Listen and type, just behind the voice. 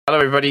Hello,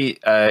 everybody.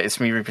 It's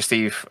me, Reaper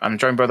Steve. I'm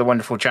joined by the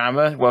wonderful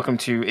Jammer. Welcome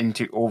to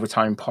Into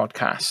Overtime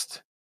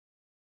podcast.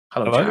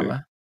 Hello,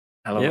 Jammer.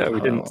 Hello. Yeah, we hello.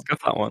 didn't skip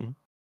that one.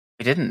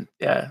 We didn't.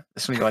 Yeah,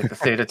 this will be like the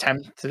third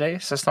attempt today,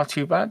 so that's not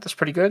too bad. That's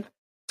pretty good.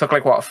 Took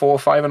like 4 or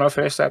 5 on our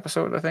first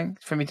episode, I think,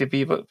 for me to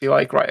be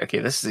like, right, okay,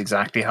 this is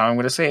exactly how I'm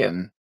going to say it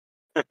and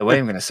the way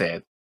I'm going to say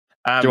it.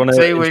 Do you want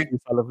to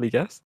introduce our lovely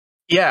guest?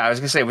 Yeah, I was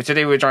going to say,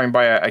 today we're joined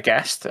by a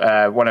guest,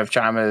 one of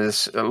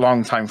Jammer's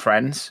longtime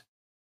friends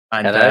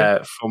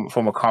and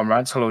former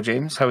comrades. Hello,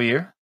 James. How are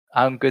you?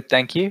 I'm good,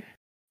 thank you.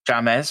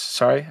 Jamez,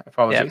 sorry,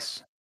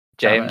 apologies.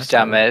 James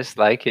Jamez,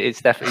 like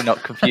it's definitely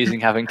not confusing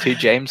having two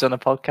James on a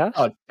podcast.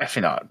 Oh,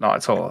 definitely not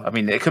at all. I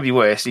mean, it could be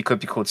worse. You could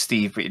be called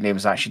Steve, but your name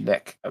is actually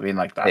Nick. I mean,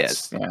 like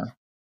that's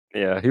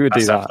yeah. Who would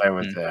do that? There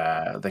with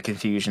the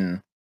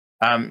confusion.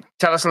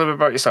 Tell us a little bit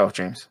about yourself,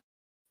 James.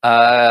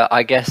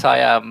 I guess I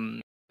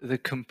am the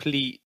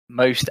complete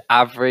most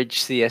average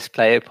CS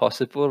player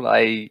possible.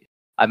 I'm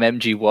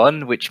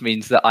MG1, which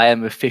means that I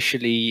am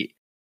officially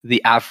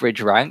the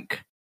average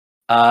rank,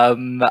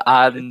 and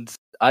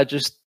I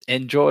just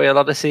enjoy a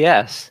lot of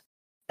CS.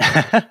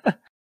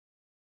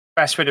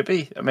 Best way to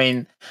be. I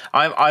mean,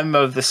 I'm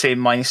of the same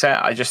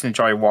mindset. I just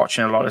enjoy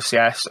watching a lot of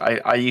CS.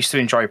 I used to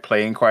enjoy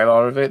playing quite a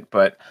lot of it,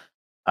 but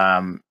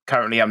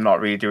currently I'm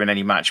not really doing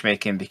any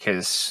matchmaking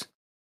because,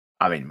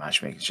 I mean,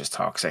 matchmaking is just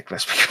toxic.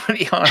 Let's be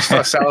pretty honest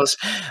ourselves.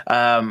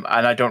 And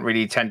I don't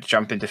really tend to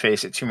jump into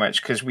Faceit too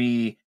much because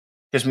me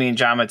and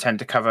Jammer tend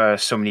to cover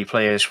so many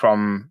players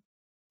from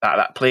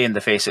that play in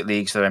the Faceit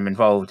leagues that I'm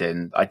involved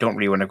in. I don't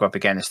really want to go up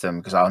against them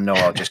because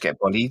I'll just get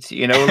bullied.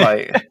 You know,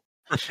 like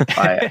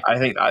I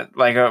think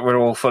we're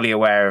all fully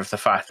aware of the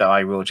fact that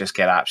I will just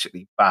get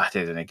absolutely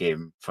battered in a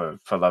game for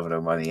love of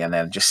no money, and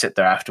then just sit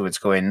there afterwards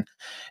going,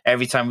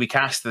 every time we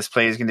cast, this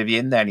player is going to be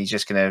in there, and he's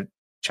just going to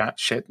chat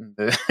shit in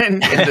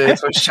the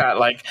Twitch chat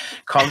like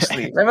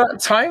constantly. Remember that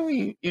time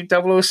you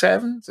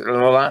 007 and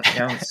all that? You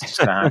know, it's just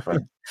gonna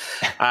happen.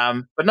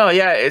 But no,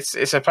 yeah,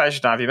 it's a pleasure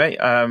to have you, mate.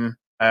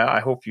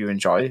 I hope you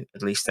enjoy,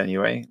 at least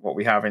anyway, what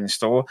we have in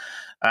store.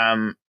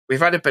 We've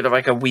had a bit of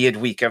like a weird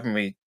week, haven't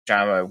we,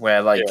 Jammer?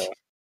 Where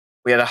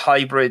we had a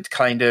hybrid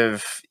kind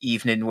of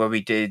evening where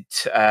we did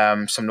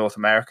some North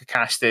America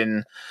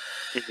casting.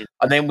 Mm-hmm.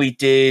 And then we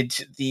did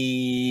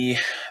the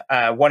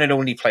one and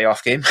only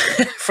playoff game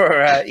for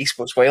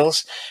esports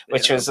Wales,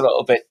 which was a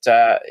little bit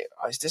I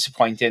was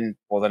disappointing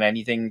more than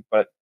anything.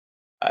 But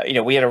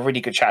we had a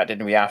really good chat,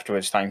 didn't we?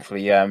 Afterwards,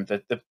 thankfully,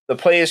 the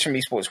players from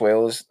esports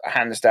Wales,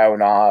 hands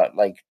down, are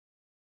like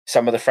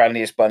some of the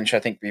friendliest bunch I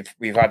think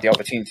we've had the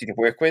opportunity to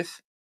work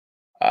with.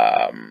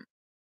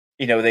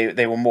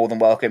 They were more than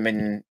welcome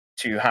in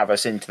to have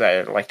us into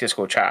their like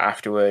Discord chat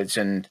afterwards,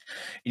 and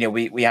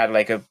we had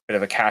like a bit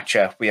of a catch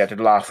up. We had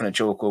a laugh and a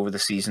joke over the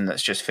season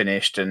that's just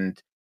finished,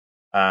 and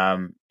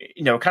kind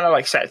of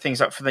like set things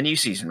up for the new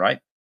season, right?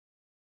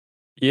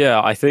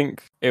 Yeah, I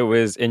think it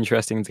was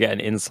interesting to get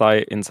an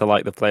insight into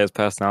like the players'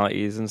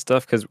 personalities and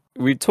stuff, because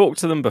we talked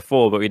to them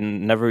before, but we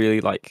never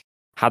really like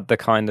had the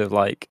kind of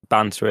like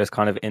banterous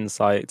kind of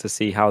insight to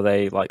see how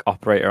they like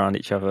operate around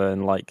each other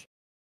and like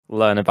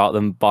learn about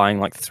them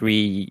buying like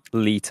 3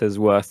 liters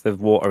worth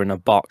of water in a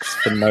box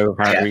for no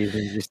apparent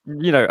reason, just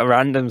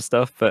random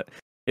stuff. But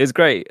it was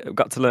great. I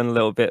got to learn a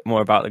little bit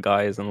more about the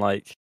guys, and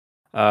like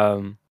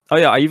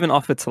I even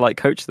offered to like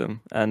coach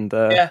them, and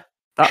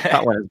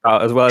that went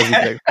about as well as you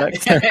could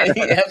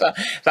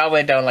expect. that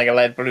went down like a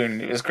lead balloon.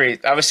 It was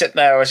great. I was sitting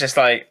there, I was just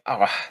like,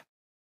 oh,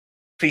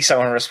 please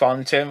someone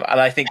respond to him.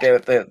 And I think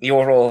the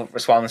overall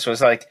response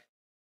was like,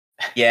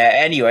 yeah,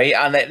 anyway,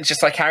 and then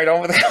just like carried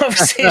on with the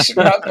conversation.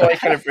 Not quite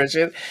kind of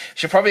bridging.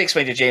 Should probably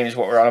explain to James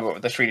what we're on about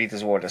with the 3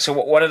 liters of water. So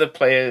one of the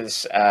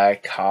players'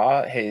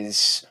 car, did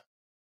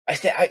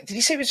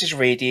he say it was his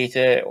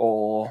radiator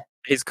or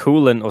his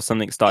coolant or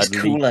something started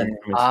leaking? Coolant.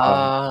 From his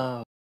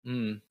car.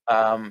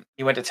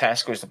 He went to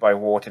Tesco's to buy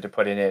water to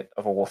put in it,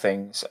 of all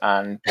things,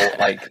 and bought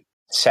like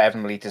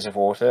 7 liters of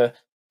water.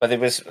 But there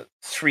was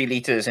 3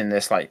 liters in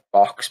this like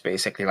box,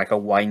 basically like a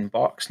wine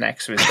box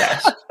next to his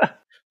desk.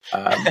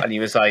 And he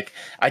was like,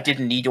 I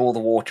didn't need all the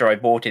water I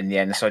bought in the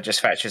end, so I just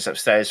fetched this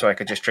upstairs so I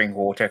could just drink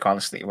water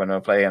constantly when I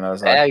play. And I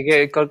was like, yeah,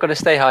 you got to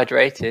stay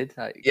hydrated.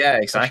 Yeah,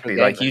 exactly.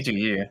 Like you do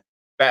you.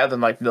 Better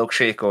than like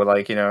milkshake or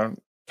like,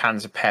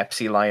 cans of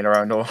Pepsi lying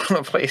around all over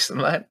the place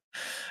and that.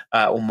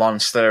 Or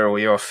Monster or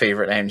your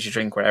favorite energy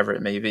drink, whatever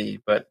it may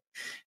be. But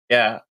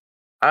yeah.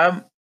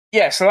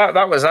 So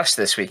that was us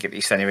this week, at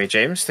least anyway,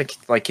 James.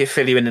 Like you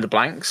fill you in the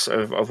blanks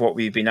of what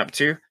we've been up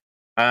to.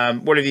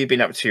 What have you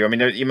been up to? I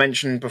mean, you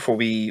mentioned before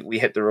we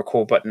hit the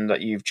record button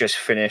that you've just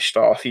finished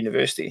off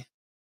university.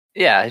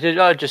 Yeah,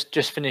 I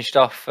just finished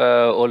off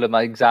all of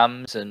my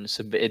exams and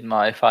submitted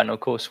my final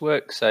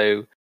coursework.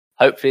 So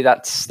hopefully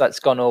that's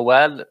gone all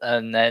well,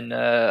 and then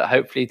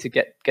hopefully to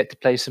get to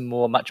play some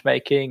more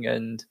matchmaking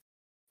and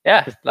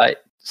like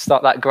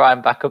start that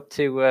grind back up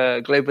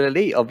to global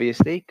elite,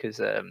 obviously, because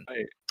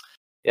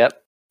yep.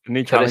 A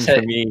new challenge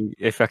for me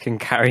if I can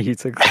carry you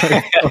to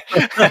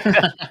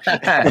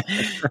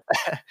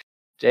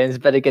James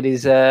better get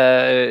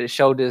his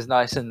shoulders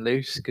nice and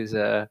loose, because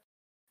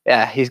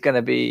yeah, he's going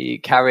to be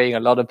carrying a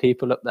lot of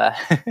people up there.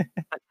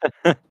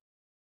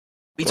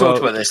 We talked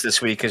about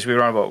this week because we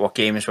were on about what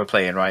games we're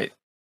playing, right,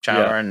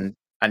 Jammer? Yeah.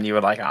 And you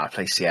were like, I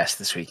play CS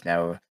this week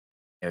now.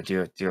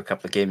 Do a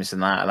couple of games in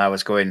that, and I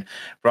was going,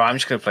 bro, I'm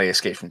just going to play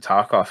Escape from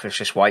Tarkov. It's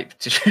just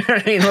wiped. You know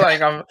what I mean?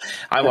 Like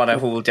I'm on a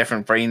whole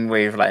different brain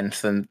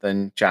wavelength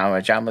than Jammer.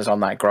 Jammer's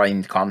on that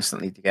grind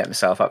constantly to get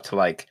himself up to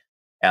like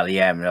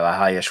LEM, the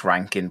highest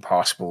ranking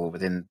possible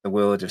within the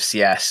world of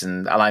CS,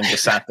 and I'm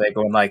just sat there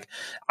going like,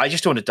 I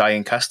just want to die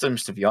in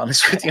customs, to be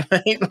honest with you,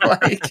 mate.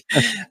 Like,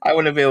 I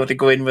want to be able to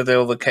go in with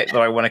all the kit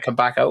that I want to come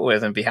back out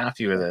with and be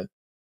happy with it.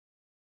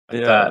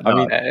 Yeah, I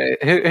mean,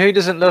 who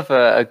doesn't love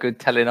a good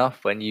telling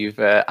off when you've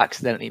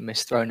accidentally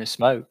misthrown a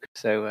smoke?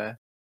 So,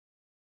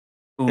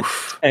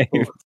 oof.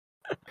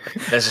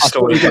 There's a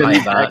story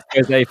behind that.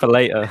 Expose for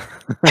later.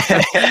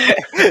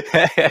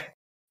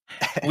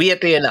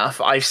 Weirdly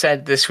enough, I've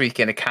said this week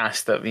in a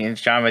cast that me and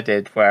Jammer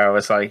did, where I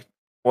was like,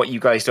 "What you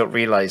guys don't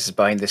realize is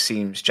behind the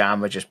scenes,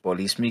 Jammer just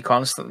bullies me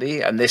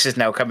constantly, and this is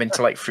now coming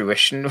to like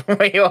fruition."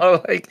 Where you're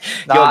like,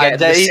 you're getting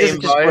the he same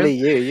doesn't just vibe. bully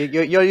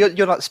you.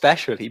 You're not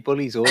special. He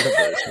bullies all of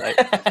us.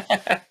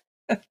 Like.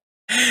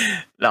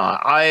 No,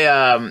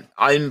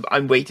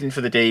 I'm waiting for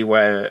the day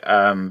where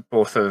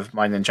both of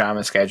mine and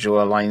Jammer's schedule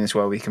aligns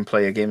where we can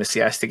play a game of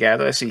CS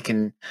together, so you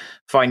can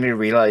finally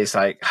realize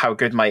like how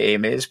good my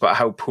aim is, but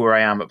how poor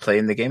I am at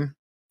playing the game.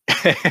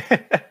 Get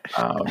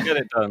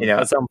it done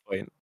at some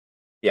point.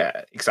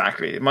 Yeah,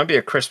 exactly. It might be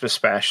a Christmas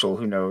special.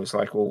 Who knows?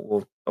 Like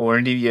we'll or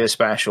a New Year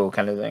special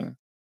kind of thing.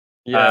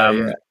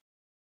 Yeah.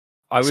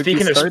 I would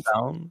be so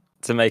down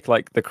to make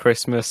like the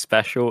Christmas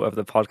special of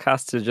the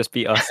podcast to just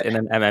be us in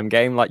an MM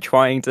game, like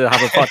trying to have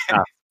a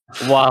podcast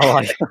while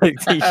I like,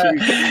 teach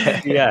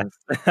you. Yes.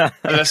 And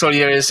that's all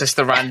you hear is just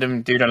the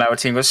random dude on our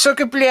team goes,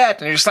 "Suck a bled,"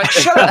 and you're just like,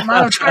 "Shut up,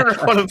 man! I'm trying to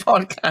record a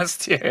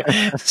podcast here.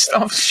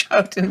 Stop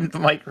shouting in the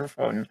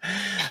microphone."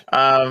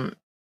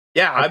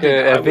 Yeah, like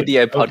a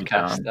video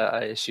podcast,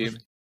 I assume.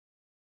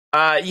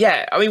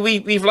 Yeah, I mean,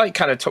 we've like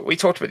kind of we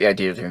talked about the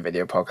idea of doing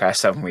video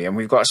podcasts, haven't we? And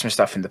we've got some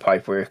stuff in the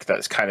pipe work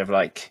that's kind of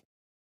like,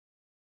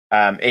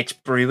 it's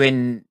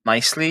brewing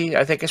nicely.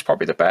 I think is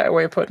probably the better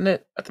way of putting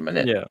it at the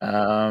minute. Yeah.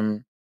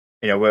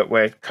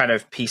 We're kind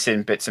of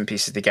piecing bits and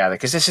pieces together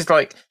because this is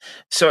like,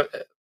 so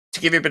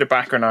to give you a bit of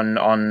background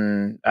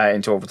on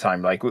into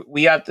Overtime, like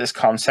we had this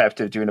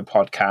concept of doing a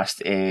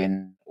podcast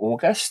in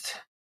August.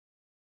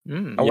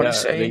 I want to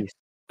say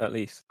at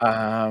least.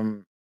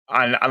 And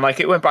like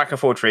it went back and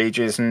forth for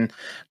ages, and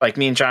like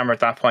me and Jammer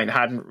at that point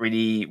hadn't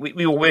really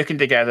we were working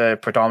together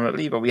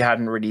predominantly, but we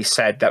hadn't really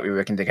said that we were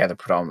working together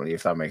predominantly,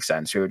 if that makes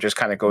sense. We were just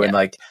kind of going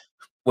like,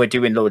 we're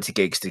doing loads of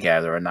gigs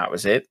together, and that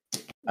was it.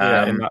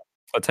 In that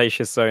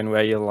flirtatious zone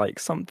where you're like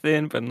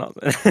something but not.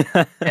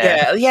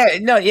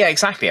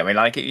 Exactly. I mean,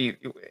 like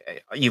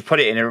you put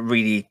it in a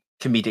really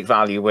comedic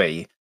value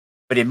way.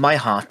 But in my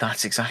heart,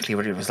 that's exactly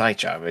what it was like,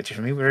 Jared. Do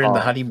you know what I mean? We're in the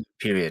honeymoon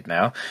period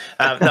now.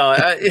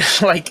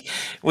 It's like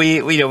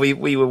we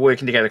were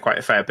working together quite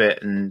a fair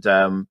bit, and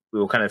we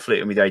were kind of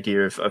flirting with the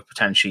idea of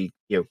potentially,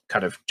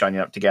 kind of joining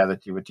up together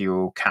to do a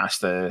dual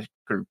caster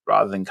group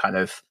rather than kind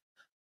of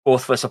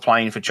both of us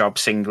applying for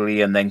jobs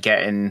singly and then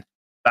getting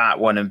that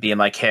one and being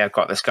like, "Hey, I've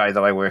got this guy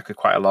that I work with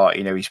quite a lot.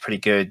 He's pretty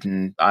good,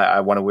 and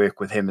I want to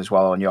work with him as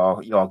well on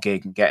your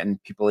gig," and getting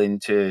people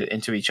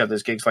into each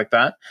other's gigs like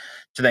that.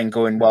 To then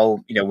going,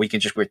 well, we can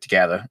just work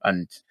together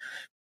and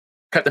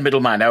cut the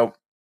middleman out.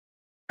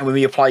 And when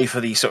we apply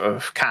for these sort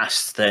of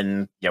casts,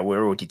 then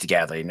we're already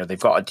together. They've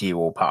got a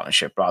duo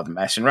partnership rather than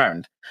messing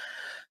around.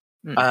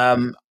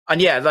 And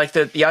like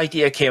the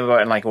idea came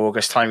about in like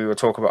August time. We were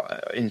talking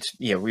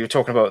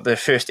about the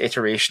first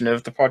iteration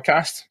of the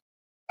podcast.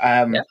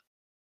 And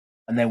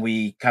then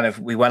we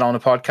went on a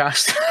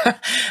podcast.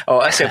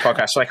 I say a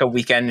podcast, like a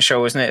weekend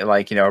show, isn't it?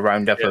 Like, a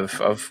roundup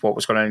of what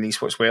was going on in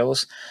Esports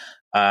Wales.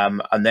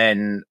 And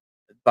then,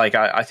 like,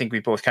 I think we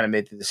both kind of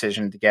made the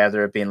decision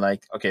together of being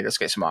like, okay, let's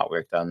get some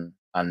artwork done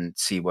and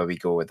see where we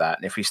go with that.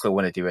 And if we still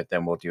want to do it,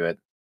 then we'll do it.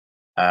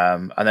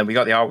 And then we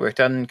got the artwork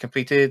done,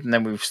 completed, and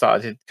then we've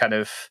started kind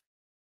of,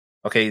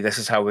 okay, this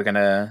is how we're going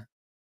to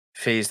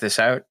phase this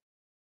out.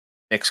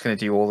 Nick's going to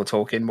do all the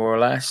talking, more or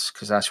less,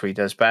 because that's what he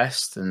does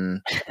best.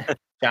 And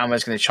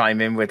Jammer's going to chime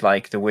in with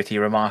like the witty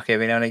remark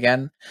every now and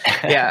again.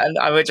 And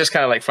we're just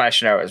kind of like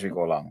fleshing out as we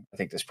go along. I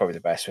think that's probably the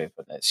best way of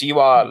putting it. So you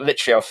are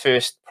literally our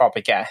first proper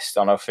guest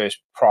on our first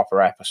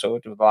proper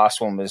episode. The last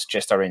one was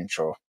just our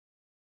intro.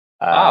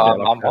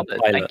 I'm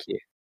honored. Thank you.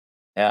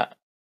 Yeah.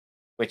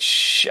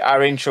 Which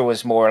our intro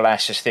was more or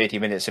less just 30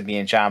 minutes of me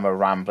and Jammer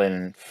rambling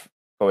and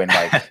going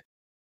like,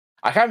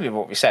 I can't remember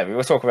what we said. We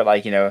were talking about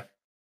like,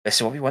 this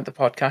is what we want the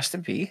podcast to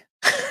be.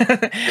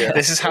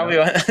 This is how we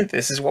want.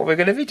 This is what we're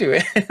going to be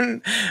doing.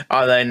 And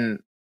then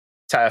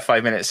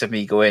 5 minutes of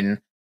me going,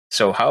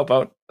 so how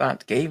about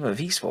that game of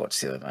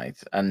esports the other night?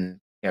 And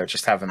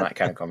just having that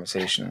kind of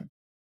conversation.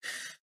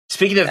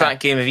 Speaking of that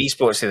game of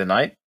esports the other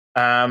night,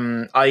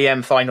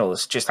 IEM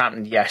finals just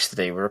happened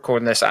yesterday. We're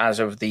recording this as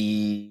of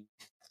the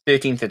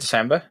 13th of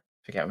December.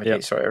 Forget my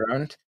dates right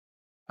around.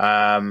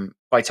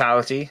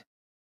 Vitality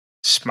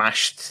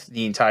smashed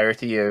the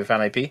entirety of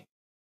NIP.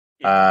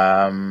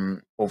 Yeah.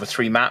 Over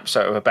 3 maps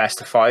out of a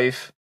best of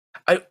 5.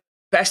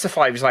 Best of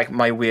 5 is like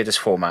my weirdest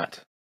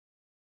format.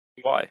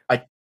 Why?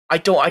 I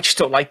just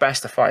don't like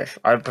best of 5.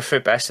 I prefer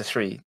best of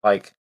 3,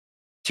 like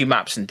 2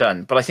 maps and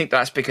done. But I think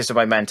that's because of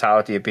my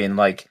mentality of being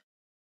like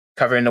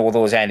covering all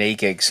those NA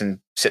gigs and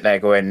sitting there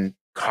going,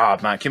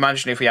 God, man, can you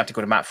imagine if we had to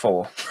go to map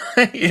 4?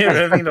 You know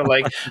what I mean? Or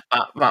like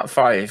map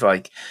 5.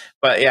 Like,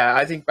 but yeah,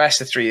 I think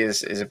best of 3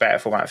 is a better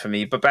format for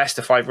me. But best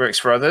of 5 works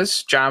for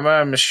others. Jammer,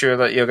 I'm sure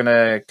that you're going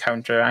to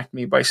counteract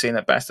me by saying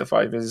that best of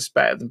 5 is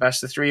better than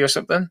best of 3 or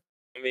something.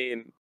 I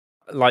mean,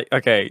 like,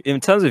 okay, in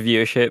terms of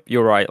viewership,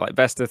 you're right. Like,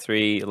 best of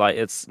 3, like,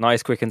 it's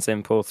nice, quick, and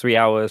simple. 3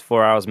 hours,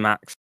 4 hours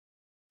max.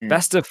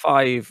 Best of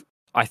 5,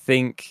 I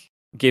think,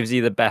 gives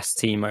you the best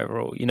team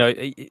overall. You know,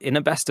 in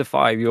a best of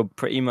 5, you're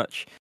pretty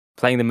much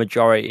playing the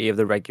majority of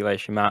the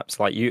regulation maps.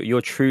 Like,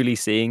 you're truly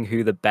seeing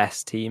who the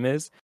best team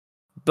is.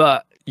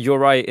 But you're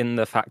right in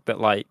the fact that,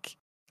 like,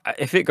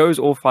 if it goes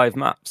all 5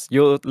 maps,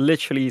 you're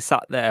literally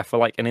sat there for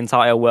like an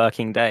entire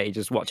working day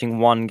just watching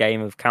one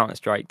game of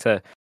Counter-Strike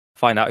to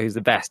find out who's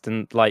the best.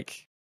 And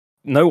like,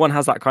 no one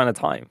has that kind of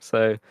time.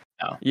 So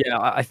yeah,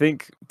 I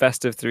think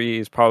best of 3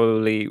 is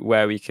probably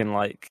where we can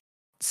like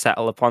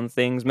settle upon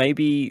things.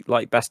 Maybe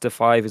like best of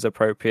 5 is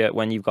appropriate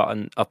when you've got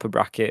an upper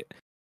bracket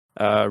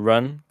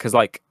run, because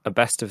like a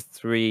best of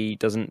 3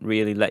 doesn't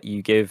really let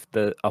you give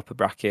the upper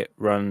bracket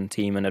run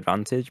team an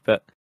advantage.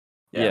 But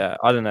yeah,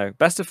 I don't know.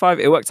 Best of 5,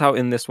 it worked out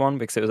in this one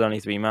because it was only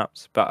 3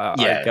 maps. But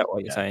I get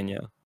what you're saying. Yeah,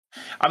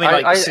 I mean,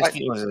 like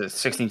 16 was it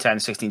 1610,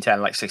 1610,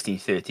 like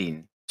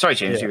 1613. Sorry,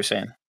 James, you were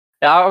saying.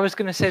 Yeah, I was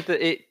going to say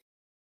that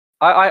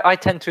I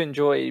tend to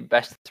enjoy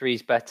best of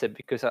 3s better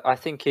because I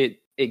think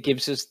it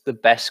gives us the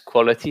best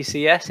quality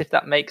CS, if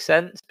that makes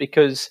sense,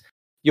 because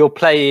you're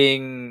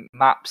playing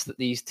maps that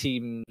these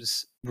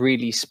teams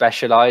really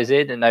specialize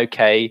in. And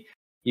okay,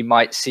 you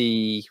might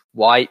see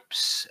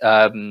wipes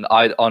on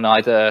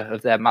either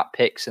of their map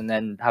picks and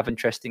then have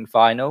interesting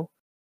final.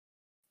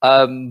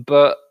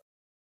 But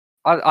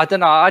I don't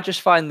know. I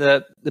just find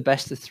that the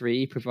best of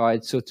 3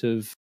 provides sort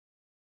of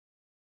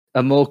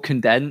a more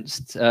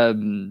condensed,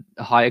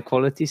 higher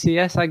quality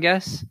CS, I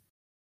guess.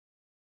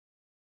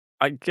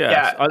 I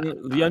guess.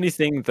 The only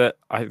thing that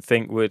I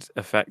think would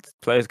affect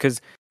players,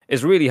 because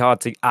it's really hard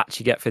to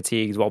actually get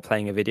fatigued while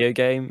playing a video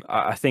game.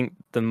 I think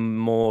the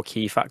more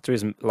key factor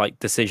is like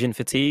decision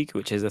fatigue,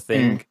 which is a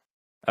thing.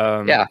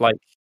 Like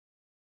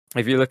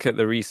if you look at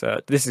the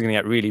research, this is going to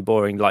get really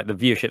boring. Like the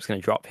viewership's going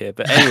to drop here.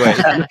 But anyway, if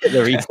you look at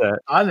the research,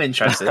 I'm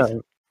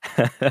interested.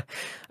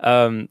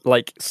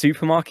 Like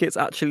supermarkets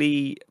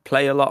actually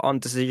play a lot on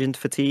decision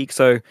fatigue.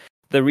 So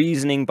the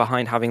reasoning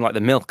behind having like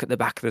the milk at the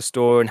back of the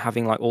store and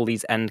having like all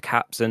these end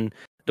caps and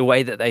the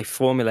way that they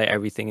formulate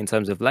everything in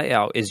terms of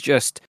layout is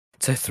just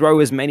to throw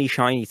as many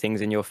shiny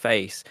things in your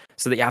face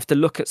so that you have to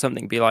look at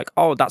something and be like,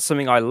 oh, that's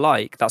something I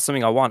like, that's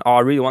something I want. Oh, I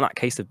really want that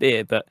case of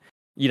beer, but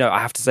you know, I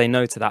have to say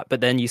no to that.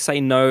 But then you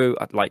say no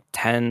like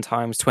 10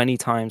 times, 20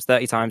 times,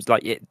 30 times,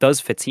 like it does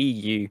fatigue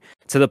you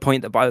to the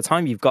point that by the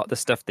time you've got the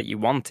stuff that you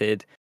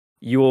wanted,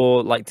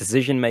 your like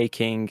decision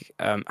making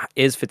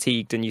is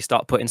fatigued and you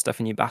start putting stuff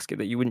in your basket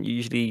that you wouldn't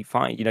usually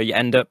find. You know, you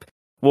end up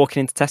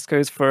walking into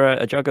Tesco's for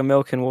a jug of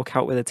milk and walk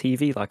out with a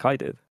TV like I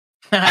did.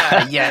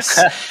 Yes,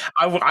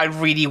 I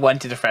really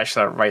wanted to fresh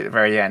that right at the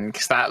very end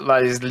because that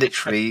is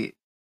literally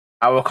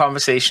our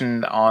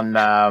conversation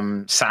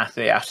on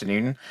Saturday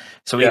afternoon.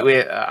 So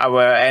we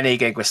our NA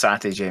gig was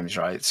Saturday, James,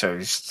 right? So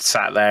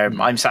sat there.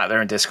 I'm sat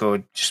there in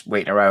Discord, just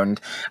waiting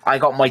around. I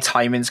got my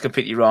timings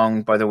completely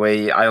wrong, by the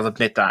way. I'll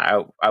admit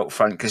that out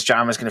front because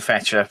Jammer's going to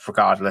fetch up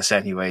regardless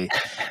anyway.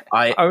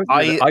 I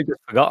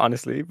just forgot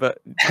honestly, but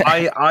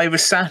I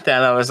was sat there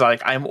and I was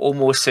like, I'm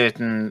almost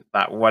certain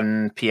that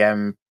 1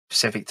 p.m.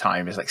 Pacific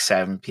time is like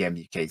 7 p.m.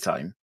 UK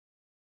time.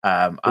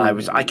 And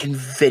I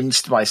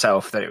convinced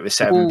myself that it was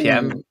 7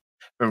 p.m.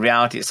 In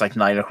reality, it's like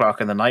 9 o'clock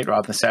in the night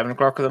rather than 7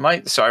 o'clock in the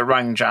night. So I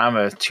rang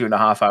Jammer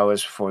 2.5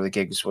 hours before the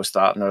gigs were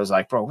starting. I was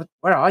like, bro,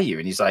 where are you?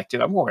 And he's like,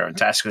 dude, I'm over in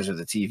Tesco's with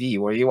the TV.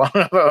 What do you want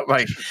about?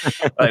 Like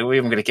we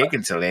haven't got a gig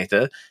until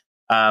later.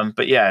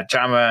 But yeah,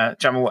 Jammer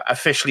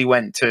officially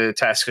went to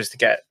Tesco's to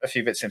get a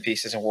few bits and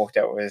pieces and walked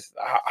out with,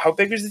 how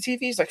big was the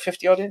TV? It's like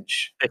 50 odd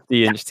inch?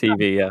 50-inch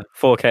TV, yeah.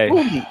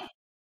 4K.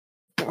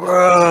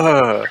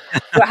 Bro,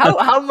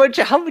 how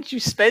much you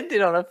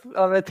spending on a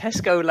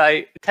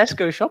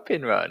Tesco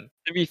shopping run?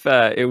 To be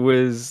fair, it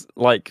was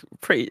like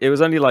it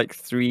was only like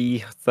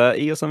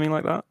 330 or something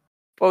like that.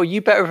 Well,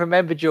 you better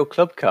remembered your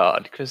club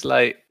card because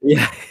yeah,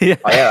 Oh, yeah,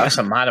 that's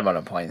a mad amount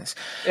of points.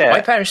 Yeah.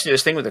 My parents do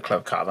this thing with the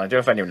club card. I don't know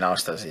if anyone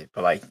else does it,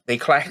 but like they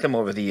collect them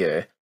over the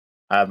year,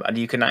 and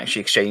you can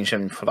actually exchange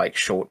them for like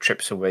short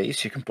trips away.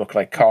 So you can book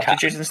like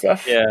cottages and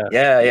stuff.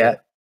 Yeah.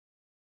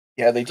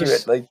 They do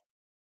it.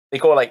 They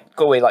go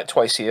away like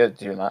twice a year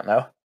doing that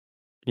now.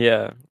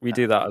 Yeah, we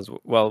do that as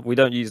well. We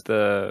don't use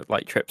the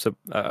like trips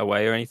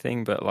away or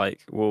anything, but like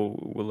we'll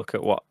look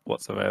at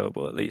what's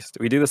available at least.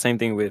 We do the same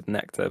thing with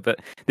Nectar, but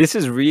this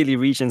is really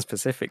region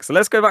specific. So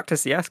let's go back to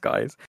CS,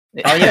 guys.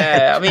 Oh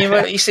yeah, I mean,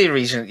 well, you say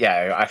region,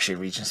 yeah, actually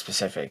region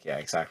specific, yeah,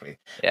 exactly.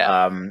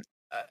 Yeah.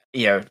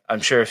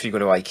 I'm sure if you go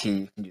to IKEA,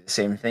 you can do the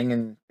same thing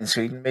in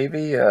Sweden.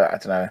 Maybe I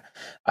don't know.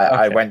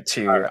 I Okay. went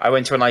to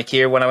an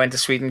IKEA when I went to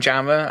Sweden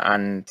Jammer,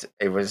 and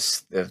it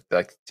was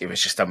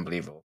just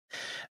unbelievable.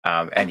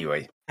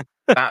 Anyway,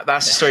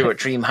 that's the story about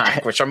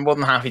DreamHack, which I'm more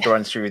than happy to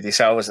run through with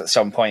yourselves at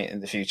some point in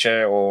the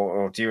future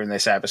or during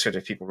this episode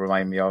if people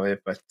remind me of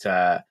it. But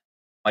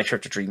my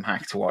trip to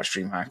DreamHack to watch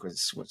DreamHack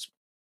was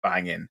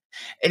banging.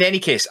 In any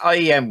case,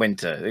 IEM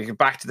Winter.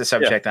 Back to the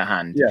subject at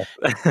hand. Yeah.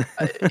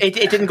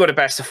 It didn't go to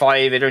best of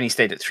 5. It only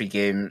stayed at 3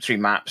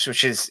 maps,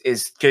 which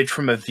is good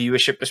from a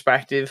viewership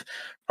perspective.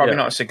 Probably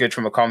not so good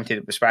from a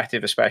commentator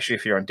perspective, especially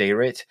if you're on day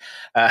rate.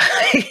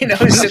 Sitting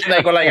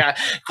there going like,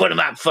 go to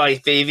map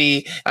 5,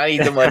 baby. I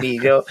need the money.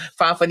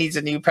 Fafa needs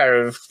a new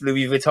pair of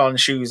Louis Vuitton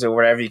shoes or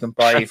whatever you can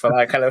buy for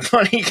that kind of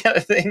money kind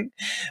of thing.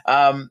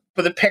 But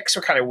the picks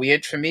were kind of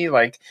weird for me.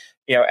 Like,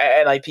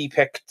 NIP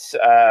picked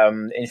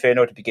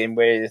Inferno to begin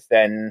with,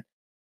 then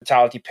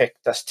Vitality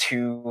picked us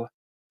 2.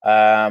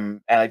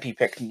 NIP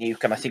picked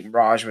Nuke, and I think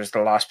Raj was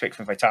the last pick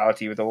from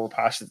Vitality with all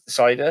past the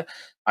decider.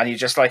 And you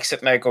just like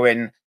sitting there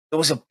going,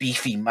 those are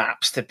beefy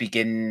maps to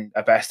begin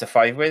a best of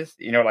 5 with.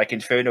 Like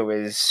Inferno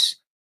is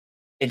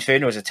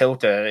a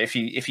tilter. If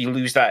you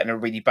lose that in a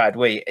really bad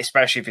way,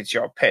 especially if it's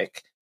your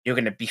pick, you're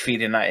going to be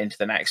feeding that into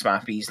the next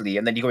map easily.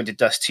 And then you go into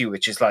Dust 2,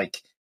 which is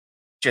like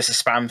just a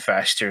spam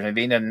fest. You know what I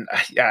mean? And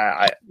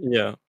I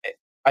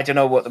don't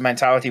know what the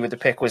mentality with the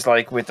pick was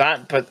like with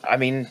that, but I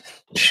mean,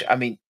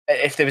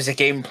 if there was a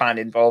game plan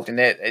involved in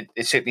it,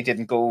 it certainly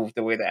didn't go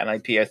the way that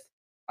NIP.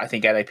 I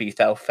think NIP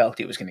felt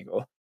it was going to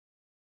go.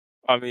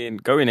 I mean,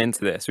 going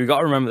into this, we got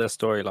to remember their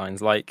storylines.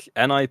 Like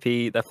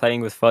NIP, they're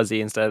playing with Fuzzy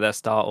instead of their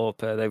star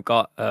AWPer. They've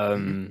got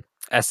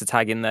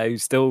Tag in there who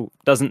still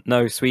doesn't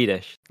know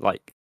Swedish.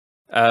 Like,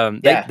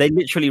 they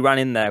literally ran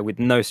in there with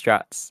no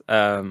strats,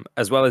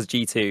 as well as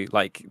G2.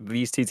 Like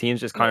these two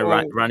teams just kind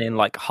of ran in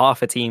like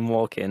half a team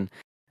walking,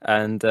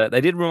 and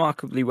they did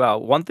remarkably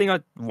well. One thing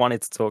I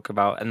wanted to talk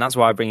about, and that's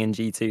why I bring in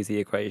G2 to the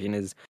equation,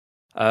 is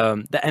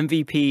the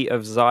MVP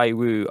of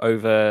ZywOo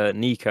over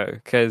Nico,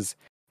 because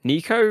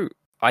Nico,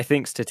 I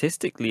think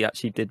statistically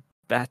actually did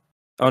better.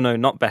 Oh no,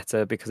 not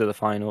better because of the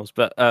finals,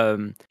 but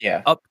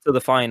up to the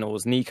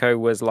finals, Nico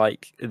was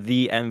like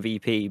the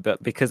MVP.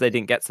 But because they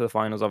didn't get to the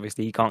finals,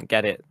 obviously he can't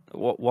get it.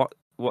 What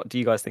do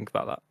you guys think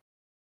about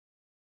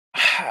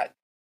that?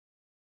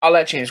 I'll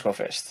let James go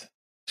first.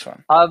 This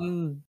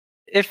one.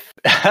 If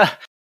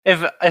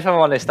I'm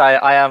honest,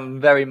 I am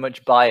very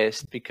much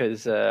biased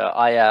because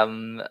I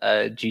am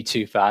a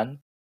G2 fan.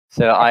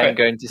 So okay. I am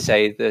going to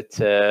say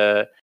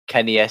that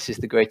Kenny S is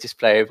the greatest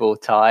player of all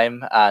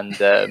time, and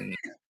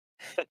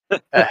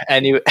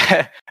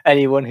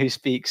anyone who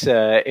speaks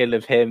ill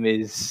of him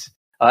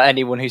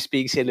anyone who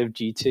speaks ill of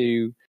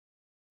G2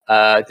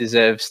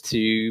 deserves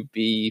to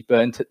be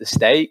burnt at the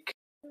stake.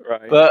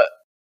 Right. But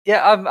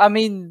yeah, I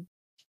mean,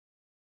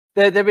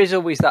 there is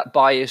always that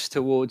bias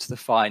towards the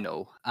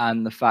final,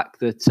 and the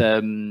fact that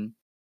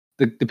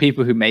the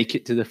people who make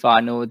it to the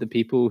final are the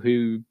people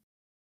who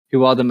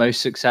are the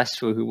most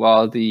successful, who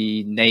are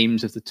the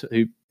names of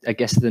the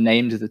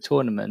names of the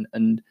tournament,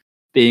 and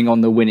being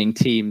on the winning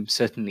team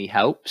certainly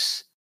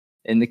helps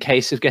in the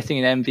case of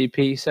getting an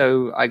MVP.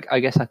 So I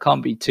guess I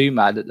can't be too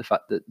mad at the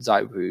fact that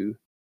ZywOo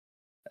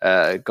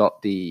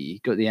got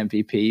the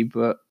MVP,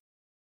 but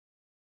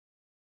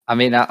I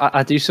mean,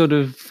 I do sort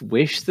of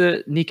wish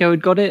that Nico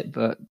had got it,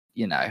 but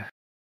yeah.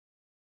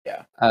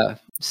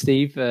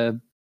 Steve, I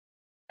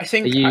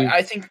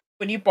think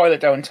when you boil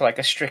it down to like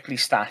a strictly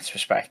stats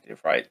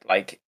perspective, right?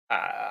 Like,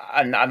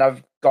 and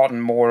I've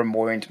gotten more and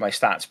more into my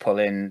stats pull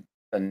in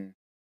than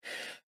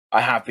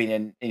I have been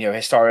in,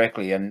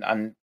 historically, and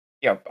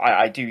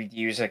I do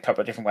use a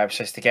couple of different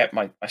websites to get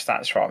my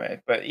stats from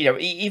it. But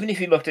even if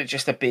you looked at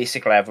just the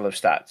basic level of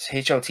stats,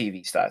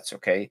 HLTV stats,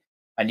 okay,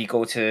 and you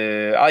go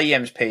to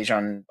IEM's page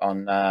on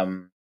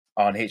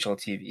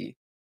HLTV,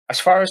 as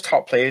far as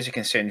top players are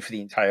concerned for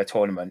the entire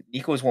tournament,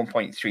 Nico's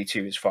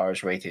 1.32 as far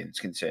as rating is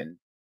concerned,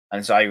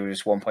 and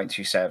ZywOo's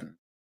 1.27.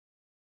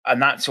 And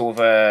that's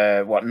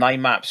over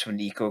 9 maps for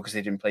Nico because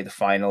they didn't play the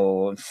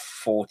final, and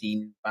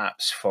 14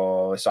 maps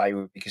for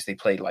ZywOo because they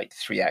played like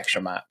 3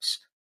 extra maps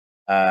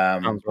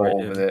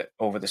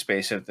over the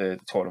space of the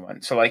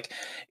tournament. So like,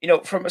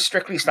 from a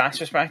strictly stats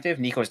perspective,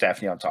 Nico's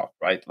definitely on top,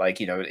 right?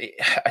 Like,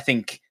 I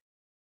think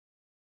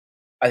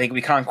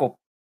we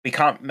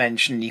can't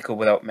mention Nico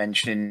without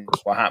mentioning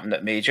what happened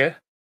at Major.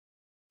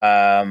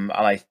 And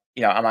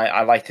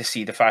I like to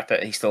see the fact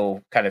that he's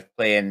still kind of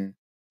playing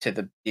to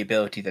the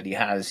ability that he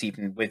has,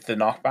 even with the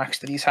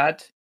knockbacks that he's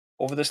had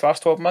over this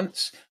last 12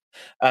 months.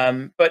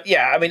 But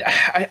yeah, I mean,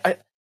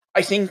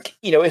 I think,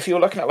 if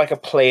you're looking at like a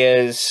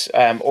player's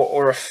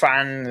or a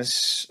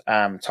fan's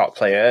top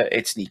player,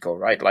 it's Nico,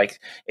 right? Like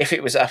if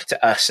it was up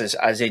to us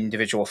as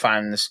individual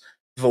fans,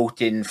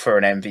 voting for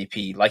an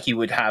MVP like you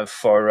would have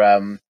for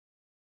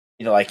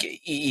like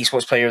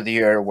esports player of the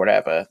year or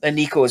whatever, then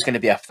Nico is going to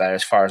be up there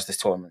as far as this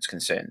tournament's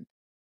concerned.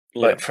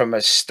 Yeah. But from a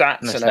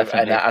stats Most and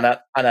definitely.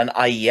 an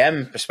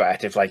IEM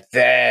perspective, like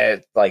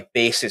their like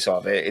basis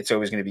of it, it's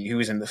always going to be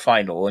who's in the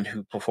final and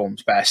who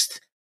performs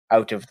best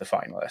out of the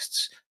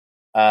finalists.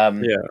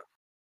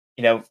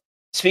 Yeah.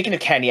 Speaking of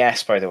Kenny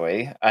S, by the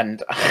way,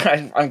 and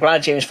I'm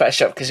glad James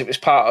fetched up because it was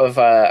part of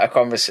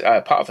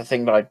part of a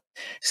thing that I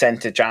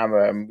sent to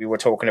Jammer, and we were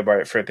talking about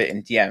it for a bit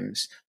in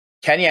DMs.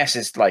 Kenny S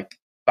is like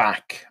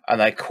back, and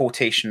like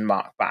quotation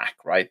mark back,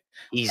 right?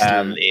 He's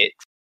lit.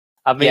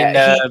 I mean,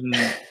 Yeah,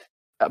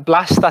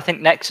 Blast. I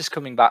think Nex is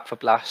coming back for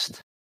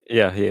Blast.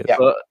 Yeah, he is. Yeah.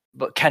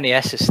 But Kenny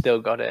S has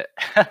still got it.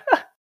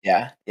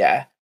 Yeah.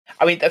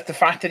 I mean, the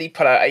fact that he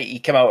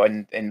came out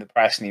in the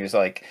press and he was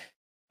like,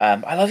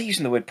 I love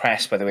using the word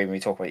press, by the way, when we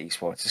talk about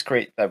esports. It's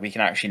great that we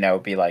can actually now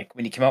be like,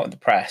 when you come out in the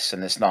press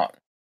and it's not,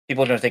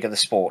 people don't think of the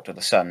sport or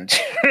the sun. Do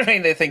you know what I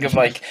mean? They think of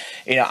like,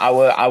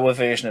 our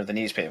version of the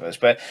newspapers.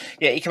 But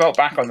yeah, he came out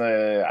back on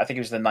I think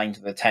it was the 9th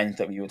or the 10th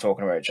that we were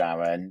talking about,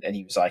 Jammer, and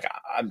he was like,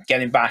 I'm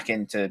getting back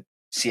into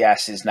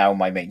CS is now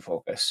my main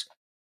focus.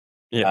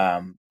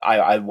 Yeah.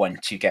 I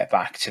want to get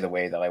back to the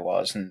way that I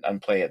was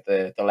and play at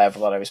the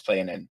level that I was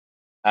playing in.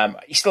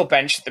 He's still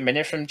benched at the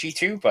minute from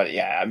G2, but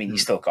yeah, I mean,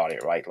 he's still got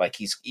it right. Like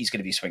he's going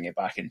to be swinging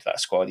back into that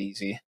squad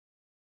easy.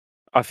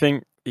 I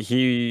think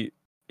he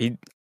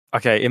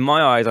okay, in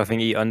my eyes, I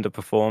think he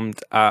underperformed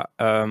at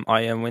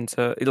IM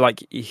Winter.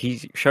 Like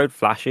he showed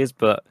flashes,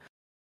 but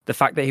the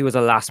fact that he was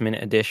a last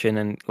minute addition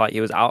and like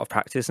he was out of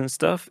practice and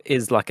stuff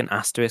is like an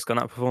asterisk on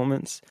that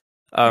performance.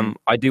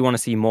 I do want to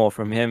see more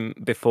from him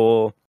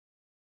before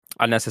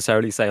I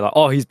necessarily say like,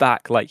 oh, he's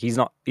back. Like he's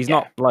not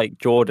like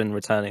Jordan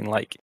returning.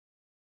 Like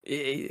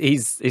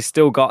he's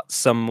still got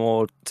some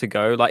more to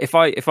go. Like if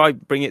I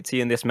bring it to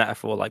you in this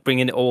metaphor, like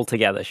bringing it all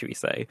together, should we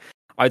say?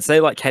 I'd say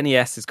like Kenny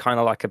S is kind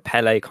of like a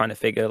Pele kind of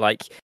figure.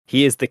 Like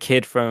he is the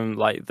kid from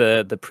like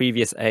the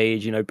previous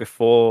age,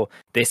 before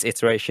this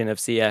iteration of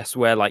CS,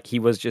 where like he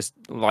was just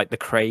like the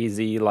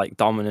crazy like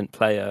dominant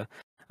player.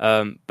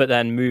 But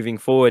then moving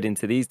forward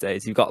into these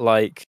days, you've got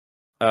like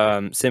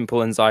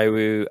Simple and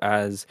Zaiwu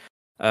as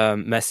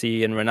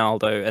Messi and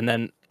Ronaldo, and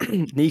then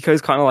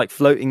Nico's kind of like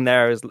floating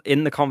there as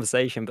in the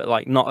conversation, but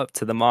like not up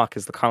to the mark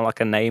as the kind of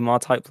like a Neymar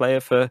type player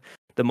for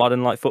the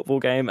modern like football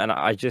game. And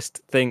I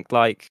just think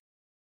like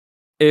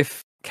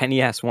if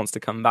Kenny S wants to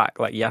come back,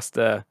 like he has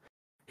to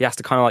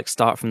kind of like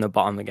start from the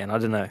bottom again. I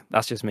don't know.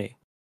 That's just me.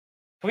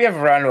 We have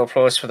a round of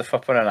applause for the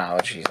football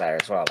analogies there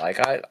as well. Like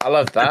I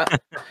love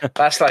that.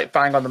 That's like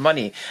bang on the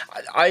money.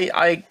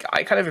 I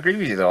kind of agree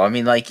with you though. I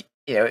mean, like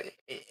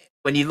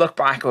when you look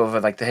back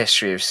over like the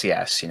history of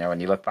CS, when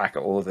you look back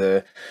at all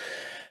the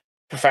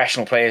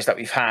professional players that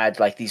we've had,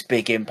 like these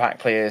big impact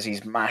players,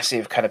 these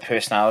massive kind of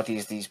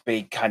personalities, these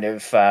big kind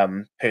of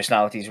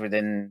personalities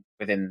within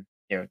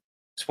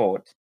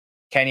sport.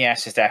 Kenny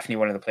S is definitely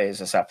one of the players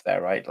that's up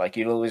there, right? Like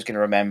you're always going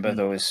to remember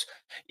those.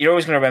 You're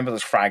always going to remember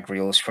those frag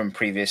reels from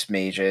previous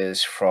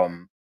majors,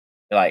 from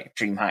like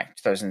DreamHack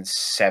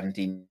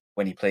 2017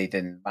 when he played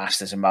in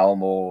Masters and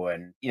Malmo,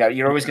 and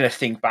you're always going to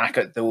think back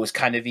at those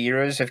kind of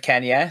eras of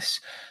Kenny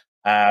S.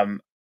 I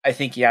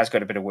think he has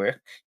got a bit of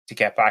work to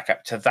get back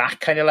up to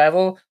that kind of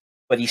level,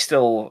 but he's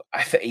still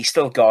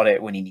got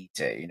it when he needs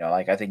it.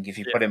 Like I think if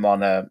you put him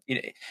on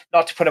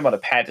not to put him on a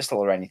pedestal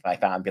or anything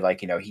like that, and be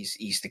like,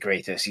 he's the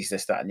greatest, he's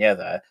this, that, and the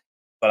other.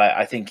 But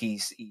I think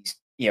he's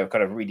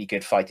got a really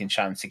good fighting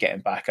chance to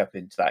getting back up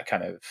into that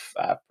kind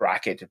of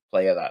bracket of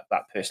player,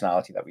 that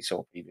personality that we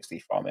saw previously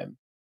from him.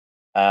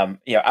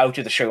 Out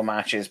of the show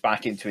matches,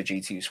 back into a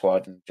G2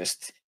 squad, and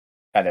just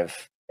kind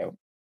of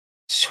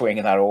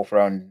swinging that all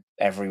around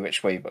every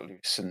which way but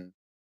loose. And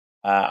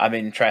I'm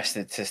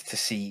interested to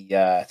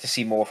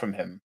see more from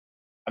him.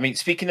 I mean,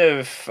 speaking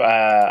of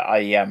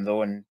IEM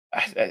though, and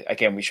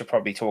again, we should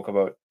probably talk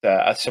about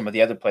some of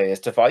the other players.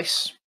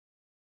 Device.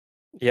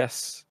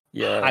 Yes.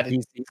 Yeah.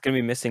 He's going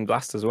to be missing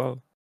Blast as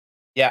well.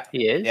 Yeah,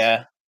 he is.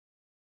 Yeah,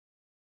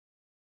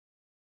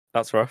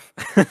 that's rough.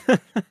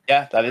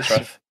 Yeah, that is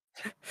rough.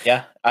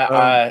 Yeah.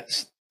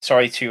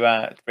 Sorry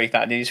to break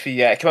that news for you.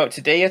 Yeah, it came out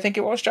today, I think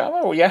it was,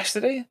 Jama, or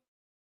yesterday.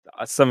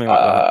 Something like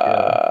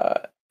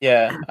that.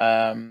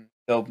 Yeah.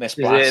 They'll miss Is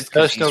Blast. it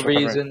personal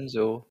reasons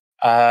or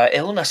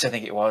illness? I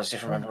think it was,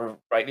 if I remember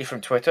rightly from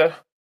Twitter.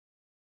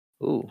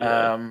 ooh?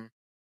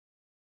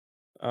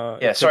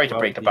 Yeah, sorry to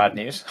break the bad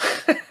news.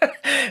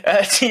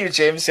 To you,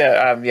 James.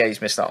 Yeah, he's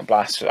missed out on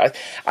Blast.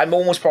 I'm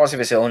almost positive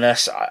it's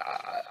illness.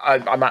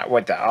 I'm at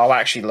with that. I'll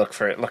actually look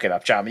it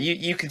up. Jam,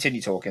 you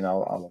continue talking.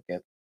 I'll look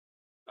it.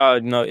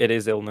 No, it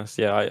is illness.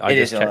 Yeah, I It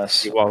just is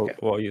checked illness.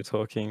 while you're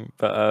talking,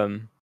 but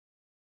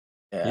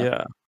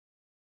yeah.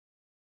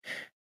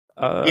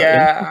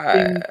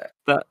 Yeah.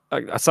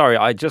 Sorry,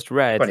 I just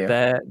read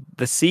the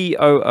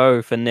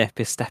COO for NIP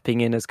is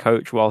stepping in as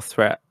coach while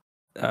Threat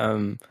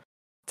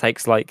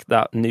takes like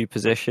that new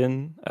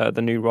position,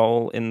 the new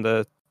role in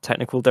the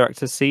technical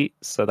director's seat.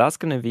 So that's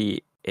going to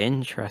be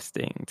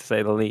interesting to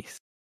say the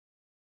least.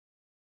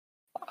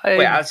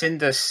 Wait, as in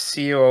the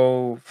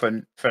CEO for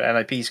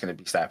NIP is going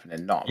to be stepping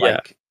in, not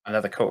like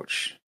another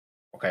coach.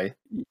 Okay.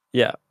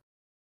 Yeah.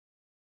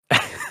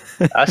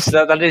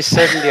 that is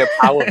certainly a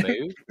power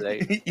move.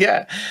 Like.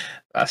 Yeah,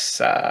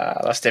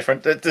 that's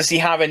different. Does he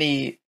have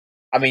any?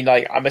 I mean,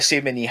 like, I'm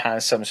assuming he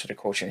has some sort of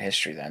coaching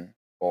history then,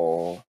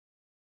 or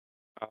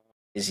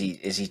is he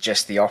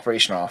just the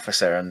operational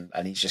officer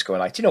and he's just going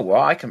like, do you know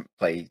what? I can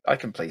play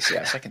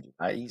CS. I can do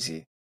that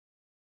easy.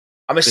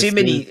 I'm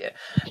assuming he.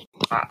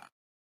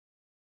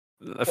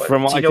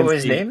 From what do you I know can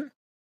his see, name?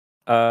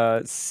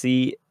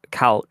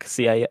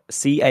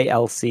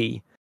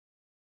 CALC.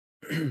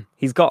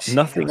 He's got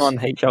nothing on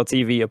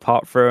HLTV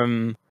apart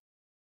from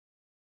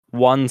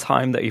one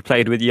time that he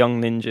played with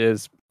Young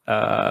Ninjas.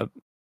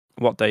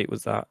 What date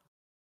was that?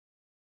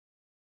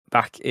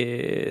 Back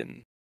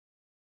in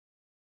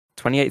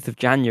 28th of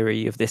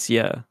January of this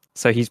year.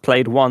 So he's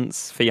played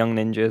once for Young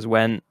Ninjas,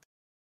 went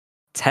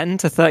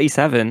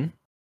 10-37,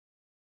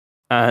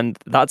 and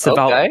that's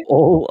about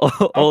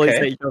all his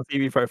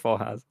HLTV profile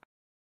has.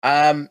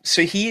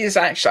 So he is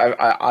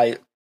actually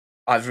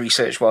I've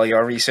researched while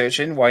you're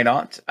researching. Why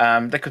not?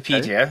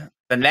 Wikipedia,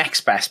 the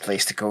next best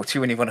place to go to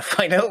when you want to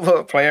find out about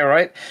a player,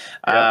 right?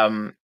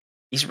 Yep.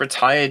 He's a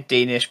retired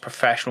Danish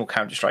professional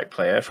Counter-Strike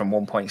player from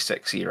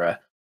 1.6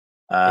 era.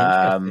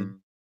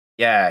 Interesting.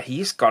 Yeah,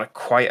 he's got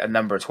quite a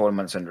number of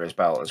tournaments under his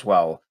belt as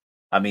well.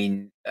 I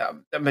mean,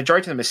 the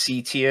majority of them are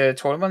C-tier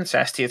tournaments,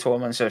 S-tier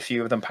tournaments, a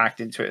few of them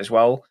packed into it as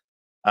well.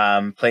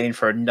 Playing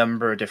for a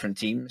number of different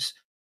teams.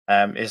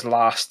 His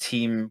last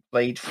team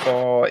played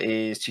for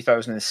is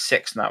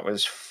 2006, and that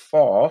was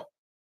for,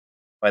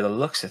 by the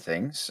looks of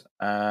things,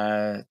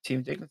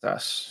 Team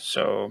Dignitas.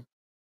 So,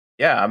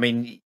 yeah, I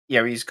mean,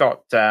 yeah, he's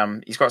got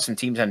some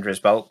teams under his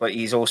belt, but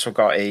he's also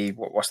got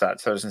what's that?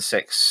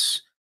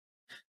 2006.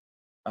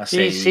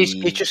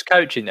 He's just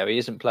coaching though. He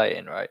isn't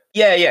playing, right?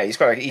 Yeah, he's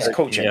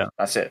coaching. Yeah.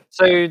 That's it.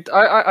 So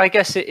I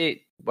guess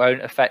it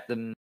won't affect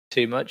them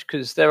too much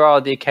because there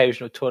are the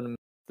occasional tournaments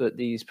that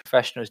these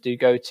professionals do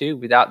go to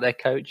without their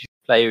coach. If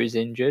the player is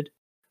injured,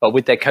 but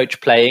with their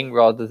coach playing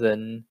rather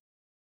than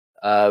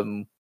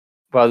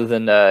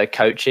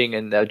coaching,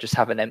 and they'll just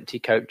have an empty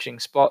coaching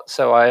spot.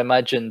 So I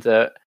imagine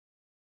that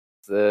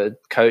the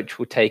coach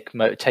will take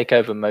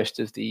over most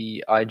of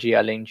the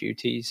IGLing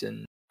duties.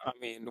 And I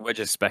mean, we're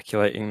just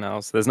speculating now,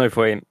 so there's no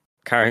point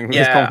carrying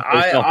this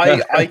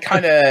conversation. I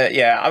kind of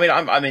I mean,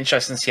 I'm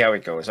interested to see how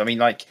it goes. I mean,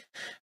 like.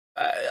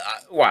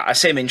 I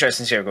say I'm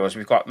interested to see how it goes.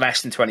 We've got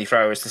less than 24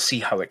 hours to see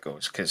how it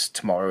goes because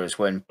tomorrow is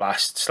when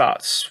Blast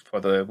starts for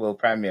the world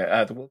premiere.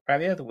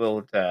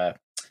 World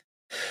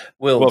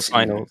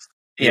finals.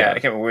 Yeah, I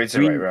can't remember words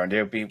are right around.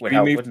 It would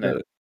help, wouldn't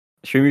it?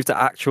 Should we move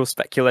to actual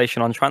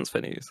speculation on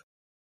transfer news?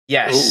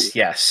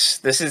 Yes.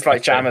 This is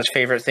like Jammer's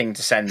favorite thing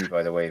to send me,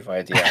 by the way,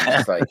 via DM.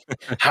 It's like,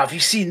 have you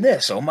seen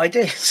this? Oh my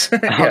days!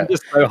 I'm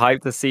just so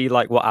hyped to see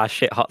like what our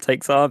shit hot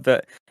takes are.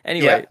 But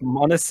anyway,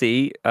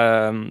 Monacy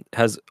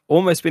has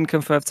almost been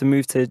confirmed to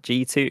move to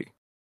G2.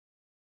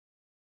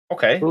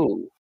 Okay.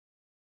 Ooh.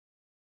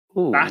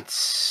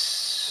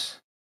 That's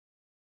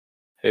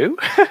who?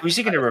 Who's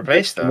he going to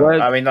replace though?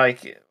 I mean,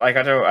 like I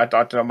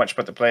don't know much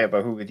about the player,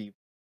 but who would he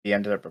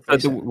ended up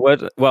replacing?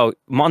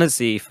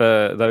 Monacy,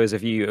 for those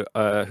of you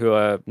who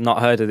have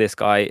not heard of this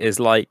guy, is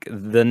like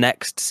the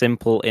next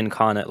simple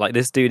incarnate. Like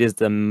this dude is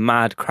the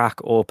mad crack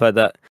AWPer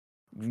that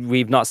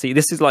we've not seen.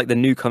 This is like the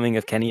new coming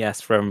of Kenny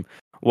S from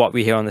what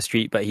we hear on the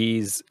street, but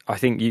he's, I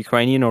think,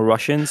 Ukrainian or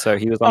Russian, so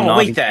he was on Navi.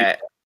 Wait there.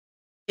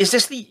 Is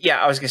this the?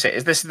 Yeah, I was gonna say,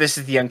 is this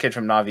is the young kid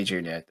from Navi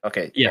Junior?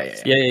 Okay.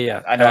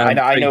 Yeah.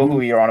 I know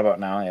who you're on about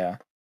now. Yeah.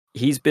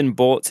 He's been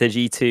bought to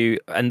G2,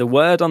 and the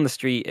word on the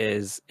street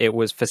is it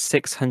was for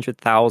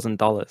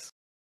 $600,000.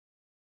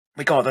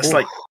 My God, that's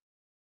like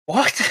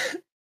what?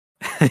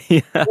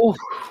 Yeah.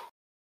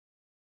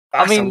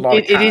 I mean,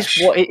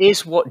 it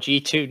is what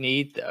G2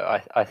 need, though.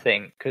 I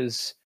think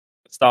because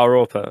Star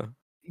AWPer.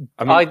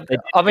 I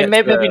mean,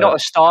 maybe not a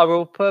Star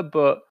AWPer,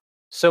 but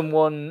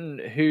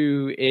someone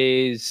who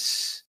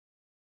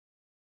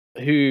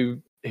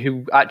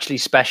actually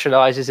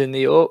specializes in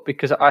the AWP,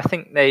 because I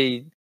think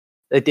they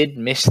did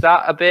miss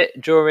that a bit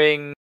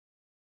during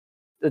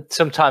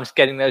sometimes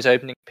getting those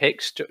opening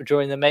picks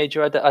during the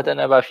major. I don't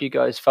know if you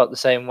guys felt the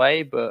same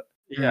way, but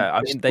yeah, I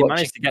mean, they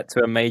managed to get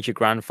to a major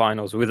grand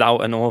finals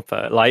without an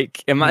AWPer.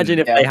 Like, imagine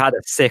if they had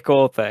a sick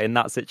AWPer in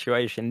that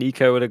situation.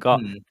 Nico would have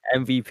got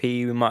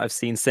MVP. We might have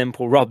seen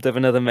Simple robbed of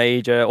another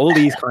major. All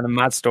these kind of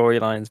mad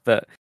storylines.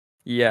 But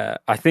yeah,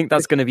 I think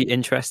that's going to be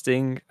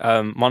interesting.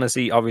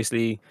 Monacy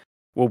obviously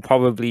will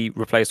probably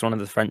replace one of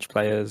the French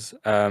players.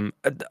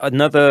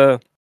 Another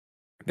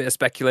bit of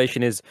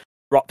speculation is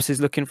Rops is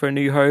looking for a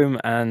new home,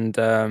 and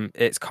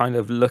it's kind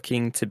of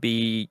looking to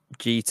be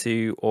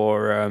G2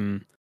 or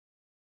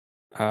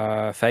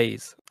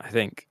FaZe, I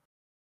think.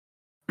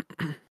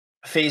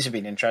 FaZe would be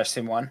an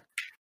interesting one.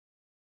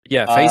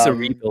 Yeah, FaZe are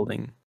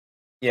rebuilding.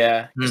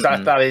 Yeah, because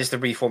that is the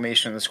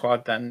reformation of the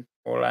squad then,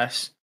 more or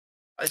less.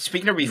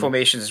 Speaking of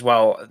reformations as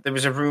well, there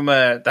was a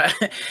rumor that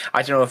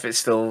I don't know if it's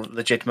still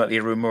legitimately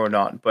a rumor or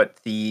not, but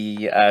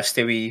the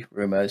Stewie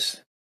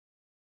rumors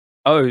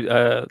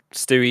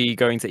Stewie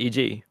going to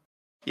EG.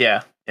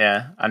 Yeah,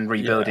 and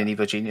rebuilding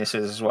Evil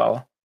Geniuses as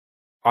well.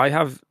 I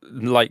have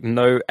like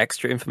no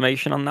extra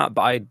information on that,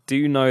 but I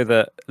do know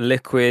that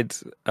Liquid.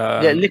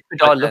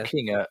 Liquid are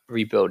looking at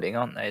rebuilding,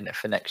 aren't they,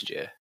 for next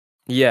year?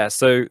 Yeah,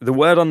 so the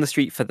word on the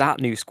street for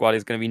that new squad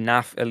is going to be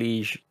Naf,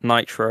 Elige,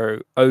 Nitro,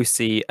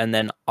 OC, and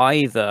then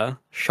either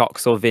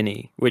Shox or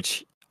Vinny,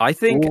 which I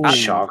think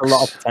has a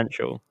lot of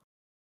potential.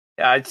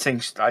 Yeah, I'd say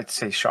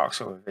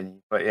Shox or Vinny,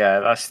 but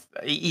yeah, that's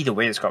either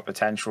way. It's got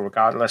potential,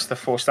 regardless. The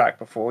 4-stack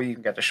before you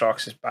can get the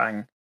Shox is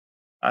bang.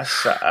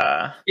 That's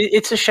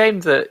It's a shame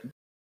that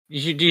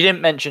you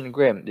didn't mention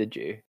Grim, did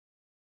you?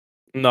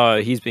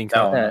 No, he's been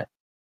cut.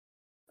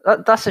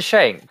 No. That's a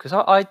shame because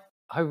I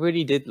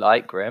really did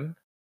like Grim.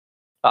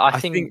 But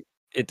I think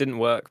it didn't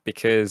work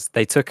because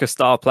they took a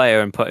star player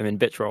and put him in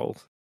bitch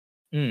roles.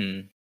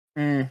 Yeah,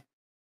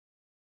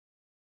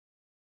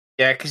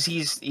 because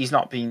he's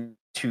not been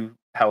too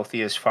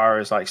healthy as far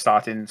as like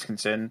starting is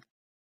concerned.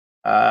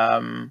 I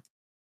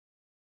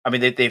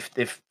mean,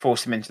 they've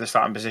forced him into the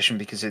starting position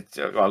because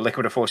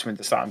Liquid have forced him into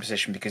the starting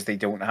position because they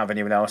don't have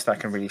anyone else that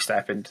can really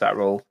step into that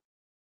role.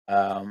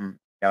 And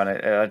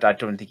I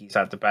don't think he's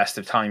had the best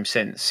of times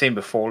since. Same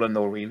with Fallen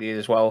though, really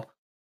as well.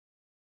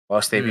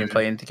 Whilst they've been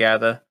playing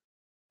together.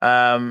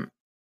 I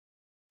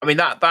mean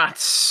that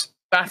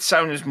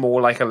sounds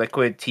more like a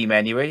Liquid team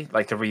anyway,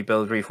 like the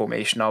rebuild,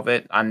 reformation of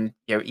it. And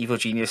Evil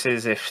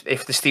Geniuses, if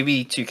the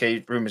Stewie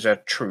 2K rumors are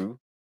true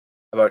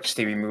about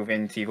Stewie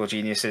moving to Evil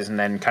Geniuses and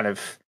then kind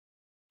of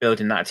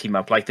building that team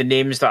up, like the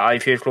names that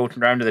I've heard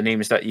floating around are the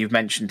names that you've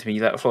mentioned to me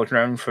that are floating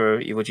around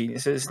for Evil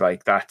Geniuses,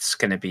 like that's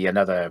going to be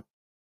another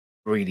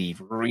really,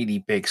 really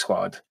big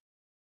squad.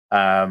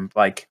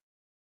 Like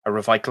a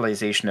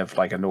revitalization of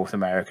like a North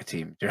America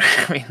team. Do you know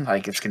what I mean?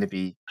 Like it's going to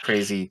be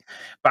crazy.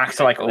 Back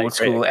to like old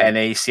school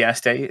NA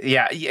CS day.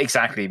 Yeah,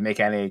 exactly. Make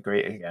NA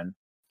great again.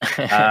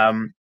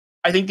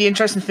 I think the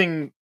interesting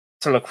thing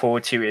to look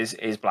forward to is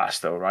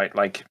Blasto, right?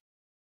 Like,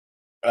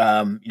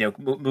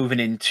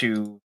 moving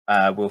into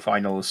World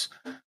Finals.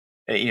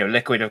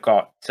 Liquid have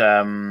got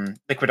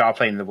Liquid are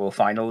playing the World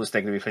Finals.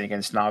 They're going to be playing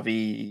against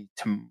Navi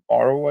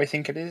tomorrow, I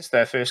think it is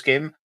their first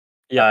game.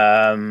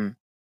 Yeah.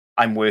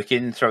 I'm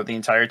working throughout the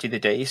entirety of the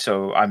day,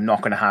 so I'm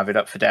not going to have it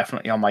up for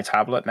definitely on my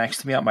tablet next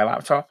to me on my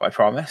laptop. I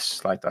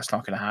promise. Like that's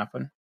not going to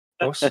happen,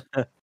 of course.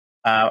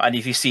 And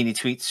if you see any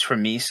tweets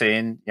from me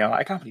saying,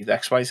 I can't believe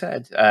X, Y, Z,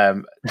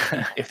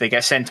 if they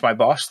get sent to my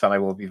boss, then I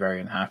will be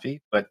very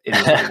unhappy. But it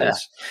is what it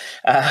is.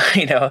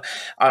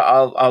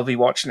 I'll be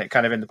watching it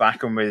kind of in the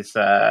background with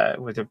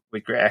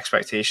great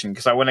expectation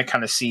because I want to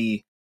kind of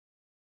see.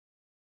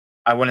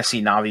 I want to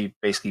see Navi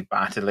basically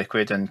batter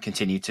Liquid and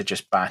continue to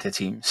just batter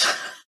teams.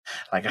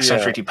 Like it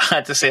sounds really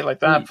bad to say it like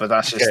that, but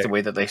that's just the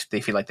way that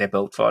they feel like they're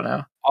built for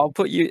now. I'll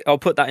put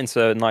that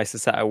into a nicer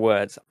set of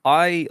words.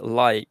 I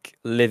like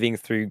living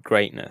through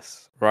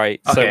greatness, right?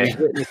 Okay. So we've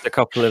witnessed a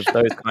couple of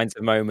those kinds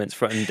of moments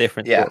from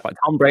different sports, like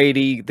Tom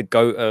Brady, the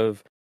GOAT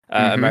of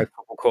American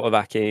football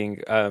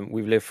quarterbacking.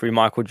 We've lived through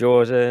Michael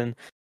Jordan,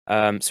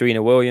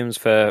 Serena Williams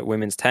for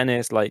women's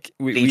tennis, like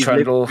Lee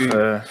Trundle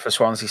for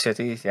Swansea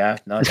City. Yeah,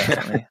 no,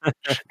 definitely.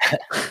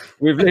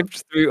 We've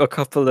lived through a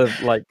couple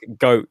of like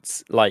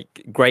GOATs,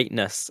 like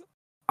greatness.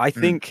 I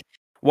think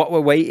what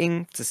we're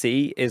waiting to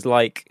see is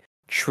like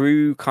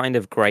true kind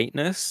of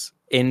greatness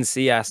in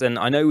CS. And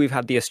I know we've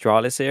had the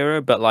Astralis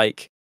era, but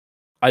like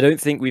I don't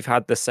think we've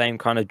had the same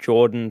kind of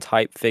Jordan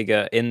type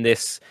figure in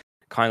this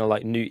kind of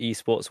like new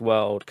esports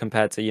world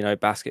compared to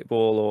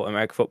basketball or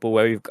American football,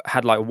 where we've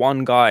had like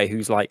one guy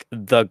who's like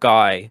the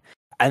guy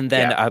and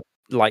then a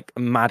like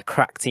mad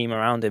crack team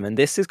around him. And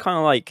this is kind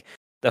of like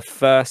the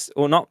first,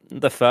 or not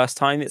the first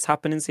time it's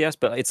happened in CS,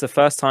 but it's the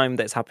first time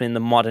that's happened in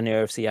the modern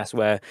era of CS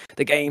where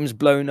the game's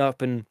blown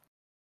up and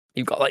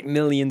you've got like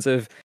millions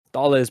of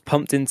dollars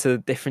pumped into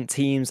different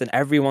teams and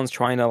everyone's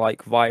trying to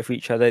like vie for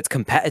each other. It's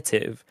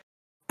competitive.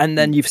 And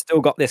then you've still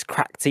got this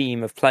crack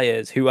team of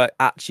players who are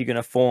actually going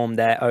to form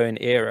their own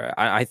era.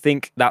 I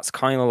think that's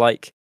kind of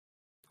like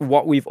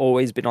what we've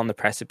always been on the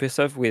precipice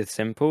of with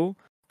Simple.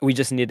 We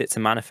just need it to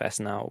manifest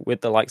now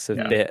with the likes of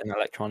Bit and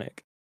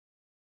Electronic.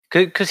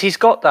 Because he's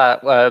got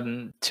that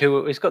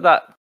he's got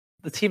that.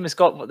 The team has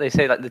got what they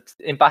say, like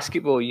in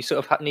basketball, you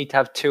sort of need to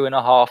have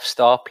 2.5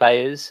 star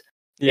players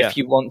if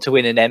you want to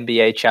win an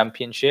NBA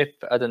championship.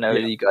 I don't know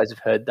whether you guys have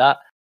heard that.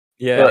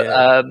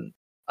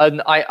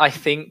 And I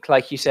think,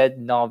 like you said,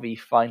 Navi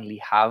finally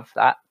have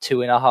that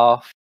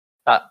 2.5.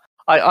 That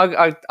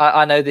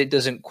I know that it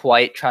doesn't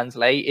quite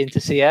translate into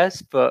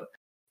CS, but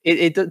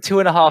it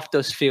 2.5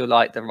 does feel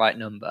like the right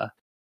number.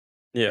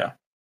 Yeah.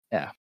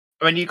 I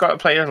mean, you got a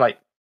player like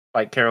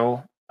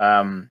Kirill,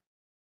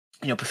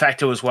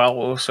 Perfecto as well.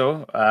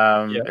 Also,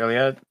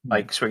 earlier,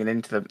 like swinging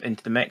into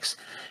the mix.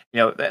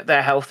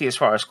 They're healthy as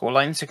far as score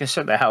lines are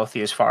concerned. They're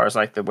healthy as far as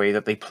like the way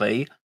that they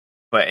play.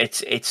 But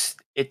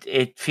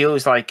it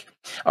feels like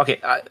to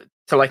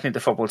liken it to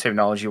football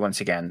terminology once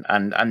again,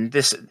 and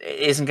this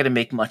isn't going to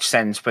make much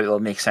sense, but it'll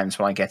make sense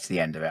when I get to the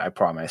end of it. I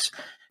promise.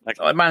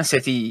 Like Man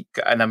City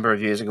a number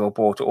of years ago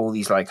bought all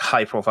these like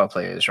high profile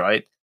players,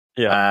 right?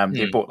 Yeah.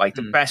 They bought like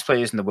the best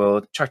players in the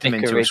world, chucked them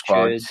Micah into a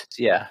squad. Richards,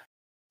 yeah.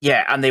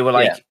 Yeah, and they were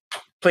Yeah. like,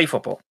 play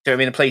football. Do you know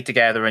what I mean? Play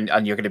together and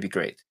you're going to be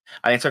great.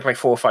 And it took like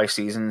 4 or 5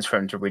 seasons for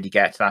him to really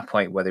get to that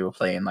point where they were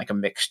playing like a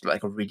mixed,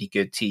 like a really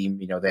good team.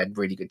 You know, they had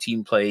really good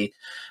team play,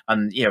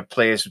 and you know,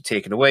 players were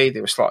taken away. They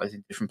were slotted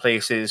in different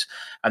places,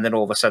 and then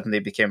all of a sudden they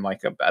became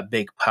like a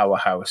big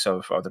powerhouse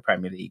of the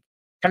Premier League.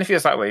 Kind of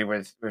feels that way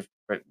with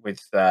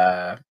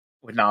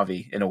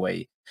Navi in a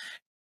way.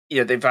 You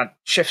know, they've had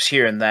shifts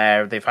here and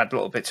there. They've had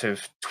little bits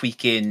of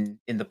tweaking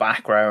in the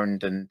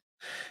background, and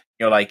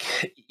you know,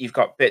 like you've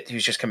got Bit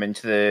who's just come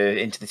into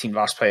the team,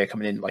 last player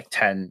coming in like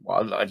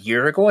a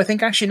year ago, I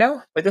think actually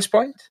now by this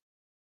point,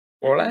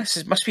 more or less.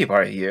 It must be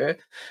about a year. And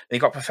you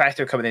got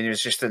Perfecto coming in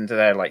who's just into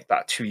their like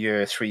that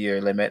 2-year, 3-year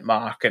limit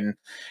mark, and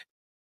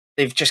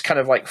they've just kind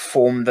of like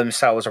formed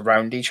themselves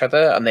around each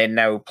other, and they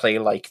now play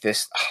like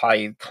this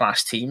high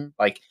class team.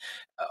 Like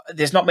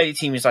there's not many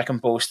teams that can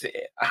boast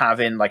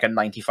having like a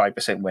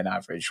 95% win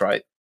average,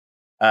 right?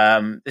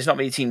 There's not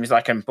many teams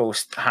that can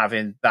boast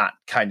having that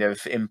kind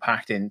of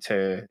impact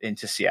into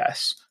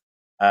CS.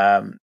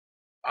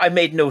 I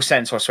made no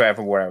sense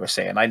whatsoever what I was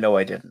saying. I know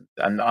I didn't,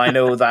 and I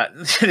know that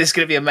there's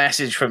going to be a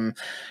message from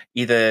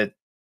either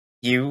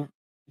you,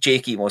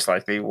 Jakey, most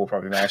likely will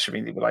probably message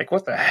me. They'll be like,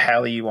 "What the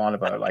hell are you on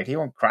about? Like, are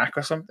you on crack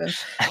or something?"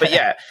 But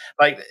yeah,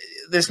 like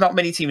there's not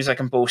many teams that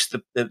can boast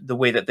the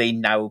way that they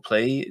now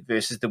play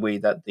versus the way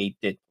that they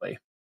did play.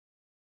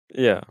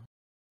 Yeah.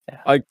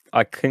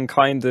 I can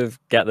kind of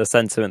get the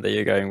sentiment that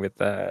you're going with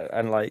there,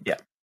 and like, yeah,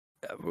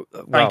 well,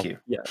 thank you.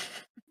 Yeah.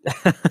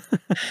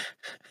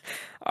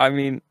 I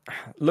mean,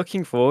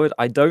 looking forward,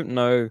 I don't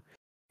know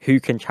who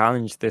can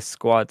challenge this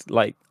squad.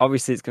 Like,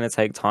 obviously, it's going to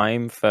take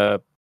time for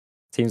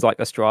teams like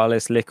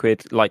Astralis,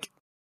 Liquid. Like,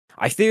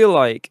 I feel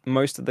like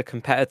most of the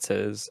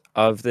competitors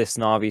of this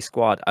Na'Vi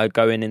squad are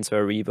going into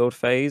a rebuild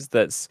phase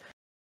that's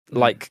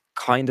like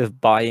kind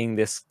of buying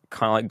this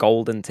kind of like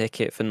golden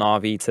ticket for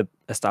Na'Vi to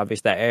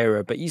establish their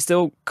era, but you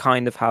still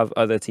kind of have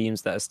other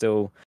teams that are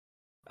still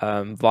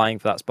vying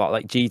for that spot.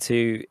 Like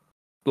G2,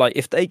 like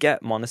if they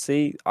get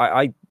Monacy,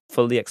 I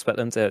fully expect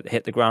them to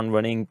hit the ground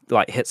running,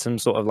 like hit some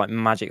sort of like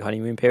magic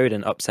honeymoon period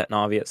and upset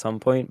Na'Vi at some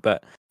point.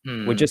 But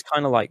we're just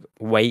kind of like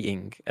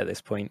waiting at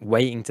this point,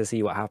 waiting to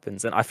see what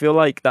happens. And I feel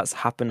like that's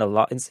happened a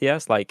lot in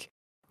CS. Like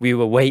we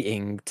were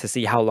waiting to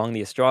see how long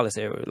the Astralis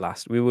era would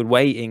last. We were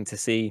waiting to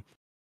see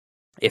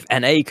if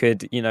NA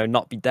could, you know,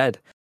 not be dead.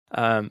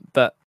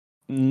 But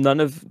none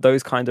of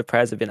those kind of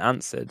prayers have been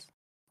answered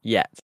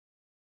yet.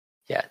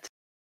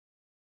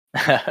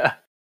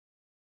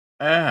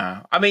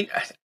 I mean,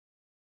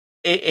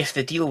 if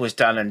the deal was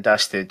done and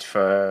dusted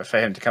for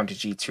him to come to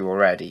G2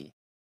 already,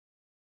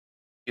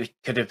 you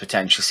could have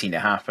potentially seen it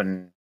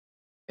happen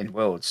in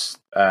Worlds.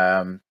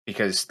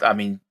 Because I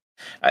mean,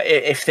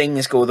 if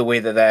things go the way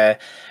that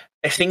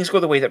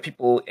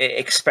people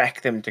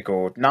expect them to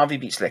go, Navi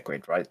beats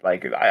Liquid, right?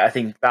 Like I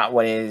think that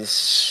one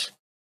is.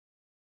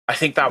 I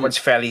think that one's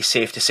fairly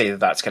safe to say that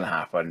that's going to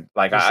happen.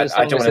 Like I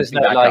don't want to be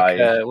that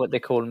guy. What they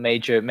call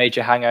major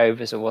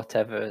hangovers or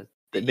whatever.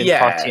 They've been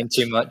partying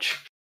too much.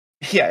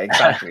 Yeah,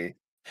 exactly.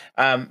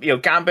 You know,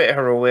 Gambit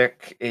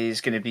Heroic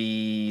is going to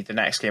be the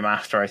next game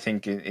after. I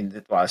think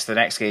it's the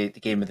next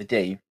game of the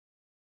day.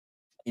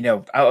 You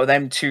know, out of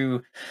them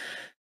two,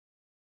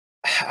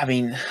 I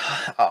mean,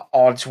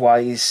 odds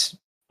wise,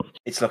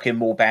 it's looking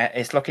more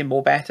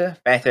better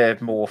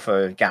more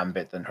for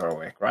Gambit than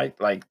Heroic, right?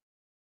 Like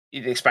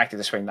you'd expect it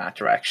to swing that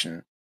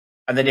direction.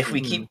 And then if we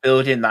keep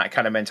building that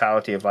kind of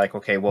mentality of like,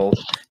 okay, well,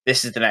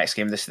 this is the next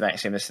game, this is the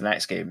next game, this is the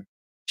next game,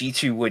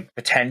 G2 would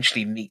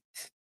potentially meet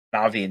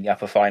Navi in the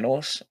upper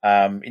finals.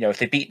 You know, if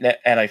they beat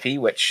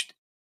NIP, which,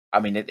 I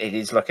mean, it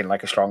is looking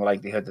like a strong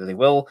likelihood that they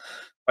will.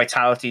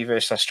 Vitality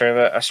versus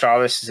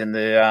Astralis is in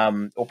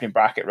the opening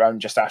bracket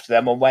round just after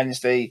them on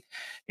Wednesday.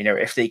 You know,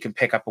 if they can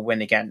pick up a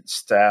win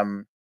against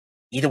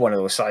either one of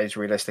those sides,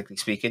 realistically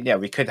speaking, yeah,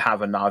 we could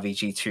have a Navi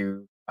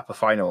G2 upper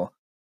final.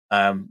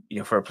 You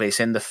know, for a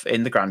place in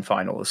the grand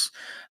finals.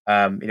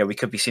 You know, we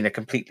could be seeing a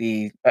complete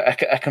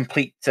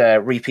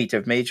repeat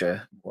of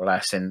Major, more or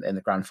less, in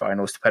the grand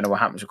finals, depending on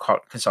what happens with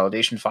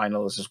consolidation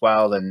finals as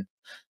well. And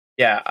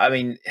yeah, I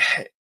mean,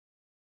 it'd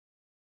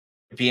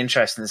be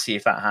interesting to see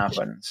if that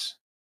happens.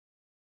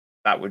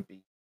 That would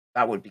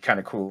be kind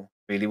of cool,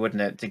 really,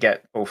 wouldn't it, to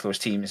get both those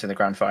teams in the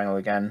grand final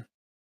again?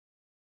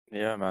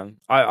 Yeah, man.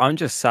 I'm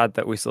just sad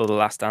that we saw the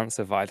last dance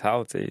of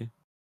Vitality.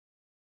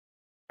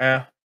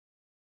 Yeah.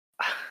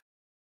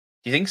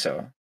 Do you think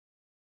so?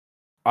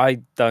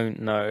 I don't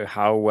know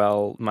how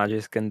well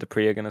Magisk and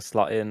Dupree are going to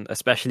slot in,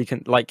 especially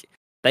like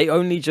they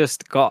only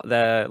just got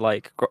their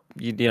like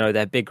you know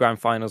their big grand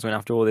finals win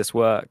after all this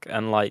work,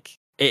 and like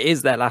it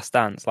is their last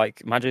dance.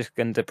 Like Magisk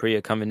and Dupree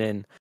are coming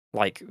in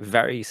like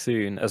very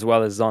soon, as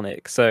well as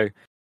Zonic. So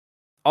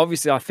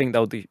obviously, I think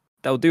they'll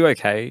do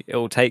okay. It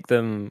will take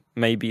them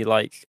maybe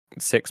like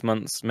 6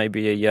 months,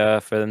 maybe a year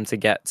for them to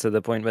get to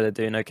the point where they're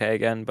doing okay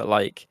again. But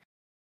like,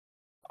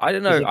 I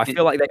don't know. I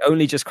feel like they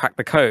only just cracked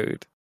the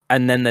code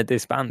and then they're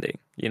disbanding,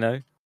 you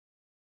know?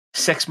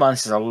 6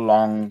 months is a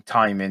long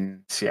time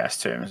in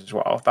CS terms as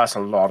well. That's a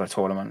lot of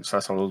tournaments.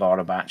 That's a lot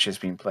of matches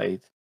being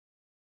played.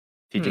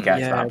 Did you get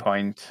to that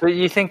point? But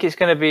you think it's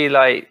going to be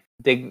like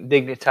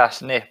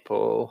Dignitas Nip,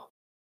 or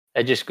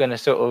they're just going to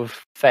sort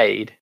of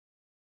fade?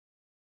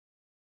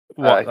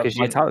 What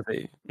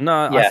vitality?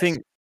 No, yes.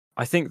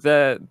 I think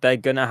they're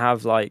gonna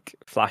have like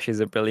flashes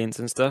of brilliance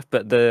and stuff,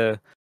 but the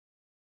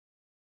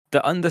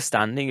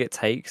understanding it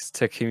takes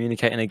to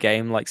communicate in a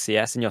game like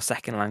CS in your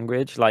second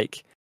language,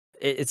 like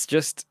it's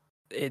just,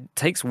 it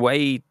takes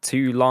way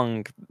too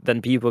long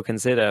than people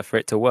consider for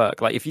it to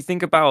work. Like if you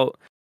think about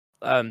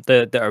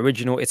the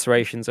original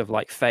iterations of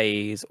like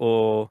FaZe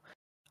or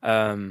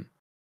I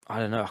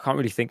don't know, I can't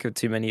really think of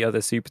too many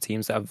other super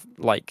teams that have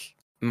like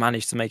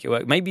managed to make it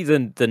work. Maybe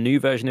the new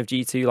version of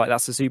G2, like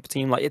that's a super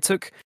team. Like it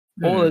took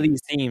all of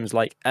these teams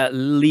like at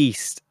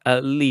least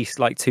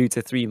like 2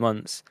 to 3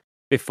 months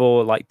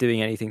before like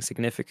doing anything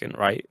significant,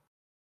 right?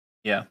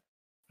 Yeah.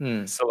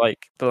 So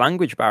like the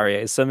language barrier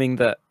is something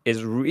that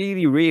is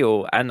really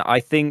real, and I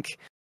think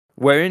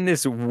we're in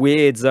this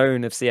weird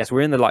zone of CS.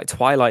 We're in the like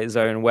twilight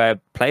zone where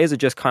players are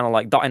just kind of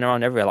like dotting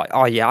around everywhere. Like,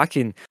 oh yeah, I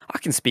can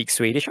speak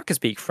Swedish, I can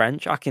speak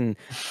French, I can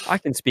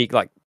speak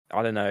like,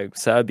 I don't know,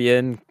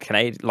 Serbian,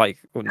 Canadian, like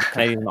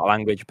Canadian not a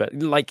language, but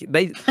like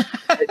they're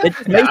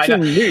just making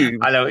moves.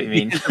 I know what you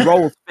mean. Because the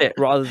roles fit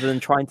rather than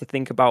trying to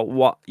think about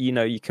what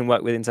you can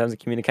work with in terms of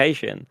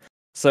communication.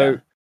 So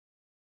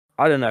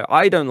I don't know.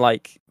 I don't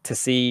like to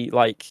see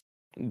like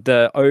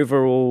the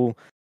overall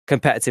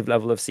competitive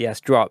level of CS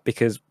drop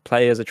because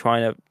players are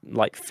trying to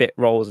like fit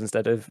roles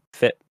instead of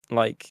fit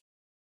like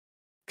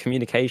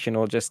communication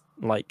or just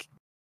like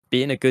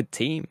being a good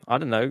team. I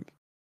don't know.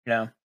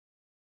 Yeah.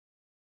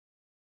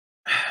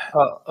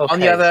 Okay, on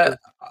the other,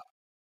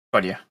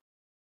 but yeah.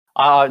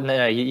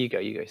 No, you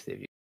go,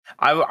 Steve.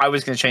 I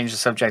was going to change the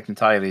subject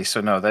entirely,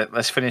 so no.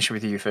 Let's finish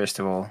with you first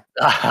of all.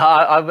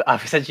 I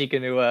was essentially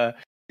going to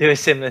do a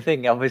similar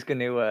thing. I was going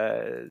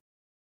to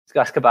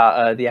ask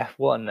about the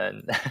F1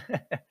 and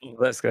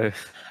let's go.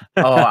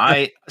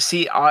 I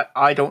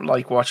don't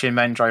like watching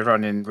men drive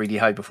around in really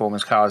high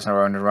performance cars and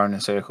around in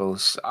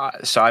circles.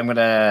 So I'm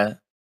gonna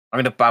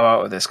bow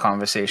out of this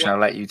conversation. I'll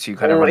let you two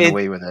kind of run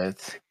away with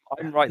it.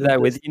 I'm right there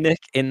with you, Nick,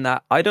 in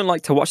that I don't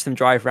like to watch them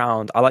drive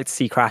around. I like to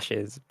see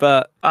crashes,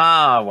 but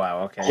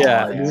wow, okay,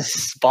 yeah. The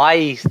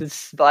spice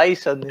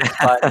on this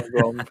final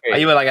Grand Prix. Are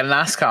you like a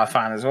NASCAR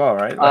fan as well,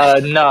 right?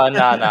 No,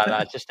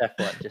 just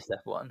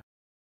F1.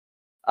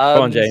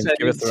 Come on, James,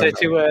 give us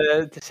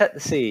the to set the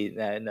scene,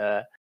 then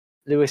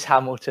Lewis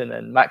Hamilton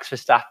and Max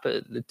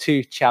Verstappen, the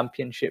two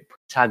championship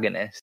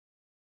protagonists,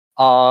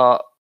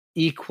 are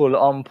equal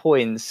on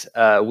points,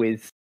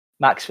 with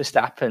Max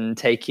Verstappen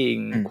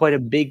taking quite a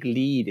big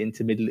lead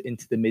into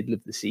the middle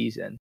of the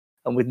season,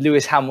 and with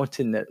Lewis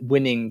Hamilton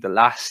winning the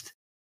last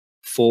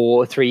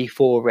 4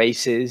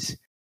 races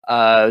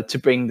to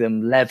bring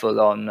them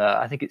level on.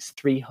 I think it's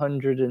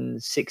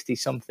 360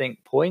 something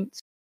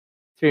points,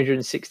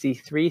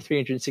 363,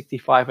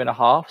 365 and a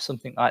half,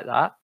 something like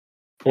that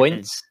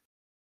points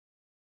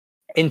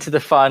into the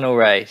final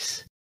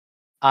race,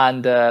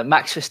 and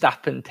Max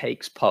Verstappen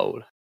takes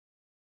pole.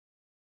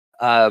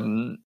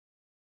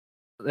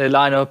 They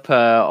line up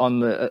on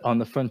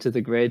the front of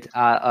the grid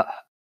at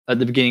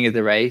the beginning of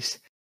the race.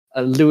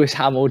 Lewis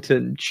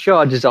Hamilton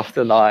charges off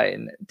the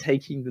line,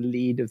 taking the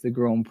lead of the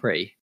Grand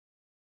Prix.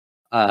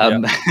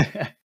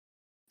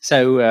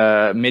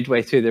 So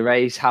midway through the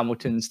race,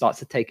 Hamilton starts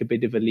to take a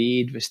bit of a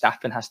lead.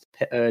 Verstappen has to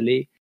pit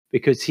early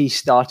because he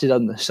started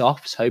on the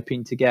softs,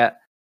 hoping to get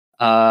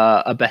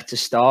a better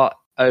start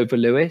over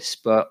Lewis.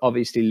 But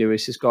obviously,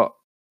 Lewis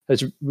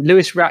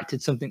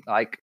reacted something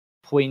like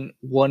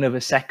 0.1 of a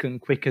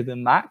second quicker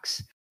than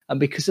Max, and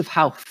because of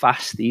how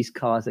fast these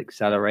cars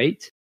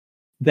accelerate,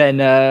 then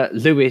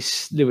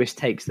Lewis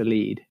takes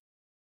the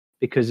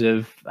because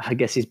of, I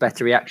guess, his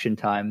better reaction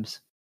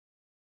times.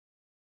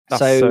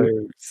 So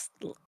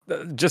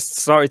just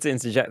sorry to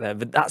interject there,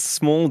 but that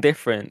small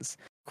difference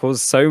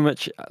caused so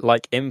much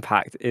like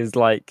impact is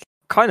like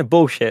kind of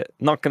bullshit,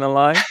 not gonna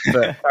lie,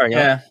 but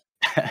yeah.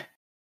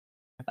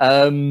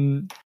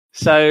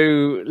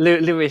 So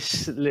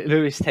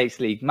Lewis takes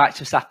the lead.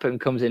 Max Verstappen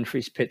comes in for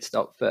his pit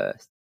stop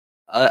first,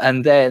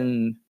 and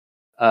then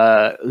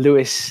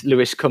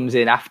Lewis comes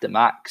in after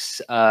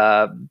Max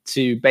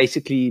to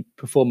basically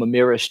perform a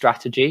mirror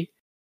strategy,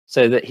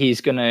 so that he's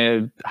going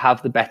to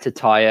have the better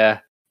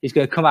tire. He's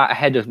going to come out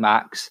ahead of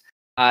Max,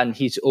 and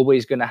he's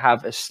always going to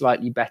have a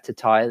slightly better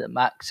tire than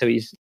Max. So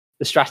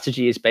the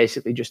strategy is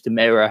basically just to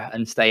mirror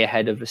and stay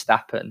ahead of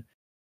Verstappen.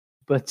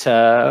 But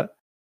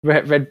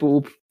Red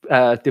Bull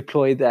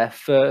deploy their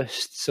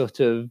first sort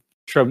of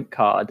trump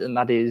card, and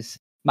that is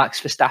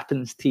Max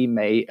Verstappen's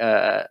teammate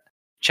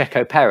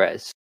Checo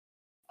Perez.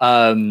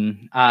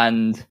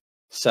 And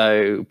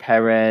so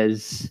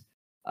Perez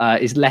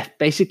is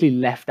basically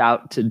left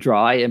out to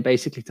dry and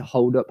basically to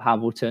hold up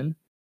Hamilton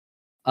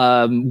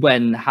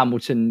when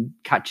Hamilton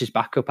catches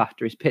back up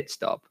after his pit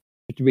stop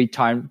to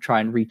try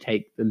and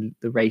retake the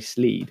race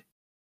lead.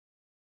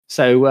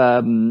 So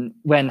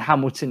when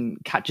Hamilton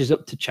catches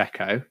up to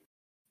Checo,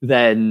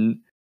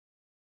 then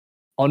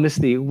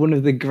honestly, one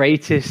of the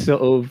greatest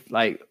sort of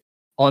like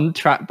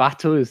on-track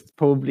battles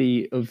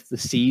probably of the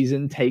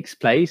season takes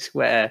place,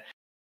 where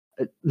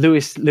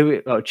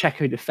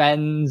Checo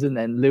defends, and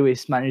then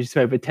Lewis manages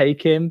to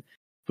overtake him.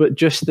 But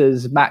just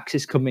as Max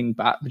is coming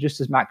back,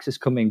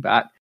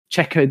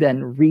 Checo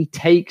then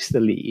retakes the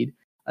lead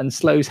and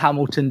slows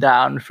Hamilton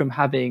down from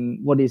having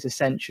what is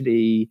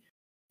essentially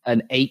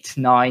an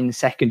 8-9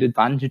 second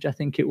advantage, I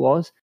think it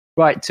was,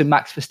 right to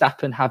Max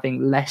Verstappen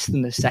having less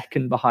than a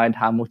second behind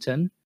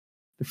Hamilton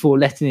before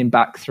letting him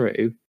back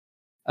through.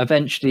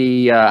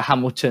 Eventually,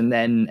 Hamilton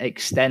then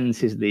extends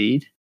his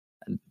lead.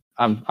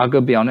 And I'm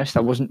going to be honest,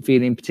 I wasn't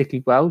feeling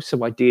particularly well,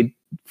 so I did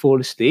fall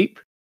asleep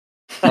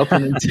up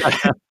until,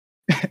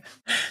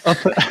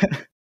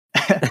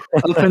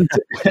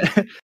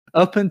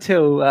 up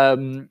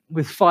until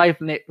with 5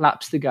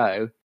 laps to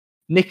go,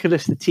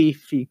 Nicholas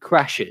Latifi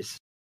crashes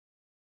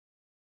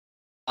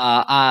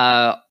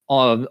on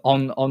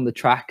the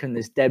track, and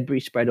there's debris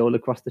spread all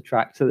across the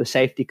track. So the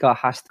safety car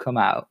has to come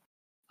out,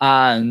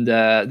 and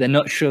they're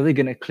not sure they're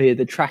going to clear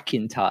the track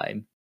in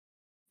time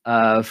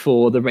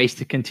for the race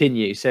to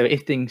continue. So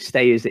if things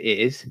stay as it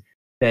is,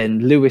 then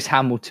Lewis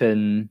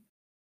Hamilton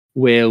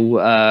will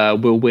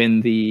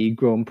win the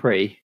Grand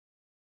Prix.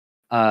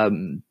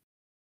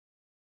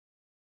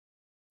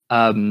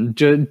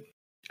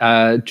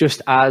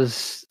 Just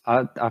as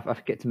I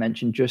forget to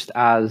mention, just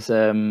as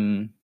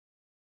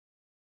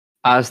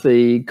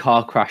the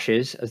car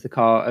crashes, as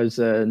Nicholas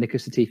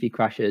Latifi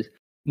crashes,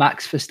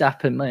 Max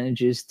Verstappen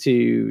manages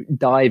to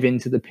dive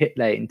into the pit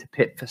lane to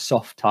pit for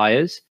soft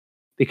tires,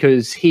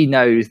 because he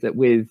knows that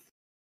with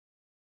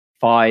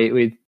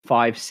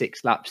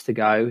 5-6 laps to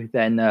go,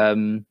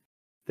 then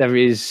there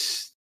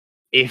is,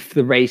 if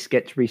the race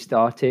gets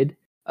restarted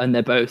and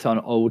they're both on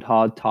old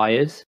hard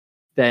tires,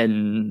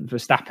 then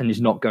Verstappen is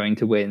not going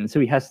to win.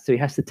 So he has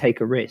to take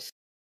a risk.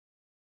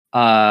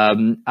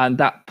 And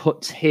that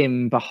puts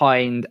him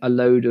behind a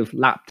load of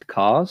lapped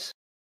cars.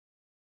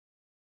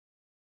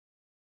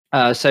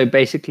 So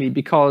basically,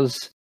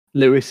 because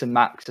Lewis and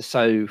Max are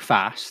so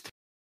fast,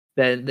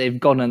 they've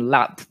gone and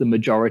lapped the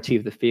majority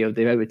of the field.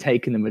 They've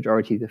overtaken the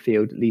majority of the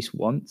field at least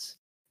once.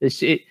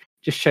 It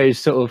just shows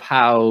sort of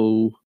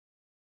how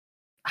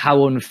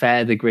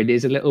unfair the grid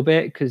is a little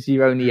bit, because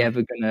you're only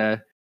ever going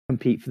to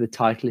compete for the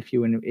title if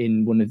you're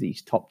in one of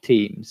these top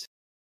teams.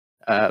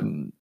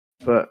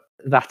 But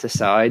that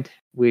aside,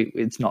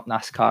 it's not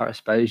NASCAR, I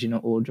suppose. You're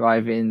not all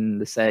driving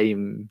the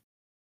same,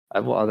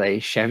 what are they,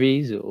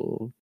 Chevys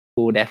or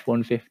Ford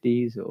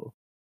F-150s or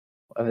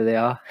whatever they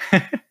are.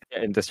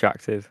 Getting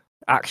distracted.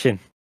 Action.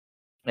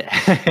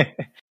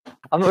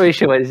 I'm not really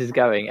sure where this is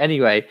going.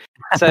 Anyway,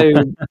 so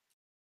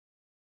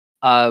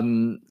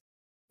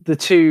the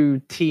two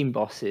team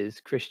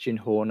bosses, Christian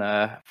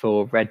Horner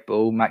for Red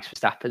Bull, Max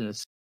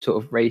Verstappen's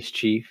sort of race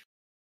chief,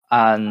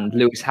 and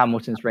Lewis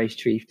Hamilton's race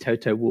chief,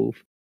 Toto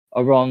Wolff,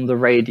 are on the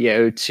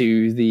radio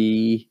to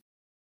the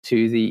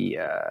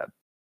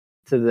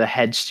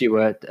head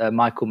steward,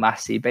 Michael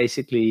Massey,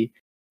 basically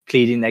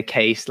pleading their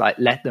case, like,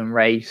 let them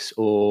race,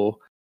 or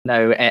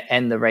no,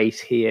 end the race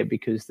here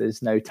because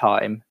there's no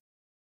time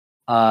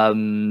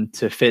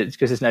because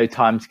there's no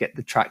time to get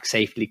the track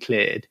safely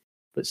cleared.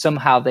 But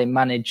somehow they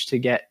managed to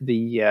get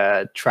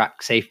the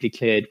track safely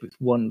cleared with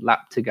 1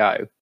 lap to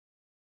go.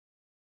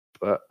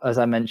 But as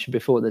I mentioned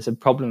before, there's a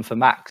problem for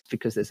Max,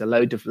 because there's a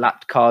load of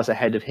lapped cars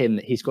ahead of him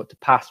that he's got to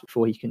pass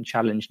before he can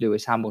challenge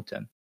Lewis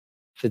Hamilton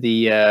for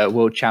the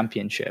World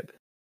Championship.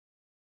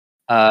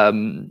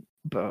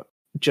 But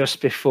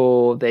just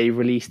before they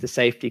release the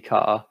safety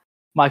car,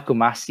 Michael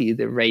Massey,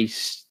 the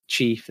race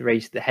chief,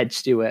 the head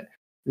steward,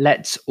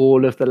 lets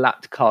all of the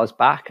lapped cars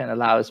back and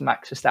allows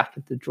Max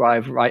Verstappen to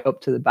drive right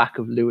up to the back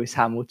of Lewis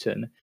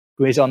Hamilton,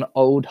 who is on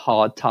old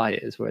hard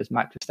tyres, whereas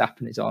Max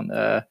Verstappen is on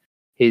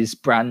his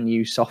brand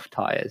new soft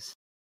tyres.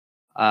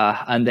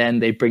 And then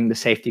they bring the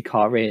safety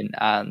car in,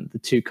 and the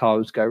two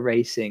cars go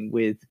racing,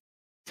 with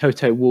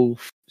Toto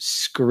Wolff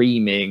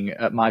screaming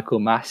at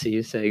Michael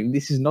Massey, saying,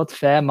 "This is not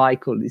fair,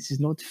 Michael. This is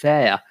not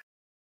fair."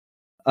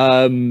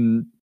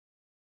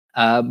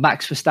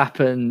 Max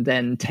Verstappen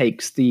then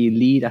takes the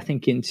lead, I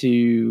think,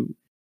 into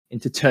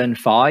turn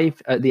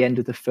 5 at the end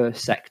of the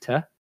first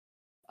sector,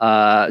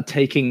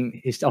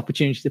 taking his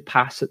opportunity to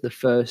pass at the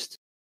first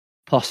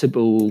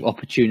possible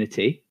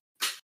opportunity.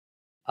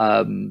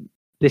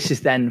 This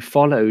is then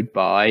followed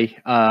by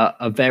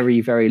a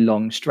very, very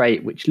long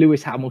straight, which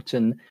Lewis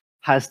Hamilton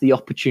has the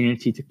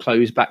opportunity to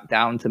close back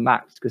down to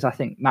Max, because I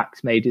think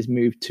Max made his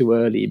move too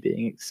early,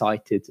 being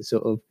excited to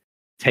sort of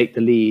take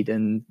the lead.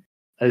 And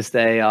as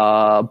they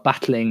are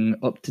battling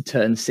up to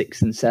turn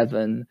 6 and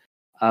 7,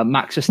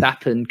 Max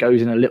Verstappen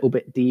goes in a little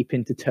bit deep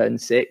into turn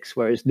 6,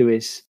 whereas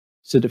Lewis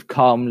sort of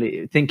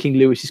calmly, thinking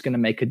Lewis is going to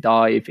make a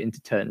dive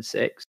into turn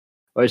 6,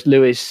 whereas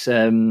Lewis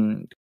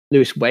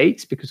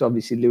waits, because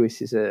obviously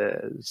Lewis is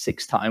a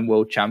 6-time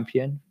world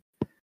champion,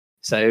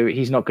 so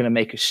he's not going to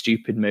make a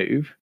stupid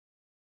move.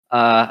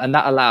 And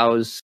that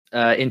allows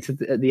at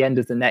the end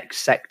of the next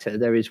sector,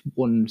 there is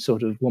one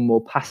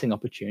more passing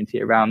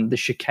opportunity around the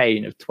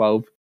chicane of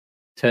 12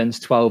 turns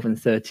 12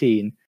 and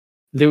 13,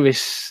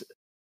 Lewis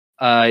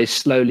is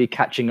slowly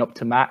catching up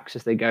to Max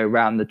as they go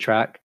around the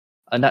track.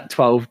 And at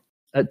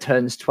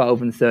turns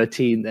 12 and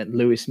 13, then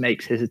Lewis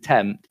makes his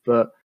attempt.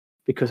 But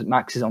because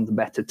Max is on the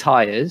better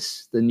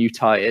tyres, the new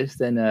tyres,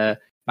 then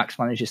Max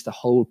manages to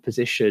hold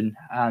position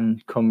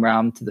and come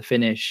round to the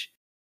finish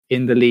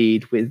in the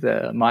lead with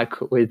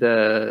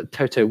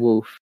Toto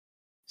Wolff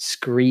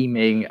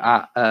screaming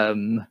at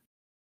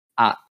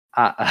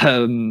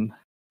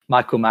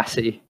Michael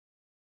Massey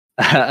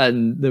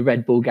and the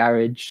Red Bull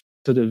garage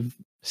sort of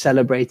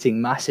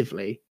celebrating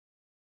massively.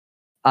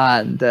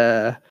 And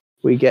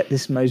we get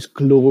this most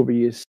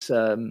glorious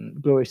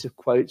of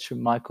quotes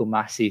from Michael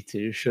Massey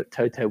to shut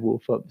Toto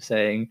Wolff up,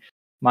 saying,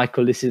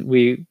 "Michael,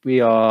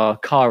 we are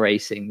car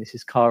racing. This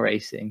is car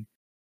racing."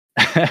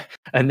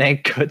 And then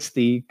cuts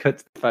the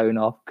phone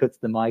off, cuts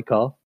the mic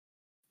off.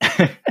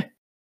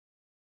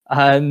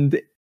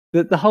 And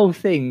the whole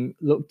thing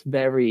looked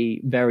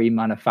very, very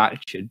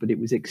manufactured, but it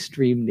was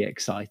extremely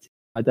exciting.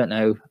 I don't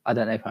know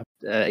if I've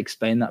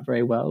explained that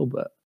very well,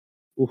 but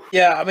oof.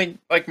 Yeah, I mean,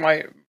 like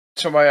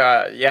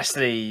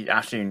yesterday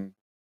afternoon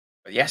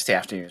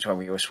is when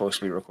we were supposed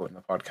to be recording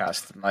the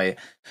podcast, and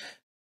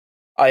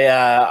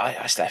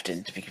I slept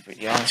in, to be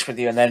completely honest with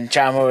you. And then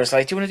Jamo was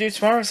like, "Do you want to do it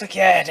tomorrow?" I was like,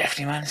 "Yeah,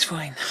 definitely, man, it's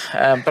fine."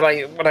 But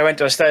when I went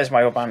downstairs,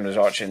 my old man was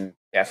watching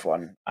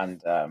F1,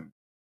 and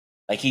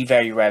like he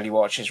very rarely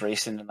watches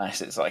racing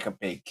unless it's like a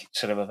big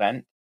sort of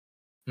event.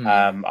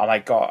 And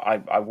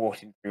I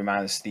walked in through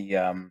as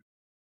the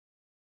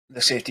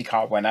safety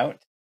car went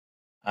out,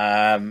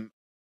 and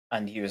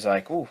he was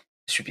like, "Oh,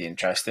 this should be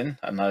interesting."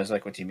 And I was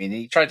like, "What do you mean?"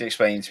 He tried to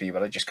explain to me,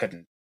 but I just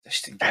didn't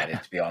get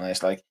it, to be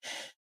honest. Like,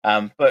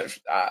 but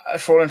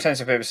for all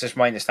intents and purposes,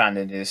 my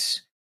understanding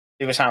is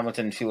Lewis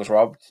Hamilton feels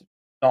robbed,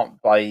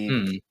 not by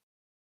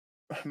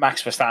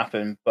Max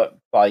Verstappen, but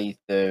by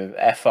the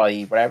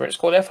FIA, whatever it's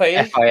called,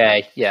 FIA.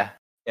 FIA, yeah.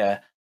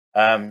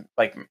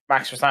 Like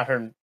Max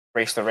Verstappen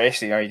raced the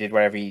race. You know, he did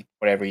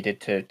whatever he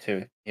did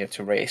to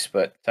race,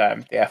 but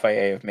the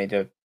FIA have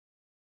made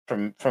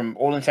from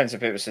all intents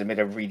and purposes, made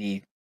a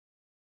really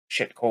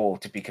shit call,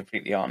 to be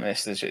completely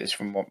honest. Is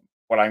from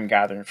what I'm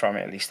gathering from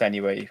it, at least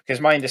anyway.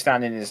 Because my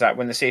understanding is that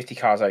when the safety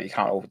car's out, you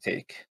can't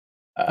overtake.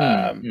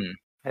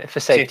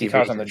 For safety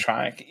cars reasons. on the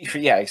track.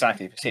 Yeah,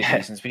 exactly, for safety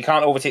reasons. But you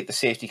can't overtake the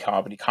safety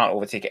car, but you can't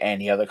overtake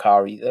any other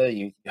car either.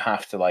 You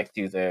have to like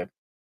do the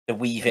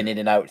weaving in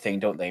and out thing,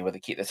 don't they, where they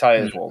keep the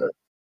tyres warm.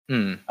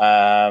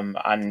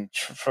 And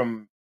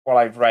from what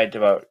I've read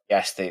about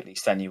yesterday, at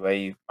least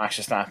anyway, Max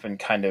Verstappen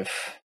kind of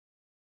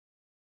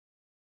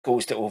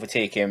goes to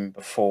overtake him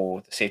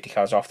before the safety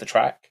car's off the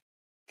track,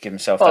 give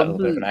himself that little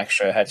bit of an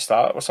extra head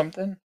start or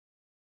something.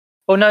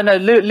 Oh no,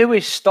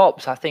 Lewis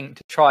stops, I think,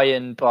 to try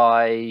and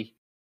buy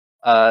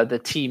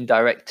the team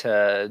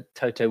director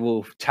Toto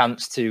Wolff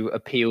chance to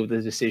appeal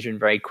the decision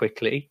very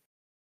quickly,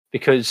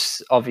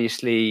 because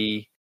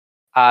obviously,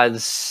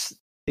 as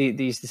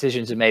these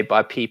decisions are made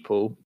by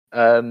people,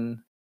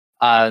 and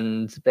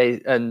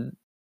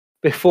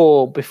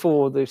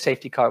before the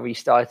safety car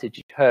restarted,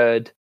 you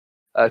heard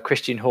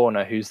Christian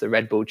Horner, who's the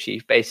Red Bull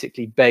chief,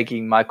 basically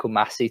begging Michael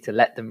Massey to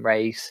let them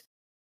race,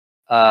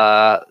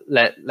 let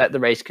the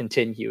race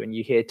continue, and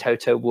you hear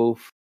Toto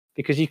Wolff,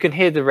 because you can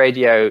hear the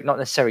radio, not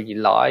necessarily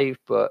live,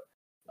 but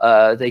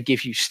they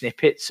give you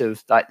snippets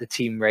of like the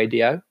team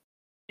radio.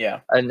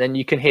 Yeah. And then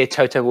you can hear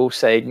Toto Wolff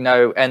say,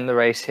 "No, end the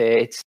race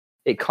here.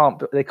 They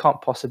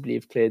can't possibly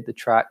have cleared the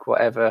track,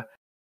 whatever."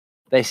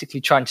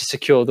 Basically trying to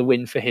secure the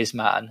win for his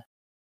man.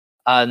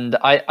 And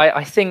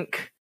I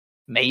think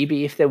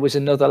maybe if there was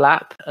another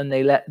lap and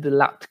they let the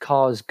lapped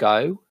cars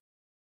go,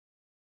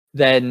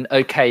 then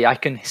okay, I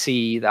can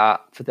see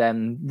that for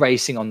them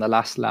racing on the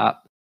last lap.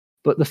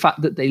 But the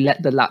fact that they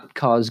let the lapped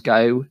cars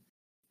go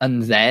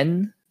and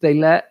then they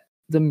let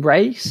them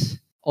race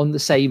on the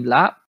same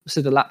lap,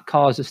 so the lap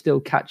cars are still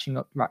catching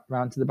up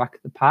round to the back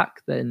of the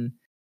pack, then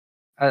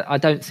I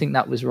don't think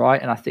that was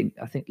right. And I think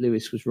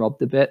Lewis was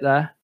robbed a bit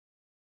there.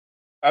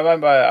 I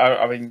remember.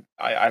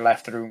 I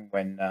left the room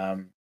when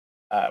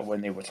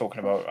they were talking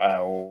about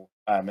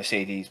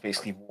Mercedes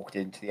basically walked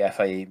into the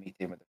FIA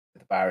meeting with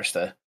the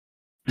barrister.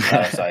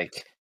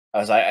 I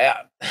was like,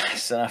 yeah,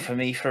 it's enough for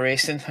me for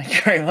racing. Thank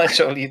you very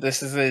much. I'll leave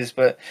this as is.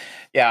 But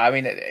yeah, I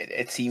mean,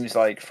 it seems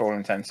like for all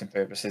intents and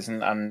purposes,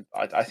 and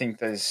I think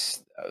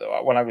there's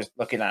when I was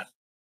looking at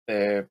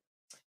the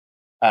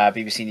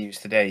BBC News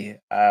today,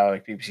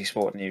 like BBC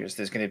Sport News,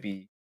 there's going to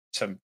be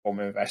some form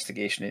of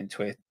investigation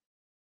into it.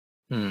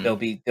 They'll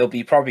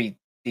be probably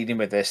dealing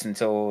with this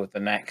until the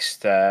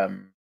next track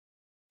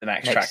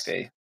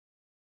day.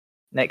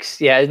 Next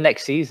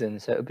season.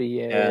 So it'll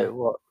be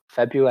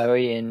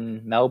February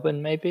in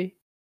Melbourne, maybe.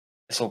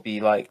 This will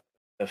be like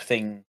the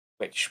thing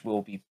which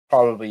will be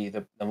probably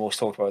the most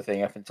talked about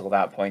thing up until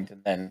that point,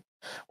 and then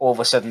all of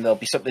a sudden there'll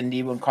be something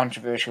new and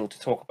controversial to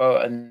talk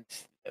about, and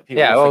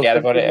people will forget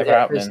about it ever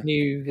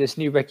happening. There's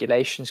new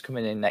regulations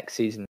coming in next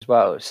season as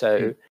well.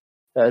 So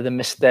I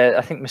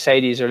think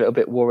Mercedes are a little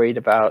bit worried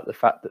about the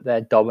fact that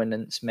their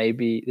dominance,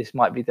 maybe this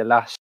might be the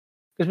last,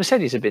 because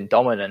Mercedes have been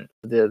dominant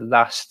for the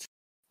last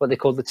what they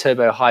call the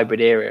turbo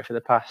hybrid era for the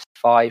past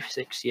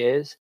 5-6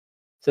 years.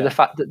 So the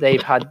fact that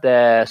they've had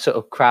their sort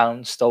of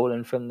crown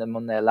stolen from them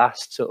on their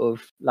last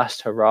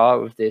hurrah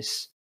of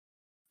this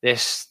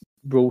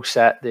rule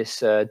set,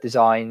 this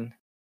design,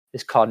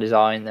 this car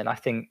design, then I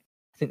think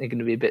they're going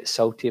to be a bit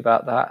salty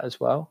about that as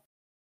well.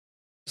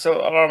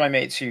 So a lot of my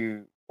mates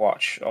who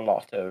watch a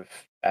lot of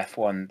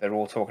F1, they're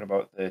all talking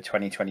about the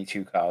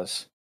 2022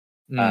 cars.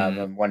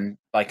 And when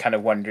kind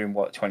of wondering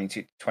what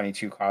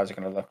 2022 cars are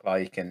going to look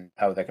like and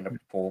how they're going to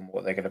perform,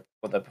 what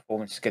their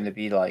performance is going to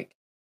be like.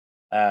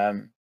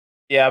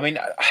 Yeah, I mean,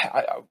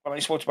 when I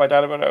spoke to my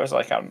dad about it, I was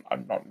like, I'm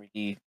not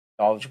really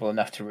knowledgeable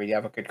enough to really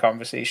have a good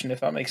conversation, if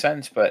that makes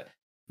sense. But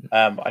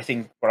I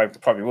think what I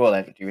probably will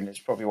end up doing is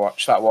probably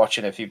start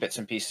watching a few bits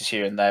and pieces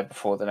here and there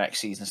before the next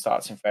season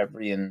starts in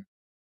February, and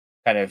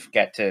kind of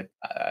get to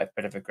a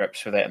bit of a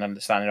grips with it and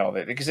understanding of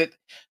it, because it,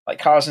 like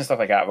cars and stuff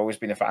like that, have always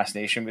been a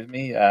fascination with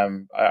me.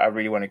 I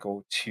really want to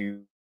go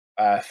to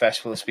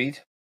Festival of Speed.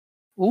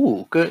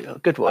 Ooh,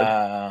 good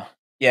one.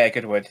 Yeah,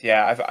 Goodwood.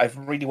 Yeah, I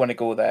really want to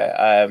go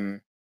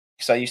there.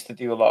 Because I used to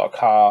do a lot of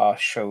car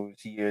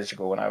shows years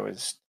ago when I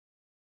was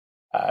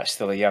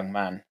still a young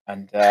man,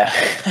 and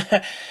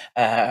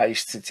I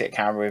used to take a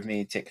camera with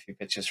me, take a few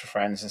pictures for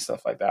friends and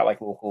stuff like that,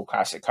 like local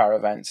classic car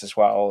events as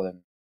well.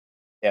 And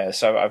yeah,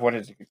 so I've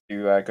wanted to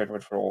do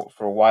Goodwood for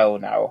a while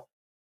now,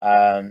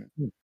 but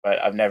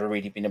I've never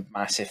really been a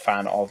massive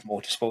fan of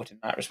motorsport in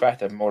that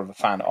respect. I'm more of a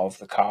fan of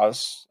the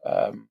cars,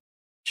 which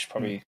is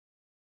probably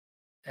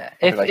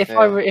if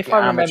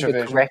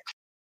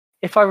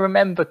I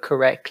remember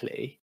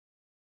correctly,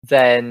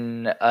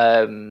 then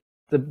the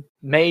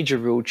major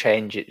rule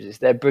changes is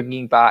they're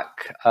bringing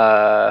back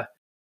ground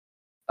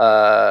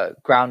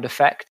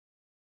effect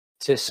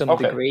to some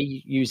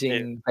degree,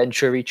 using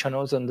Venturi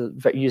tunnels under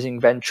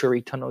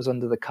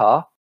the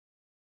car,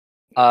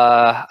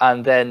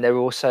 and then they're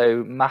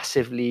also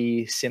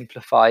massively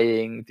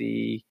simplifying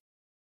the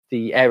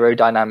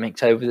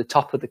aerodynamics over the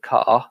top of the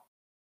car,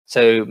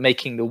 so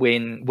making the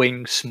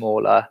wings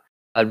smaller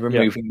and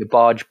removing the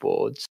barge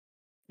boards.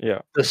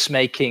 Thus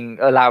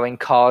allowing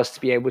cars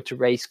to be able to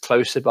race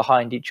closer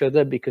behind each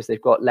other, because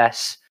they've got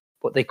less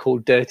what they call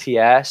dirty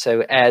air,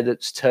 so air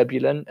that's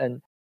turbulent.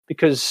 And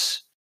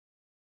because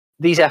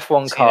these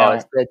F1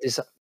 cars, they're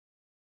designed.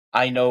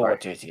 I know what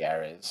dirty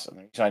air is.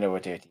 I know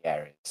what dirty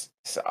air is.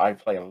 So I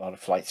play a lot of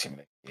flight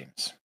simulator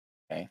games.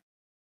 Okay,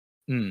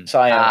 so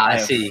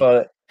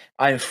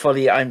I'm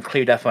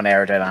clued up on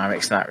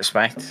aerodynamics in that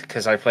respect,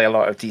 because I play a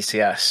lot of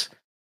DCS.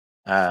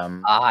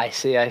 I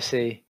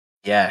see.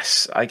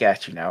 Yes, I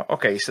get you now.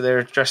 Okay, so they're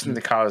adjusting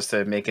the cars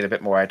to make it a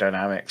bit more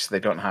aerodynamic, so they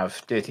don't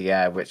have dirty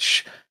air,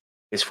 which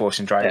is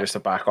forcing drivers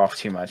to back off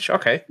too much.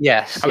 Okay.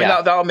 Yes. I mean,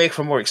 that'll make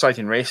for more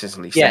exciting races,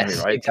 at least,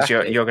 anyway, right? Because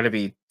you're going to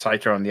be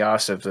tighter on the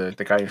arse of the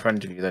guy in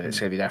front of you, then it's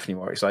going to be definitely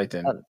more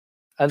exciting.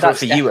 And that's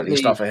for you, at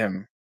least, not for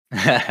him.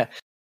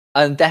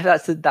 And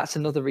that's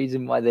another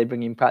reason why they're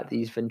bringing back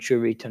these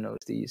Venturi tunnels,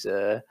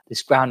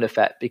 this ground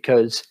effect,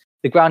 because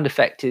the ground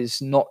effect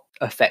is not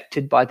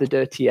affected by the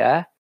dirty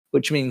air,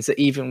 which means that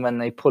even when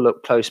they pull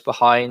up close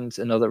behind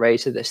another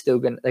racer, they're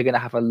going to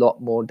have a lot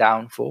more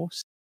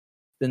downforce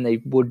than they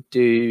would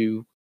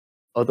do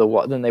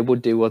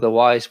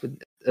otherwise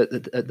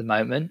at the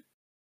moment,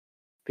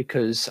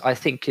 because I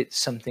think it's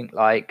something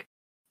like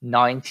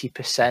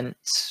 90%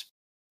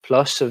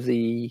 plus of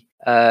the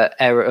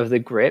error of the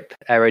grip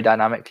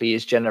aerodynamically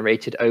is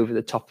generated over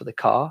the top of the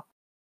car,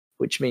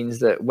 which means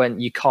that when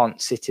you can't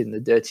sit in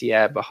the dirty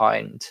air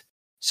behind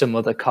some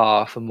other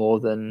car for more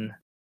than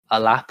a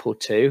lap or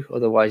two,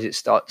 otherwise it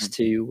starts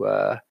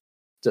to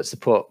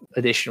put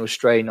additional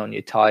strain on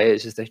your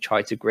tires as they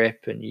try to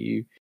grip, and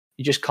you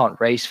just can't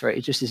race for it.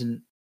 It just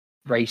isn't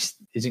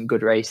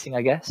good racing,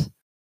 I guess.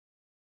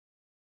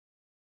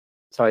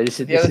 Sorry, this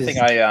is the other thing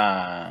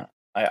I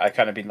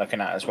kind of been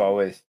looking at as well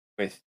with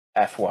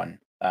F1,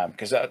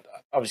 because I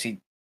obviously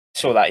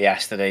saw that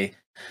yesterday,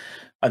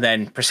 and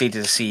then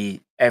proceeded to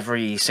see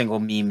every single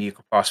meme you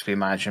could possibly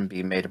imagine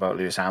being made about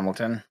Lewis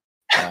Hamilton.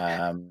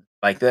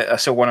 I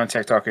saw one on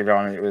TikTok earlier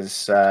on. It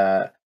was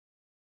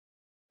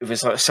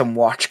like some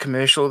watch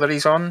commercial that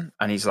he's on,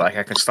 and he's like,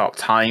 I can stop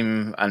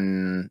time,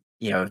 and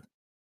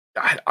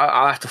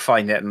I'll have to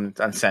find it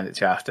and send it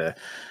to you after.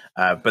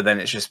 But then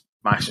it's just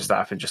Max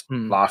Verstappen just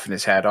laughing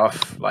his head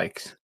off,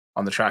 like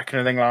on the track and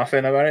everything,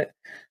 laughing about it.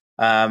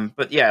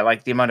 But yeah,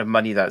 like the amount of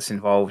money that's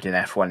involved in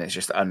F1 is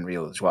just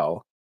unreal as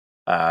well.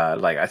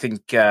 I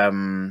think,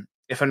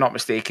 if I'm not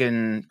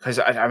mistaken, because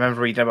I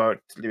remember reading about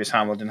Lewis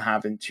Hamilton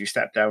having to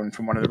step down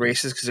from one of the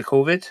races because of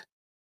COVID.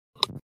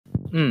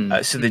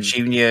 So the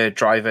junior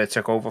driver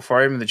took over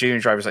for him, and the junior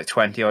driver's like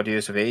 20 odd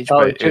years of age.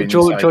 Oh,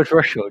 George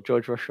Russell.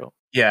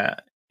 Yeah,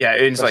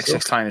 earns Russell? Like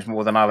 6 times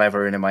more than I'll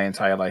ever earn in my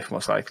entire life,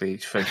 most likely,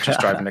 for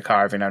just driving the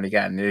car every now and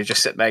again. And you're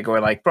just sitting there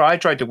going like, bro, I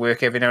drive to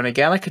work every now and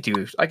again. I could do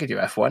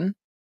F1.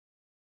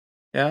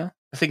 Yeah,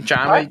 I think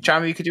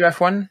Jammer, you could do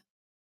F1.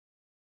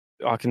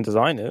 I can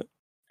design it.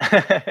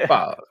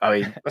 Well, I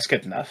mean, that's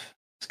good enough.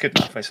 It's good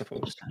enough, I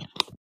suppose.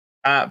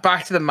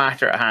 Back to the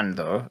matter at hand,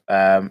 though.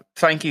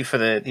 Thank you for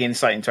the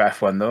insight into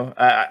F1, though.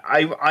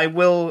 I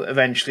will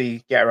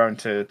eventually get around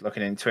to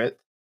looking into it.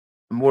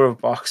 I'm more of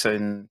a boxer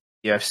and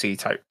UFC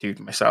type dude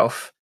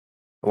myself.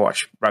 I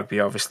watch rugby,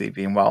 obviously,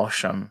 being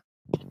Welsh. I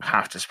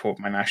have to support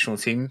my national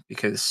team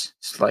because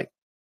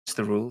it's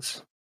the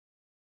rules.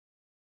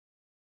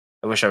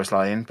 I wish I was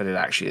lying, but it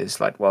actually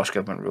is like Welsh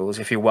government rules.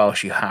 If you're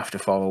Welsh, you have to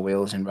follow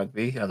Wales in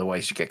rugby,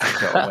 otherwise you get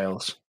kicked out of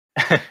Wales.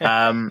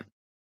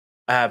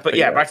 But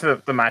yeah, back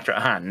to the matter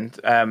at hand.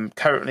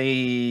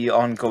 Currently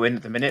ongoing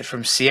at the minute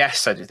from CS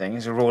side of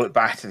things. I'll roll it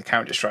back to the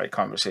Counter-Strike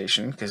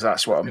conversation because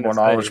that's what I'm more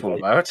knowledgeable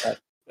about.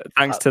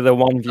 Thanks to the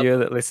one viewer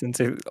that listened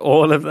to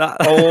all of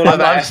that. All of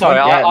that. I'm sorry.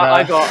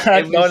 I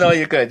got no.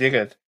 You're good. You're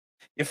good.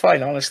 You're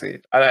fine.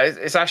 Honestly,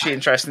 it's actually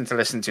interesting to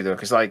listen to though,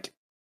 because like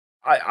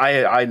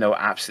I know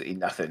absolutely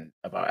nothing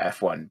about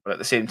F1, but at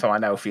the same time, I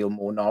now feel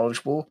more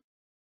knowledgeable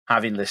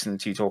having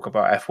listened to you talk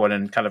about F1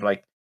 and kind of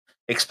like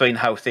explain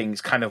how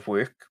things kind of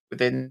work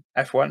within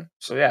F1.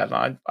 So yeah,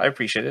 no, I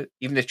appreciate it.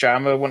 Even if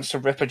Jammer wants to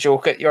rip a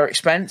joke at your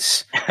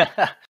expense,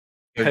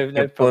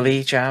 no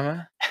bully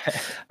Jammer.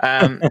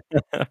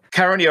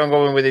 Currently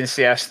ongoing within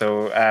CS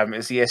though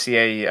is the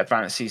SEA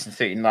Advanced Season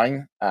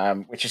 39,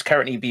 which is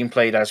currently being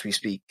played as we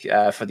speak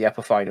for the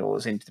upper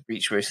finals into the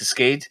Breach versus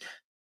Skade.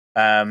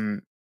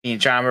 Me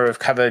and Jammer have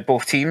covered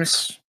both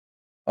teams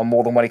on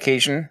more than one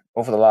occasion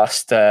over the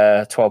last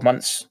 12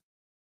 months.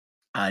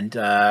 And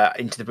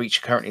Into the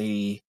Breach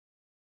currently,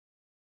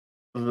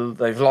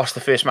 they've lost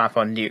the first map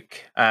on Nuke,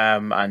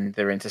 and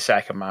they're into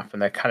second map,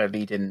 and they're kind of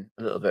leading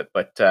a little bit,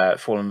 but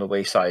falling the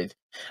wayside.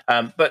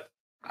 But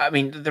I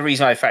mean, the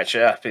reason I fetch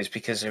it up is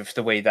because of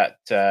the way that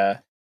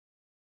the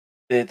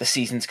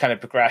season's kind of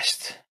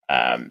progressed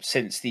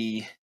since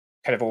the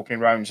kind of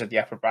opening rounds of the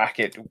upper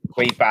bracket,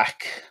 way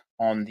back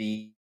on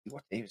the,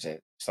 what day was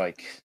it? It's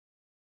like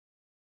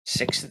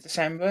 6th of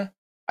December.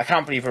 I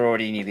can't believe we're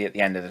already nearly at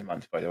the end of the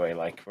month, by the way.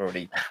 Like, we're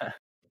already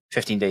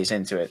 15 days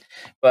into it.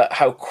 But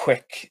how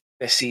quick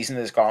this season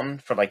has gone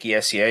for like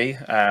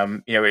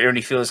ESEA. It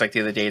only feels like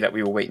the other day that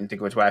we were waiting to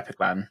go to Epic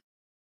Land.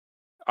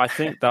 I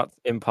think that's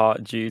in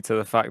part due to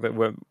the fact that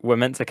we're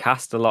meant to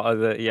cast a lot of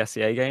the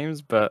ESEA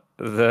games, but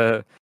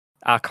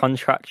our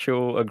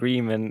contractual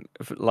agreement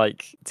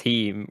like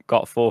team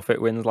got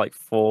forfeit wins like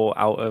 4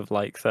 out of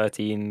like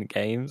 13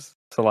 games.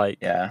 So like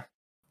yeah,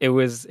 it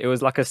was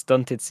like a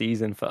stunted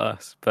season for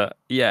us. But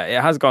yeah,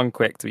 it has gone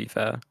quick, to be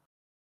fair.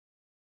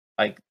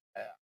 Like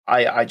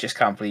I just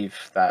can't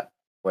believe that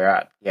we're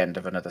at the end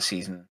of another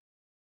season,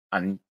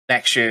 and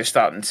next year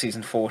starting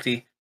season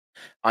 40.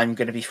 I'm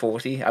going to be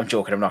 40. I'm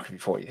joking. I'm not going to be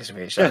 40 this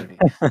age.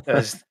 That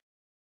was the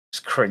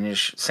most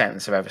cringe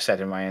sentence I've ever said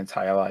in my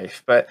entire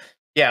life. But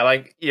yeah,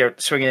 like,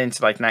 swinging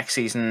into like next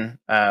season,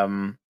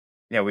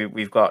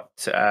 we've got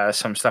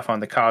some stuff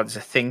on the cards.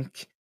 I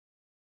think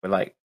we're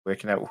like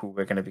working out who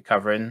we're going to be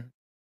covering.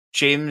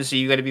 James, are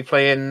you going to be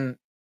playing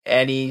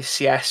any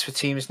CS for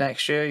teams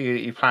next year?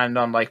 You planned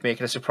on like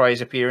making a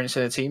surprise appearance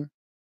in a team?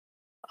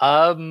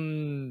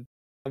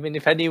 I mean,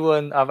 if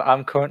anyone,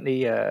 I'm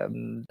currently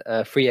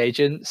a free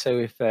agent, so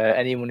if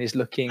anyone is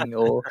looking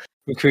or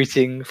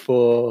recruiting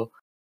for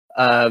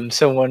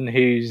someone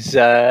who's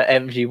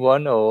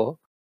MG1 or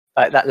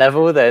like that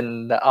level,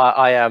 then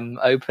I am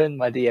open.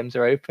 My DMs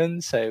are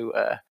open, so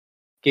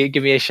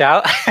give me a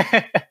shout.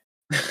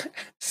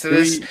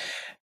 So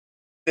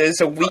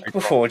there's a week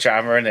before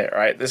Jammer in it,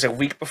 right? There's a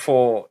week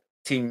before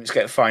teams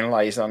get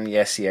finalized on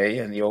the SEA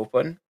and the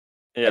Open.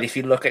 Yeah. And if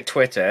you look at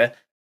Twitter,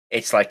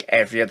 it's like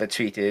every other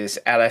tweet is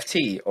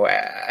LFT, or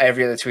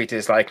every other tweet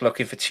is like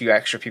looking for 2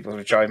 extra people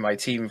to join my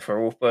team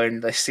for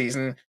Open this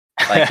season.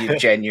 Like you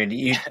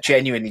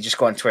genuinely just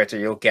go on Twitter,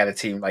 you'll get a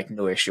team like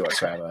no issue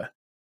whatsoever.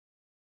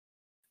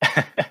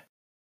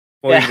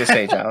 What are you going to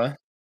say, Jammer?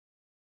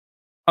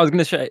 I was going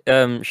to say,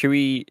 should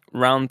we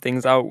round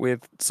things out with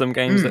some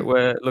games that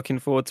we're looking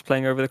forward to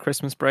playing over the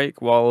Christmas break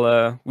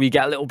while we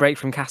get a little break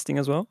from casting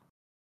as well?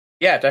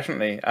 Yeah,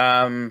 definitely.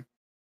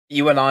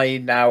 You and I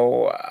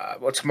now,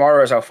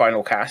 tomorrow is our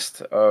final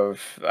cast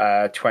of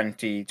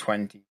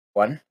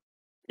 2021.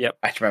 Yep.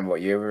 I have to remember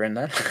what year we were in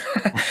then.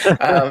 It's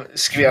going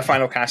to be our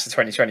final cast of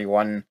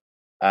 2021.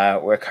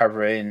 We're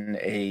covering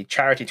a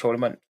charity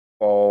tournament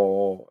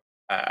for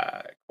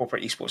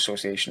Corporate Esports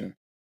Association.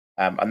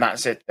 And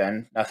that's it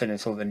then. Nothing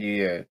until the new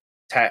year.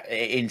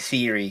 In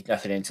theory,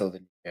 nothing until the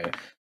new year.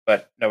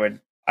 But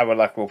knowing our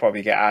luck, we'll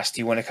probably get asked,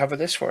 do you want to cover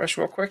this for us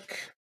real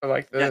quick? For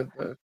like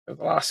the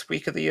last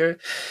week of the year?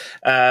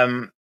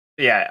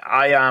 Yeah,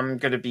 I am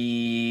going to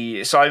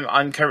be... So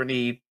I'm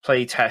currently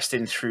play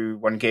testing through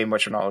one game,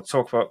 which I'm not allowed to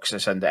talk about because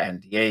it's under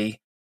NDA.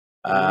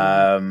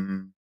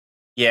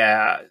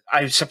 Yeah,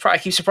 I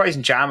keep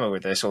surprising Jammer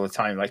with this all the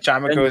time. Like,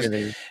 Jammer goes...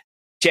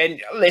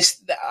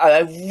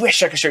 I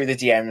wish I could show you the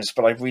DMs,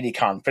 but I really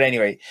can't. But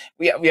anyway,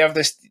 we have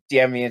this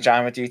DM me and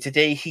Jammer do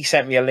today. He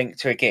sent me a link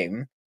to a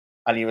game,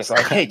 And he was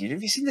like, "Hey,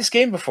 have you seen this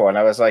game before?" And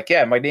I was like,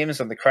 "Yeah, my name is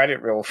on the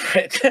credit roll for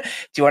it. Do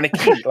you want a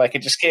key?" Like, I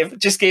just gave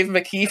him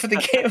a key for the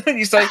game, and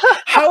he's like,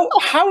 How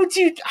do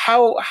you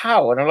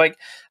how?" And I'm like,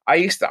 "I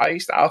used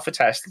to alpha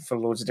test for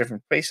loads of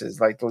different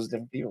places, like loads of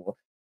different people.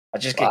 I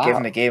just get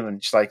given Wow. a game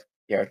and just like,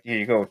 yeah, here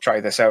you go,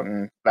 try this out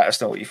and let us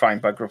know what you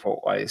find bug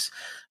report wise."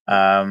 So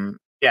I'm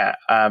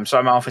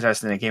alpha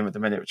testing a game at the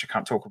minute, which I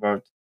can't talk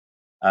about.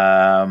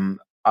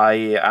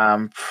 I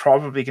am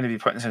probably going to be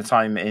putting some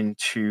time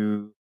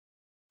into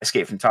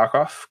Escape from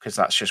Tarkov because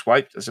that's just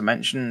wiped, as I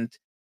mentioned.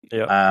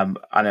 Yeah.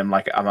 And I'm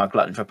a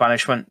glutton for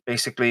punishment.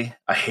 Basically,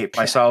 I hate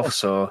myself,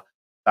 so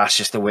that's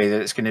just the way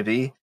that it's going to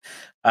be.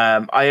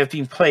 I have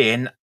been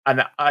playing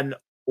an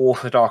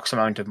unorthodox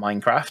amount of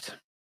Minecraft.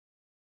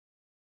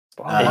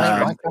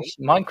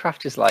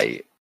 Minecraft is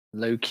like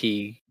low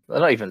key. Well,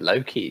 not even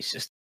low key. It's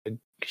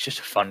just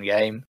a fun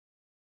game.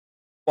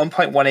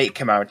 1.18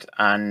 came out,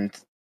 and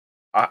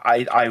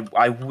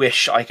I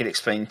wish I could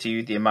explain to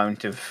you the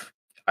amount of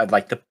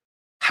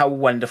how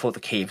wonderful the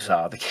caves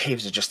are. The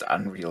caves are just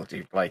unreal,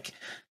 dude. Like,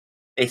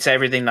 it's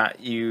everything that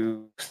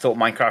you thought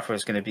Minecraft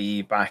was going to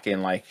be back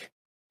in like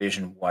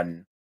version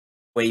 1,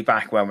 way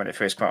back when it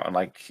first came out on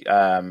like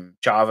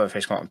Java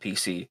first came out on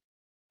PC.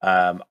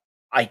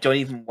 I don't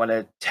even want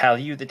to tell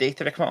you the date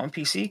that it came out on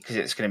PC because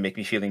it's going to make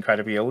me feel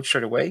incredibly old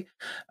straight away.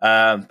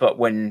 But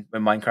when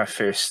Minecraft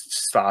first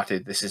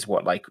started, this is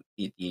what like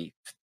the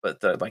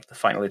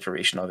final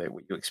iteration of it,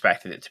 what you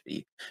expected it to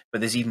be. But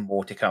there's even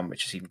more to come,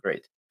 which is even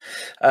great.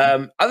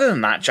 Other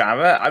than that,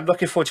 Java, I'm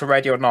looking forward to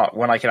Ready or Not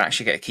when I can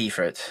actually get a key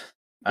for it.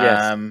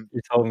 Yes,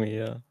 you told me.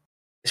 Yeah,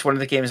 It's one of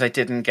the games I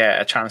didn't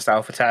get a chance to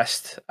alpha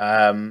test.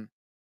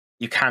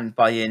 You can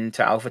buy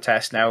into alpha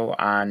test now,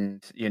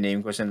 and your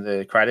name goes into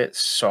the credits.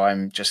 So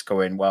I'm just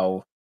going,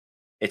 well,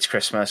 it's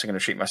Christmas. I'm going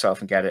to treat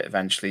myself and get it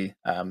eventually.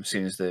 As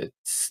soon as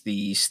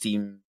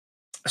Steam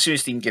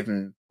give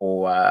them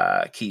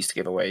or keys to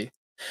give away.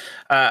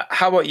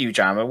 How about you,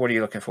 Jammer? What are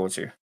you looking forward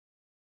to?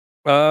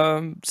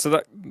 So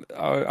that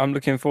I'm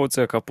looking forward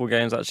to a couple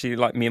games actually.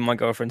 Like me and my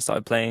girlfriend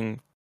started playing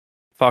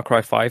Far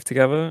Cry 5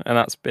 together, and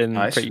that's been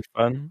Nice. pretty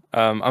fun.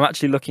 I'm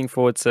actually looking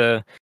forward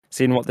to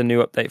seeing what the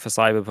new update for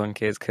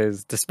Cyberpunk is,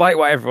 because despite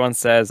what everyone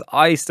says,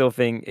 I still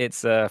think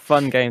it's a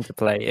fun game to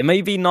play. It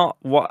may be not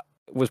what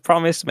was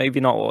promised, maybe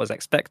not what was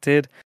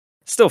expected.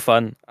 Still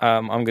fun.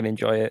 I'm going to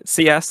enjoy it.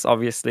 CS,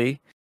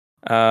 obviously.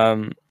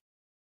 Then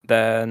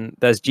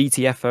there's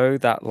GTFO,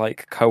 that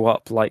like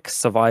co-op like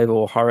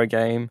survival horror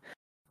game.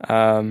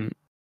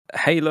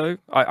 Halo.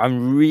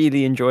 I'm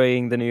really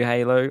enjoying the new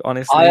Halo,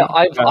 honestly.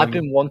 I've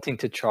been wanting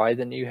to try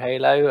the new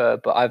Halo,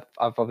 but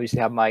I've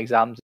obviously had my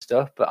exams and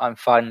stuff, but I'm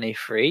finally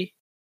free.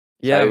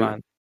 Yeah, So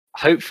man.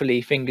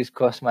 hopefully, fingers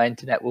crossed, my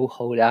internet will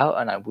hold out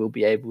and I will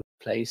be able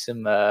to play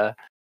some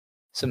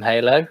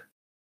Halo.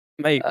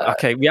 Mate,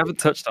 okay, we haven't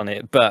touched on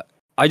it, but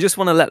I just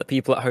want to let the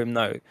people at home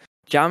know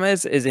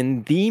James is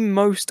in the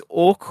most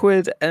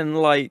awkward and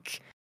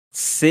like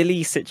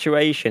silly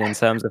situation in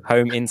terms of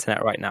home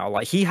internet right now.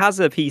 Like, he has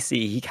a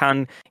PC, he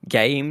can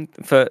game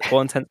for all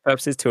intents and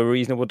purposes to a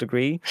reasonable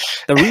degree.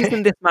 The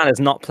reason this man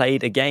has not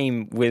played a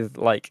game with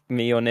like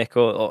me or Nick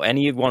or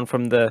anyone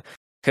from the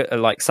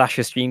like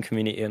Sasha stream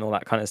community and all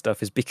that kind of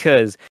stuff is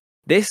because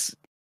this.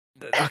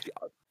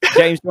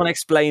 James, do you want to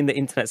explain the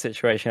internet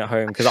situation at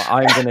home? Because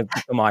I'm going to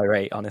become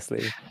irate,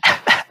 honestly.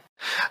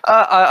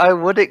 I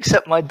would,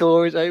 accept my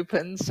door is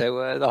open,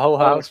 so the whole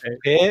house will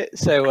hear.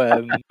 So,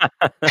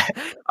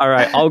 all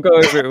right, I'll go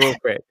over it real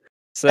quick.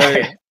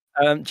 So,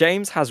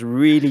 James has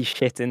really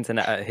shit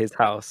internet at his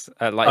house,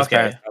 like his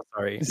parents' house.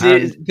 Sorry,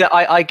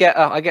 I get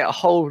a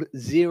whole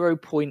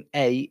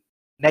 0.8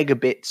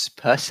 megabits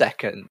per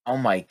second. Oh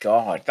my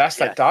god, that's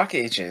like Dark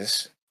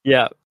Ages.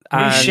 Yeah.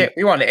 Shit,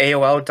 we want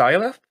AOL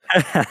dial-up.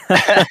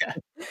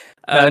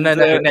 No.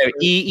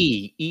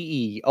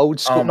 EE, old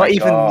school. Oh my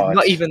God.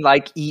 Not even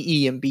like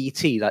EE and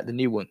BT, like the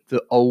new one.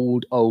 The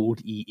old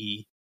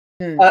EE.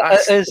 As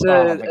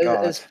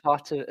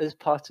part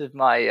of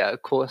my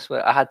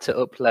coursework, I had to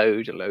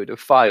upload a load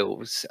of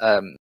files,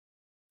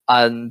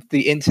 and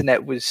the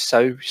internet was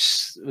so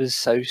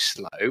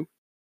slow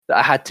that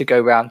I had to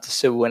go round to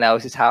someone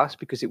else's house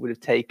because it would have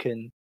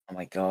taken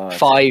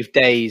 5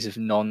 days of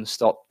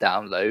non-stop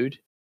download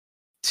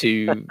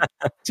to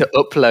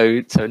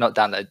upload. So not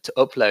download,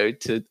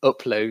 to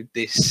upload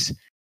this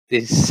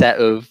set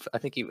of I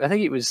think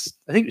it was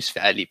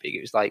fairly big.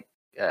 It was like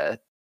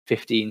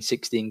 15,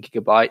 16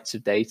 gigabytes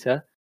of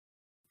data.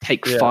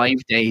 Take 5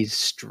 days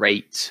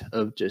straight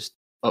of just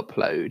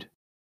upload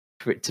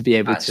for it to be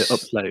able to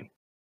upload.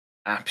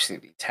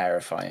 Absolutely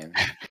terrifying.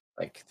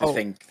 Like, to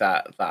think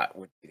that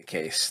would be the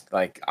case.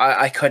 Like,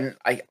 I couldn't.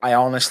 I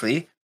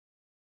honestly,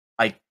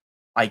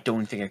 I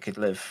don't think I could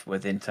live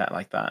with internet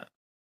like that.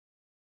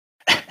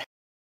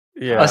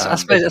 Yeah, I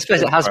suppose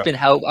it has been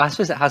helpful. I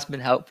suppose it has been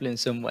helpful in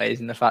some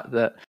ways in the fact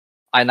that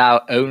I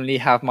now only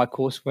have my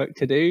coursework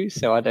to do,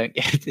 so I don't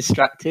get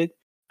distracted.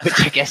 Which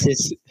I guess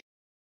is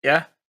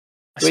I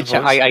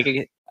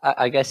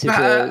guess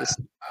is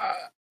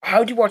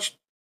how do you watch?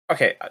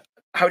 Okay,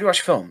 how do you watch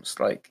films?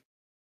 Like,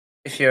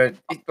 if you're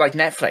like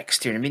Netflix,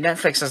 do you know what I mean?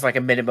 Netflix has like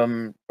a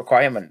minimum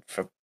requirement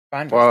for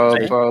bandwidth. Well,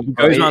 doesn't it? well, He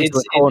goes round to it's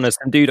the corner,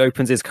 some dude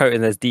opens his coat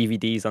and there's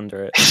DVDs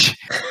under it.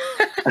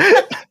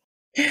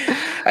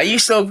 Are you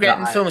still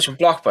getting films from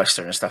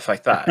Blockbuster and stuff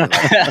like that?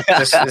 Like,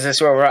 is this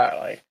where we're at?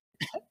 Like,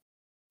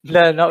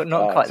 no, not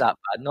God. quite that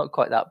bad. Not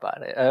quite that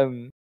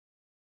bad.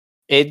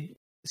 It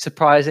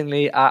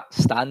surprisingly at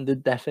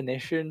standard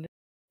definition.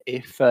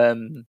 If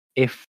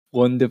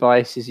one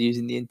device is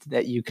using the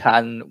internet, you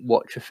can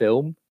watch a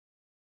film.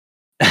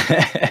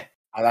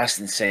 Oh, that's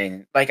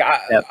insane. Like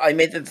I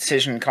made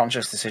the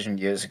conscious decision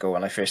years ago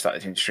when I first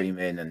started doing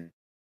streaming, and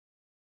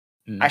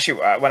actually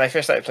when I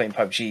first started playing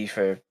PUBG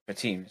for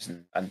teams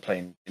and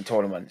playing in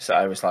tournaments,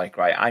 I was like,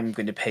 right, I'm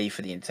going to pay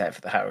for the internet for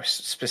the house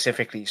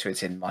specifically so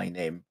it's in my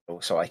name,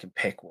 so I can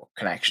pick what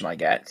connection I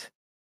get,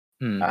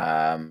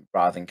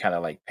 rather than kind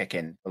of like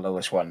picking the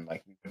lowest one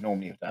like we would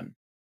normally have done.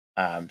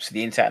 So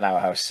the internet in our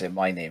house is in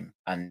my name,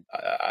 and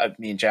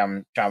me and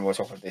Jam were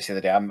talking about this the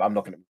other day. I'm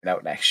not going to move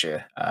out next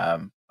year.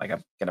 Like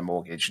I'm get a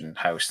mortgage and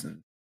house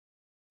and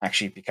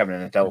actually becoming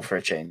an adult for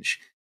a change.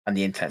 And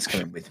the internet's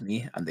coming with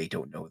me, and they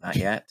don't know that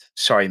yet.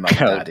 Sorry, mum and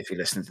dad, if you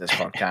listen to this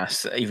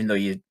podcast, even though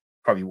you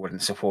probably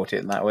wouldn't support it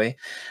in that way,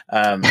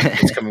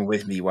 it's coming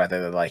with me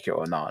whether they like it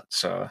or not.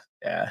 So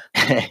yeah,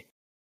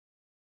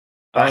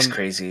 that's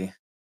crazy.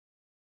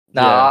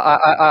 No,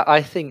 yeah.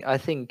 I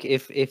think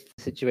if the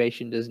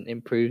situation doesn't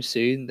improve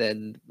soon,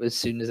 then as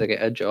soon as I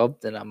get a job,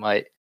 then I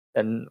might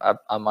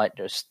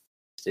just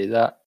do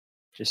that.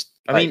 Just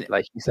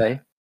like you say,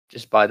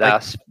 just buy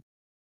that.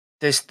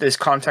 There's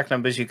contact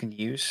numbers you can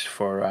use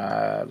for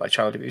like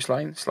child abuse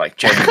lines, like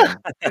genuine.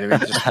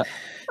 Just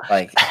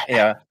like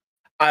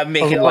I'm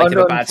making light of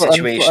a bad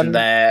situation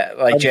there.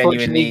 Like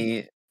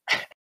genuinely.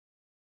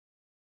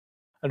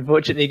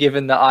 Unfortunately,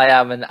 given that I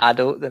am an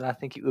adult, then I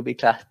think it would be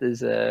classed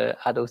as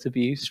adult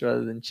abuse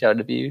rather than child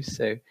abuse.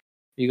 So,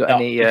 you got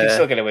any? You can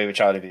still get away with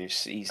child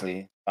abuse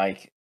easily.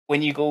 Like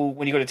when you go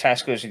to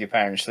Tesco's with your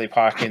parents, they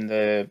park in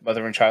the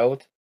mother and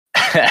child.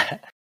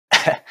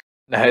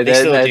 No,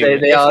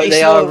 they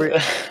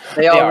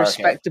are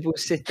respectable.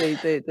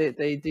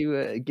 They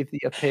do give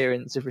the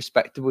appearance of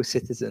respectable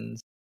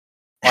citizens.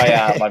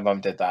 My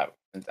mum did that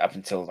up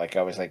until like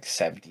I was like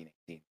 17,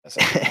 18.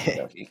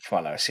 Come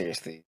on now,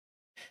 seriously.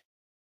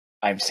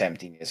 I'm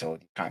 17 years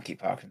old. You can't keep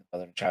parking the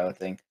mother and child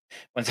thing.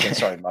 Once again,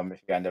 sorry, Mum,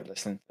 if you end up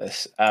listening to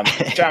this.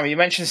 Jeremy, you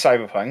mentioned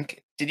Cyberpunk.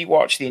 Did you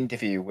watch the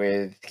interview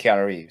with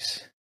Keanu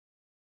Reeves?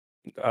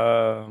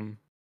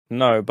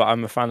 No, but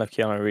I'm a fan of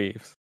Keanu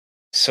Reeves.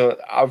 So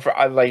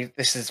I like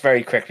this is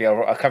very quickly.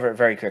 I'll cover it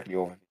very quickly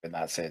over, and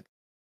that's it.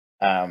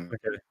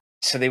 Okay.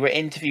 So they were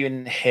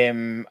interviewing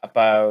him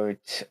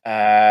about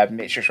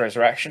Matrix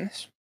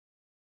Resurrections.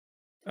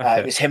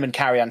 It was him and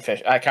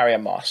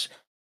Carrie-Anne Moss.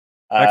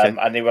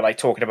 And they were like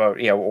talking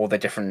about all the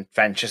different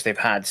ventures they've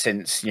had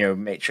since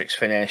Matrix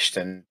finished,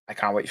 and I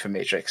can't wait for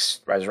Matrix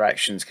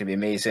Resurrections. It's gonna be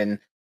amazing.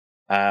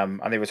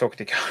 And they were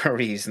talking to Keanu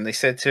Reeves, and they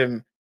said to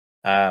him,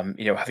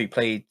 have you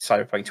played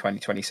Cyberpunk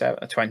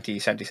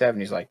 2077?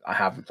 He's like, I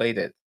haven't played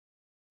it.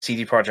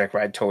 CD Projekt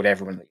Red told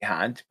everyone that he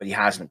had, but he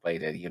hasn't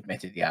played it. He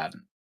admitted he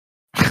hadn't.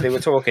 So they were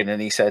talking,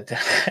 and he said,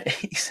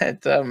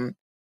 the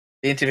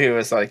interviewer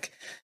was like,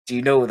 do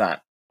you know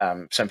that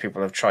some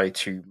people have tried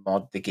to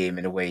mod the game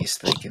in a way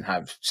so they can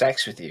have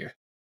sex with you,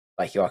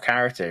 like your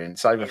character in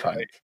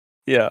Cyberpunk?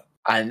 Yeah.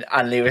 And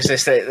there was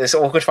this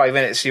awkward 5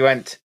 minutes. She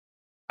went,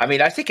 I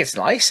mean, I think it's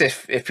nice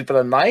if people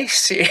are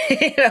nice,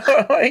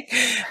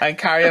 and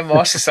Carrie-Anne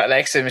Moss is sat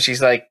next to him, and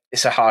she's like,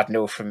 "It's a hard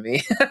no from me."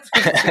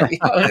 To be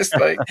honest,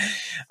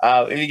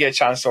 if you get a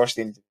chance to watch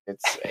the interview, it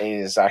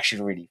is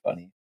actually really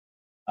funny.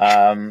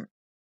 I mean,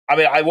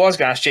 I was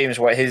going to ask James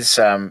what his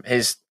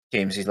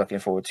games he's looking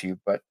forward to,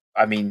 but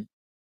I mean,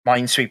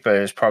 Minesweeper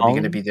is probably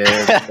going to be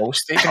the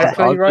most they're going to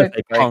play, right?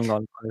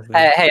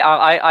 Hey,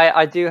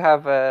 I do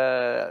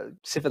have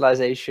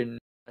Civilization.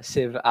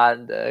 Civ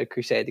and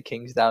Crusader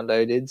Kings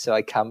downloaded, so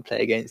I can play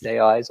against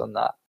AIs on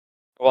that.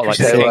 Well, like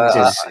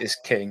Kings is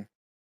king.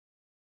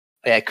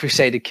 Yeah,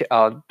 Crusader.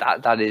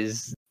 That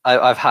is.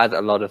 I've had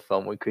a lot of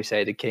fun with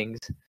Crusader Kings.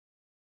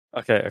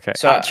 Okay.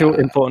 So actual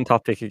important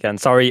topic again.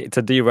 Sorry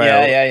to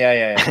derail.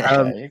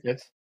 Yeah. You're good.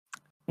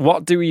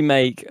 What do we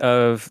make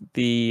of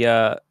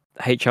the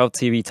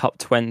HLTV Top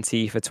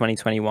 20 for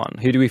 2021?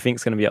 Who do we think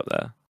is going to be up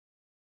there?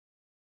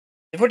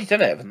 They've already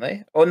done it, haven't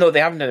they? Oh no, they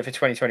haven't done it for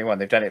 2021.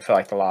 They've done it for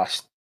like the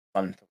last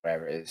month or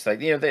whatever it is. Like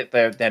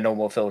their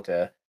normal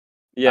filter.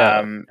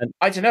 Yeah.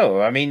 I don't know.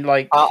 I mean,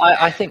 like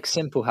I think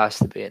Simple has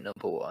to be at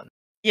number one.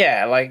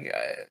 Yeah, like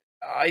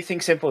I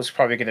think Simple's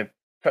probably going to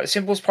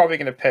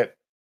put.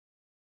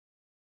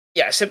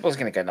 Yeah, Simple's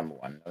going to get number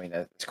one. I mean,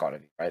 it's got to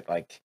be right.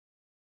 Like,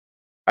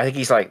 I think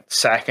he's like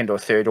second or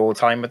third all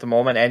time at the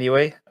moment.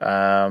 Anyway,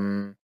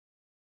 yeah,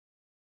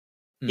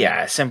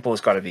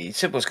 Simple's got to be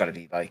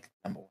like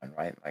number one,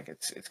 right? Like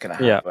it's going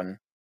to happen.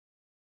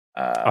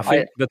 Yeah. I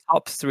think the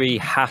top three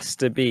has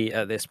to be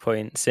at this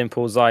point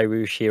Simple,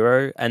 Zyru,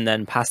 Shiro, and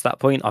then past that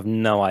point, I've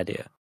no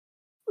idea.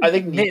 I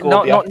think Nico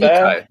not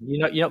Nico.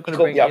 You're not going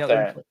to bring up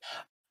there.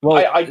 Well,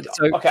 I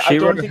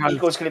Shiro don't think has,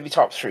 Nico's going to be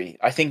top 3.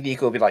 I think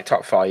Nico will be like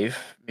top 5,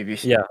 maybe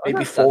yeah,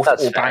 maybe fourth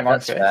That's or fair. bang on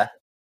That's fifth. fair.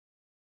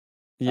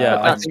 yeah.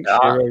 I That's think fair.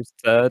 Shiro's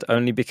third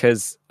only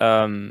because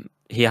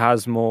he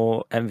has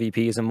more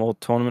MVPs and more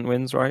tournament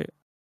wins, right?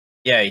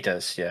 Yeah, he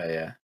does.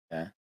 Yeah.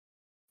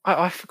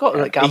 I forgot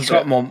that Gambit He's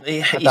got more. had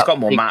He's that got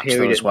more big maps though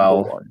period as at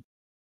number well. 1.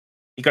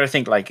 You got to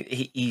think like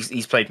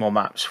he's played more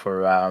maps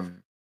for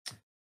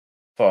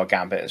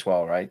Gambit as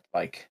well, right?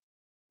 Like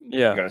you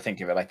Yeah. got to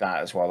think of it like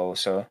that as well.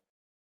 Also,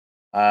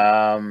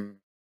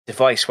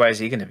 Device, where's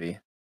he going to be?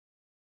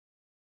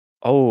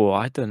 Oh,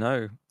 I don't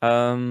know.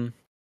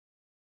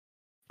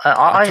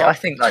 I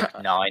think like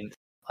 9th.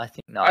 I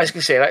think 9th. I was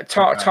going to say like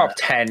top Around top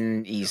there.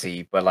 10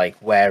 easy, but like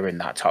where in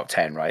that top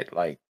 10, right?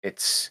 Like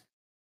it's.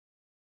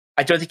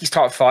 I don't think he's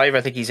top 5.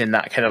 I think he's in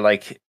that kind of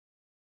like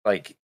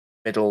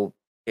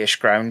middle-ish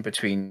ground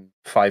between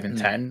 5 and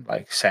 10,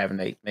 like 7,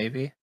 8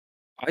 maybe.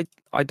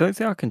 I don't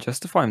think I can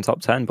justify him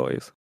top 10,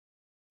 boys.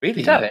 Really?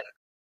 You don't?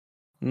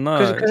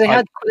 No, Because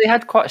they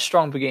had quite a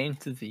strong beginning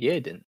to the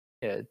year, didn't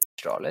they? Yeah,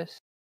 Stralis.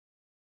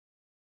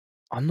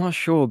 I'm not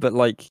sure, but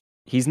like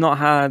he's not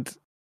had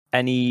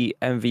any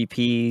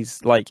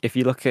MVPs. Like if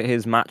you look at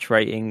his match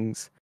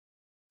ratings,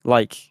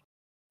 like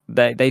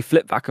they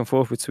flip back and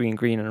forth between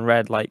green and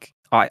red. Like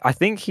I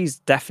think he's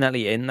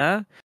definitely in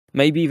there,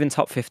 maybe even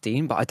top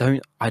 15, but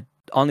I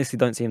honestly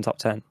don't see him top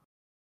 10.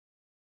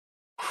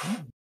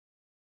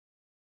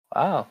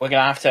 Wow. We're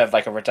gonna have to have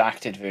like a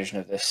redacted version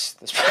of this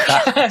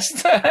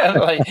podcast.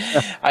 Like,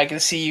 I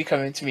can see you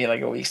coming to me like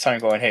a week's time,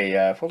 going,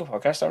 "Hey, pull the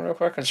podcast down real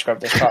quick and scrub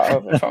this part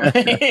out for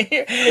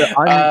me."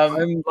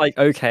 I'm like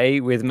okay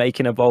with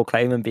making a bold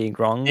claim and being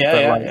wrong,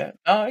 but like yeah.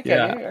 Oh, I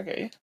get you. I get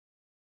you.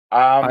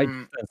 I just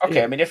don't see Okay.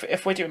 it. I mean,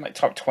 if we're doing like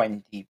top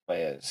 20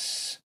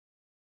 players,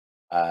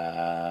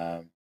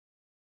 yeah,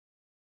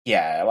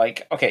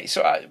 like okay.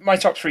 So my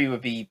top 3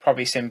 would be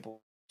probably Simple.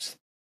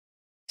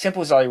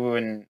 Simple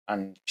Zaiwu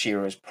and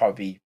Shiro is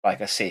probably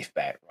like a safe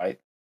bet, right?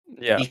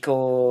 Yeah.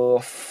 Nico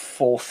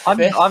 4th, I'm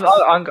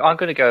 5th.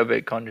 going to go a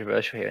bit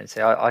controversial here and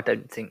say I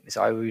don't think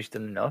Zairu's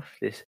done enough.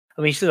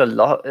 He's done a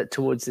lot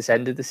towards this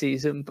end of the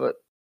season, but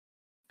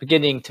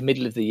beginning to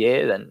middle of the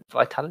year, then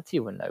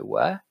Vitality were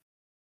nowhere.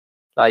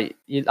 Like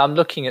I'm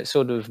looking at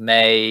sort of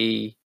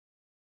May.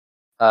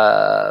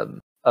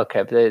 Okay,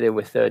 but they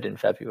were 3rd in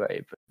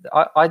February,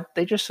 but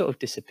they just sort of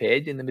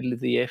disappeared in the middle of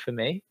the year for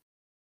me.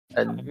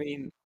 And I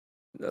mean,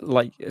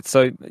 like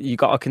so you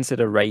got to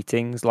consider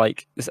ratings.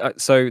 Like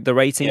so the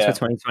ratings for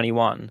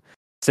 2021.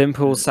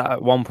 Simple sat at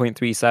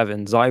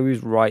 1.37.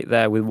 Zairu's right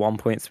there with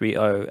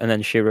 1.30, and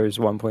then Shiro's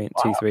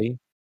 1.23. Wow.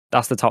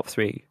 That's the top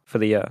 3 for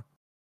the year.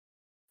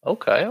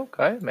 Okay.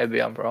 Maybe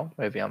I'm wrong.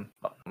 Maybe I'm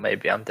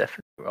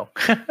definitely wrong.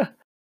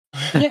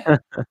 Yeah.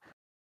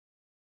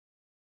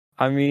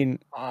 I mean,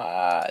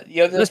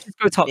 let's just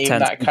go top 10.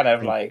 That kind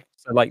of like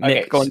so, like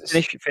Nick, go on,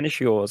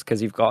 finish yours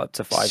because you've got up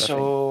to 5.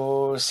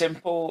 So I think.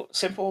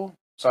 simple.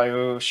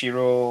 Zairu,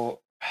 Shiro.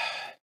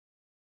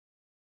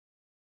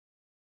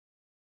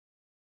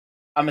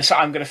 I'm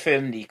gonna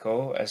film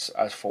Nico as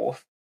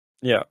 4th.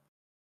 Yeah.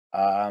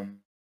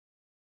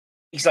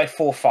 He's like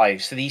 4,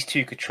 5. So these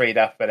two could trade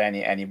up at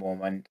any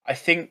moment. I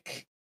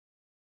think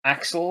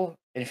Axel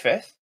in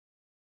 5th.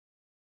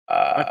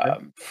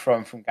 Okay.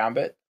 From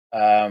Gambit.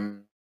 I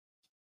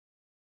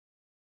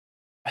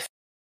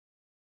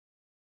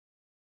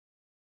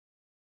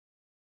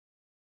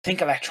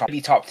think Electron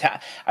be top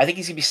 10. I think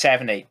he's gonna be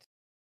 7, 8.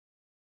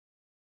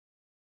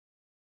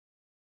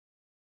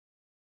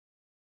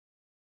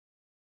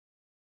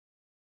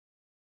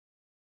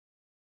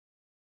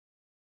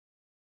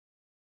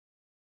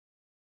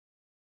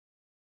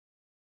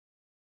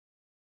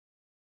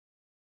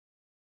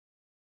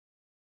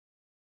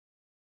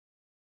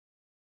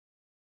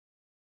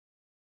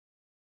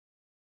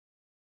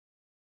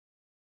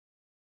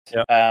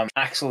 Yeah.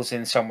 Axel's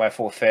in somewhere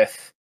 4th,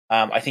 5th.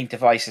 I think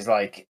Device is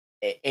like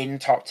in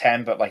top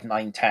 10, but like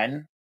 9,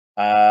 10.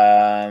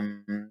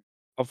 I'll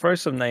throw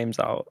some names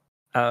out.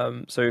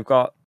 So we've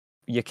got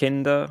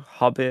Yakinda,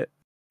 Hobbit,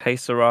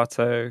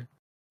 Pacerato,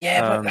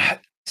 Yeah,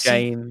 but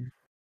Game.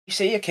 You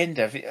say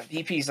Yakinda,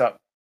 VP's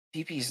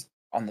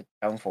on the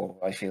downfall,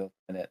 I feel,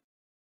 in it.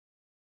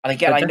 And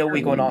again, I know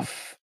we're going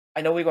off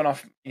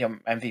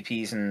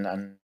MVPs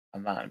and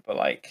that, but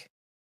like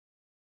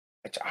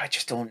I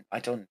just don't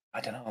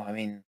know. I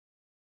mean,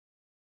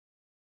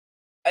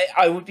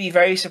 I would be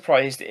very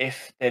surprised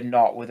if they're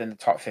not within the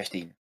top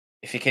 15.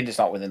 If Yakinda's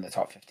not within the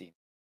top 15.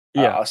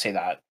 Yeah. I'll say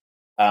that.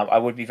 I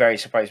would be very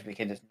surprised if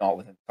Yakinda's not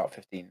within the top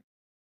 15.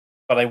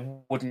 But I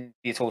wouldn't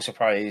be at all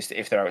surprised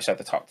if they're outside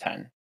the top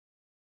 10.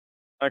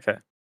 Okay.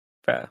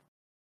 Fair.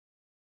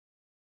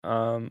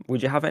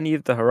 Would you have any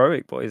of the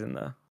heroic boys in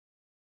there?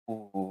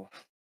 Ooh.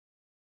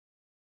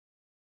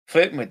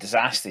 Flirting with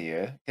disaster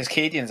here, because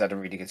Cadian's had a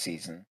really good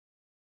season.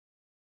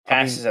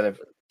 Cass has had a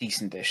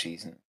decent-ish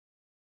season.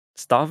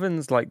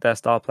 Starvin's like their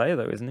star player,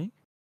 though, isn't he?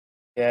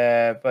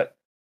 Yeah, but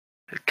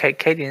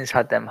Cadian's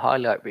had them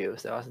highlight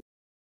reels, though, hasn't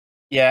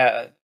he?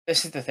 Yeah,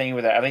 this is the thing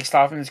with it. I think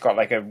Starvin's got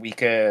like a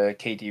weaker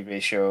KD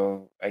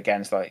ratio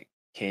against like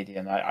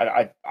Cadian.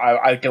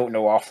 I don't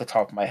know off the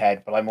top of my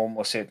head, but I'm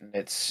almost certain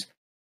there's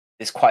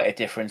quite a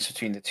difference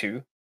between the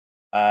two.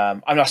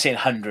 I'm not saying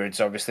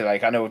hundreds, obviously.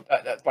 Like I know,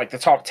 like the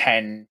top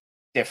 10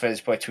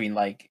 differs between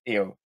like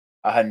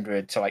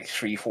 100 to like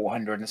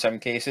 300-400 in some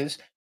cases.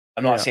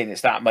 I'm not Yeah. saying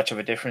it's that much of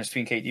a difference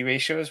between KD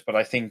ratios, but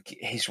I think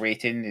his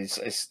rating is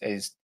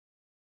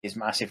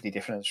massively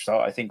different as a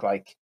result. I think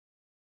like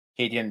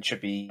Cadian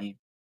should be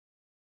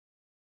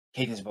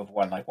Cadian's above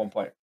 1, like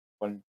 1.4,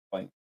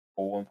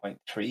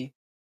 1.3.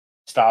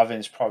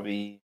 Starvin's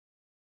probably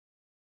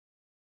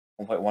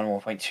 1.1,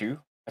 1.2.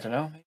 I don't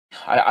know.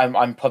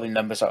 I'm pulling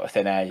numbers out of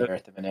thin air here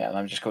at the minute, and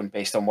I'm just going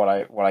based on what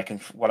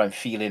I'm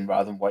feeling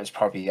rather than what is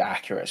probably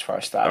accurate as far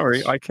as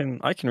Sorry, stats.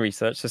 I can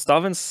research. So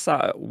Starvin's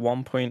sat at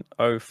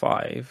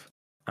 1.05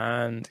 and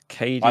I'm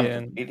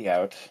Cadian, completely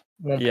out.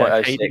 yeah,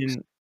 1.06.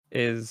 Cadian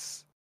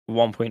is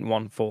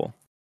 1.14.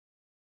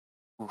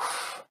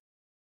 Oof.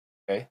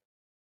 Okay.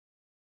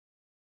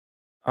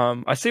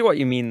 I see what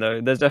you mean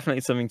though. There's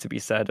definitely something to be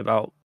said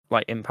about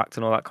like impact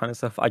and all that kind of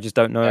stuff. I just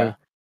don't know Yeah.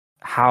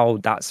 how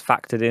that's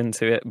factored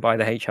into it by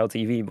the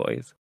HLTV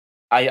boys.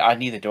 I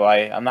neither do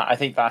I. I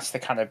think that's the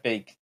kind of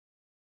the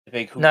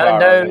big No, hoopla of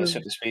no, it, so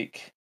to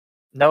speak.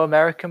 no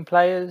American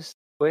players.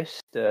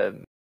 Twist,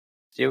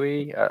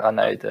 Stewie. I No,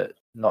 know that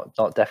not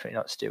definitely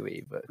not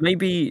Stewie, but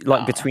Maybe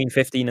like no. between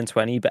 15 and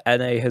 20, but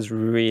NA has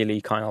really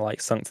kind of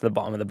like sunk to the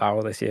bottom of the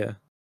barrel this year.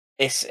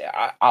 It's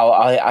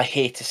I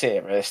hate to say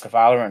it, but it's the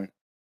Valorant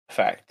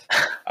effect.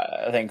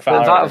 I think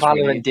but Valorant has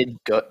Valorant really, did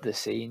gut the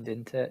scene,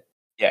 didn't it?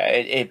 yeah,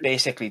 it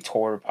basically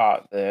tore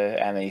apart the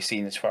NA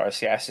scene as far as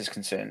CS is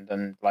concerned,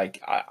 and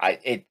like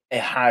it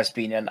has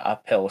been an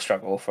uphill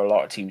struggle for a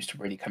lot of teams to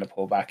really kind of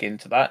pull back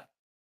into that.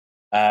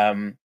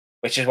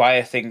 Which is why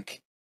I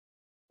think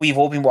we've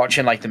all been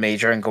watching like the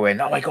major and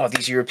going, oh my god,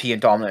 these European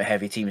dominant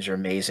heavy teams are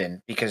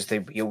amazing because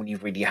we only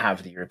really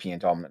have the European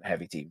dominant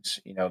heavy teams.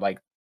 Like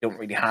don't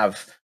really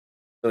have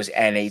those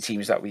NA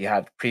teams that we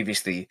had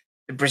previously.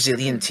 The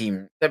Brazilian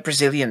team, the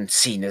Brazilian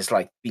scene has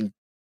like been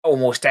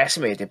almost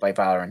decimated by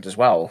Valorant as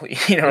well.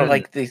 Mm.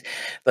 Like the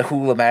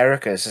whole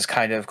Americas has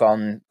kind of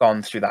gone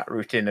through that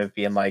routine of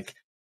being like,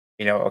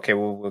 okay,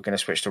 well we're going to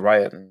switch to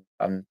Riot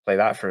and play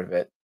that for a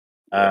bit.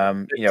 Yeah.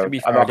 To be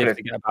I'm fair, I not did going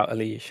to. forget about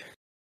Alish.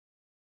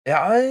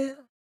 Yeah,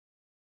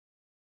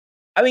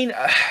 I mean,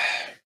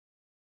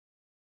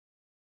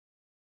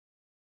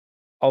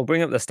 I'll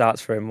bring up the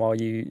stats for him while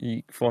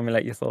you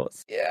formulate your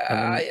thoughts, and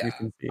yeah, then we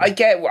can see. I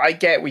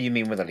get what you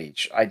mean with a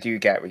leech. I do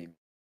get what you mean.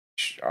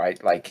 All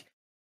right, like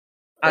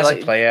as a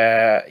Like,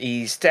 player,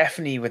 he's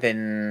definitely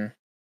within.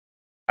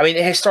 I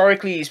mean,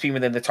 historically, he's been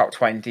within the top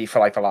 20 for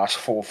like the last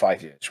 4 or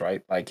 5 years,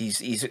 right? Like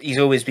he's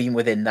always been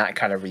within that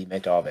kind of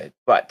remit of it.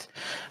 But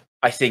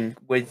I think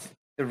with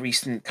the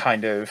recent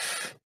kind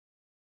of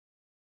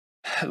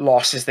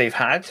losses they've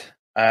had,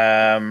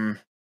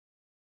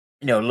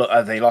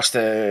 look, they lost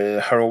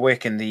to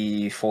Heroic in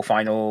the full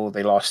final.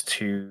 They lost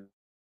to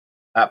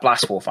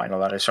Blast full final.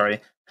 That is sorry.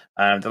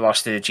 They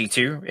lost to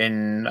G2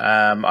 in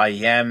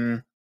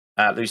IEM,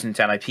 losing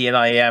to NIP in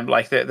IEM.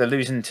 Like they're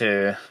losing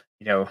to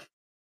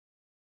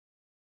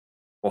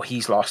or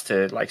he's lost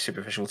to like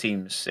superficial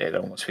teams. It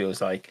almost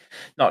feels like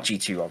not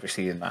G2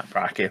 obviously in that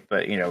bracket,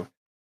 but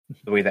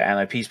the way that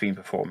NIP's been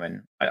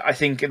performing. I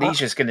think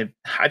Alicia's gonna.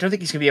 I don't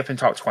think he's gonna be up in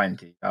top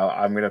 20.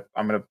 I'm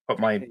gonna put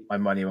my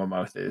money where my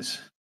mouth is.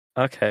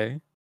 Okay.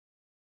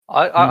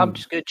 I'm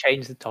just going to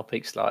change the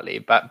topic slightly.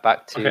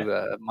 Back to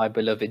Okay. my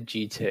beloved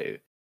G2.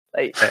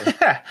 Like,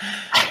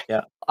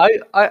 Yeah.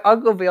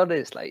 I'm gonna be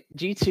honest. Like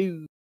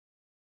G2,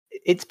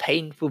 it's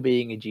painful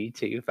being a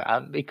G2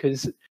 fan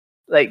because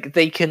like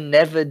they can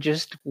never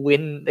just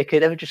win. They can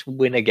never just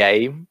win a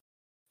game.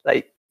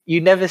 Like you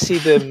never see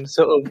them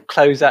sort of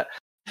close out.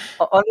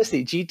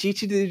 Honestly,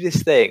 G2 do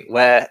this thing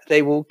where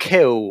they will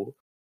kill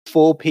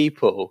 4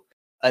 people,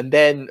 and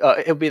then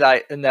it'll be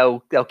like, and they'll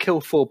kill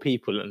 4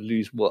 people and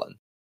lose one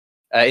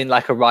in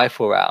like a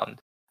rifle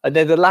round, and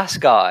then the last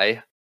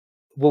guy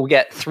will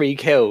get 3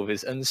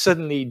 kills, and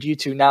suddenly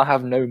G2 now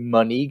have no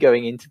money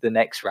going into the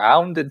next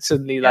round, and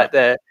suddenly Yeah.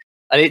 like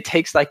and it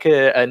takes like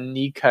a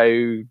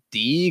Nico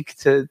Deeg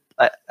to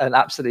like, an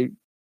absolute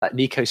like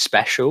Nico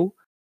special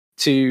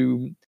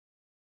to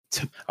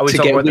Are we to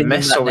talking get about the win them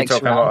miss, or that are we next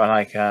talking round. about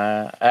like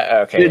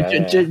okay,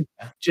 yeah.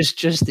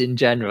 Just in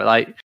general,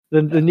 like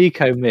the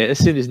Nico miss. As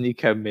soon as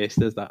Nico missed,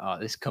 there's like, oh,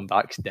 this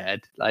comeback's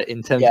dead. Like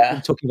in terms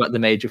of talking about the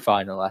major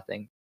final, I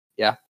think,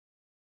 yeah.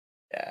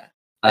 Yeah.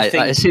 I Like,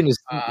 think as soon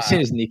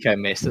as Nico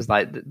missed, there's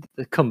like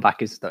the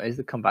comeback is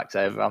the comeback's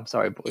over. I'm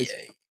sorry, boys.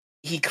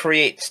 he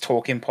creates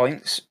talking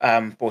points,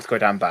 both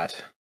good and bad.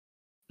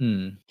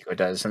 He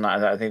does, and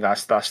I think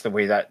that's the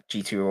way that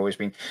G2 have always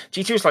been.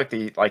 G2 is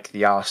like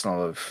the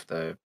Arsenal of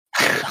the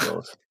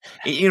world.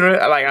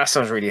 Like that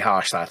sounds really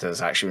harsh. That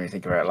is actually when you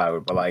think about it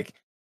loud, but like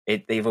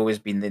they've always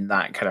been in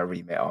that kind of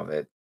remit of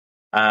it.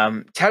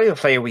 Tell you a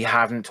player we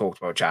haven't talked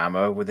about,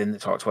 Jammer, within the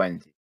top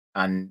 20,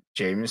 and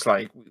James,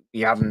 like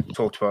we haven't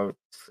talked about,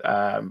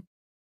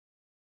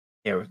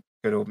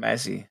 good old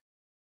Messi.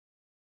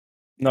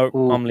 No,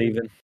 Ooh. I'm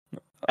leaving.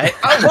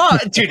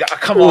 What, dude?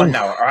 Come on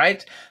now, all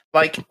right?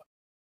 Like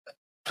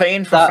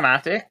playing for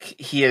Fnatic,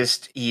 he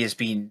has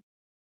been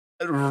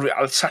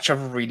such a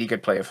really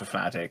good player for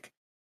Fnatic.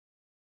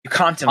 You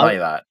can't deny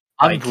that.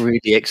 I'm really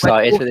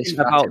excited for this.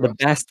 About the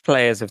best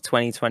players of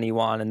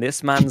 2021, and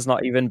this man's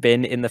not even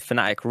been in the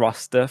Fnatic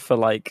roster for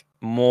like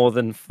more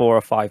than 4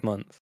 or 5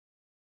 months.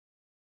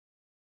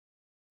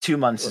 2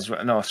 months is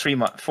 3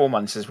 months, 4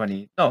 months is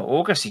when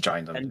August he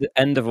joined them.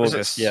 End of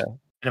August, yeah.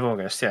 End of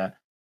August, yeah.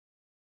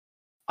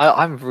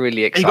 I'm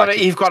really excited.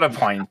 You've got a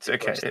point.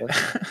 Okay,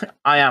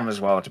 I am as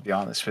well. To be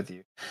honest with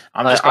you,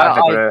 I'm just glad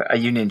they've got a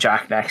Union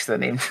Jack next to the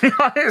name. To be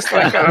honest,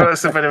 like I know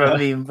it's a bit of a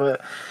meme, but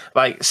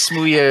like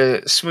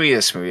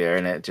Smooya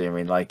in it. Do you know what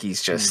I mean? Like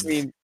he's just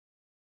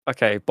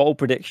okay. Bold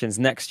predictions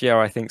next year.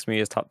 I think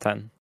Smooya's top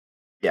 10.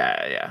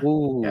 Yeah.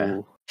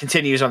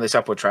 Continues on this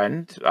upward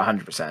trend.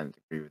 100%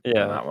 agree with you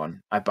on that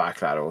one. I back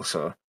that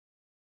also.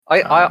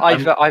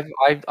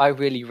 I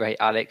really rate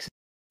Alex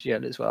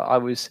as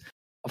well.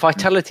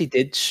 Vitality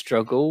did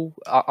struggle.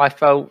 I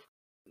felt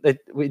that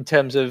in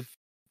terms of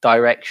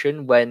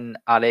direction when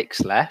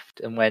Alex left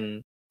and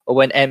when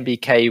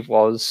MBK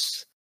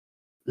was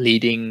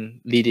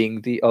leading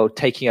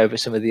taking over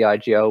some of the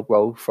IGL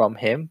role from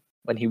him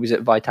when he was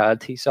at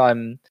Vitality. So I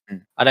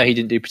know he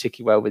didn't do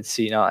particularly well with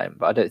C9,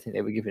 but I don't think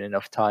they were given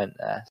enough time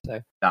there.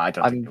 So no, I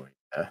don't think they were.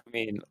 I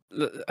mean,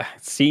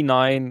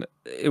 C9,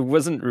 it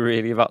wasn't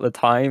really about the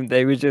time.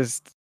 They were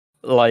just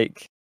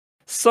like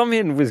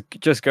something was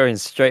just going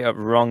straight up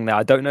wrong there.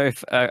 I don't know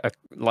if a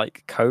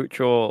coach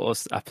or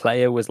a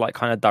player was like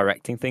kind of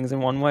directing things in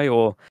one way,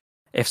 or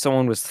if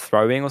someone was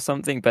throwing or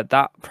something. But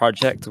that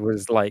project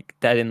was like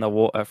dead in the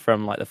water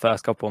from like the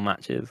first couple of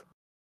matches.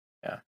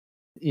 Yeah,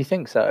 you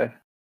think so?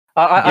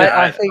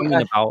 I think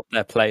about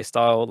their play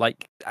style.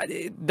 Like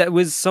there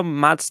was some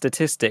mad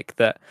statistic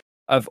that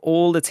of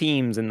all the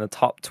teams in the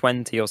top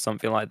 20 or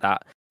something like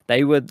that,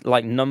 they were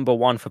like number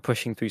one for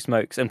pushing through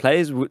smokes, and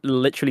players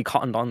literally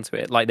cottoned onto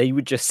it. Like they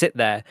would just sit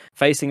there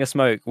facing a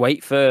smoke,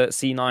 wait for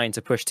C9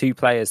 to push 2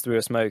 players through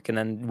a smoke, and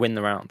then win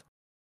the round.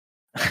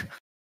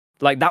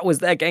 Like that was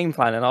their game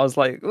plan, and I was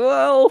like,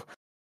 well,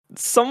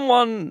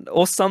 someone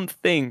or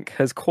something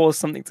has caused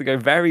something to go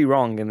very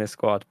wrong in this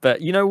squad.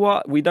 But you know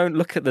what? We don't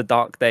look at the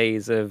dark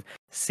days of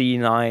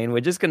C9.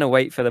 We're just going to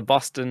wait for the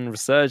Boston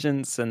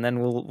resurgence, and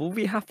then we'll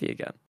be happy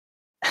again.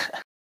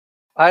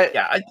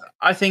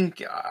 I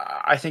think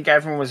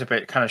everyone was a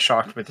bit kind of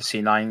shocked with the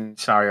C9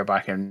 scenario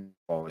back in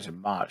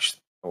March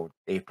or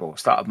April,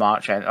 start of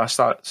March,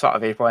 start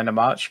of April, end of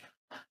March,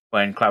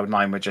 when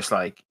Cloud9 were just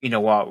like, you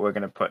know what, we're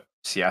going to put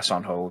CS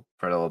on hold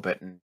for a little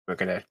bit and we're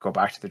going to go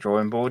back to the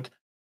drawing board.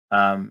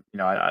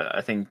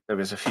 I think there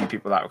was a few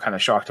people that were kind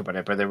of shocked about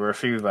it, but there were a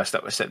few of us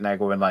that were sitting there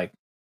going like,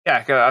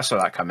 yeah, I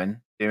saw that coming.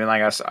 I mean,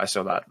 like I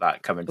saw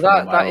that coming from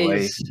a mile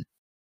away.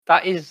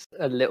 That is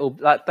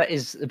that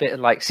is a bit of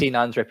like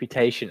C9's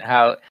reputation.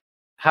 How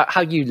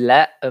you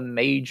let a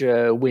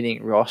major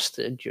winning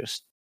roster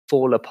just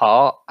fall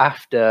apart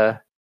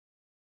after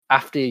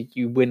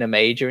you win a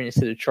major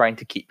instead of trying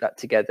to keep that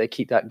together,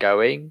 keep that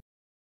going.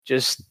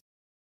 Just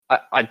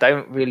I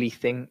don't really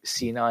think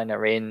C9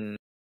 are in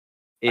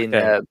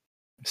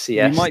CS.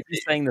 You might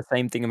be saying the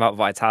same thing about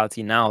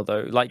Vitality now,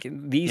 though. Like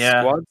these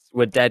squads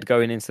were dead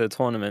going into the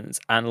tournaments,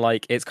 and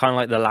like it's kind of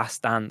like the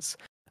last dance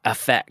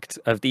effect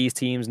of these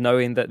teams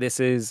knowing that this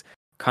is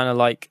kind of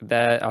like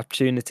their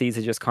opportunity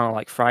to just kind of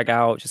like frag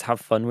out, just have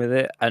fun with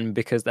it, and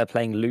because they're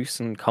playing loose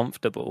and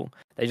comfortable,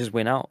 they just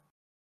win out.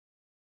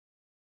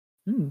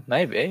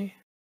 Maybe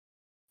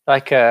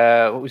like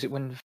what was it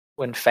when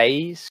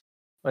FaZe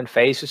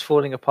was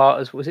falling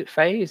apart? Was it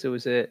FaZe or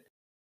was it?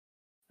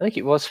 I think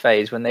it was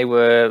FaZe when they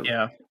were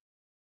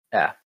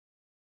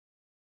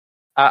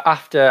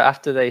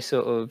after they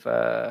sort of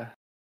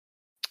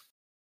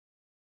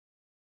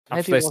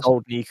after they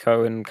sold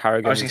Nico and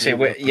Carrigan. I was gonna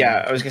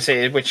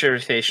say which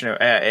iteration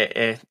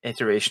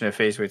of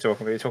FaZe we're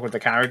talking about. We're talking about the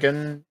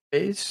Carrigan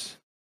phase.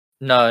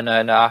 No.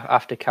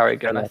 After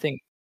Carrigan, I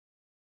think.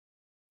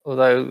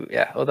 Although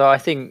I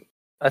think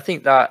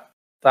that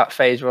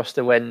FaZe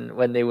roster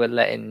when they were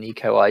letting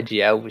Nico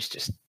IGL was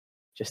just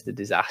a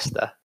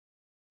disaster.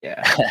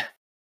 Yeah.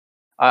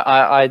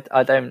 I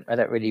don't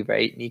really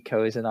rate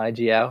Nico as an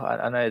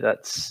IGL. I know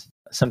that's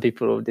some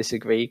people will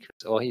disagree,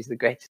 or he's the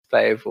greatest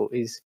player of all.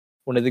 He's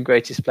one of the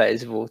greatest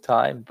players of all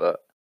time. But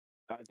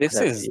this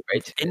is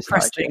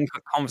interesting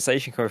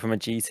conversation coming from a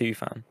G2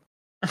 fan.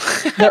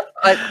 No,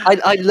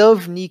 I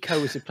love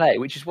Nico as a player,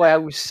 which is why I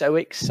was so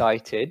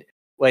excited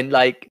when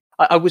like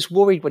I was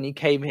worried when he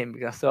came in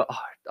because I thought,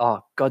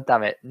 oh god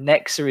damn it,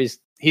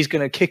 he's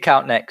going to kick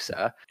out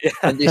Nexa,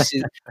 and this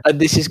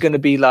is going to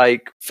be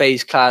like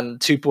FaZe Clan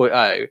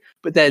 2.0.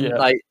 But then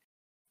like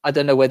I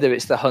don't know whether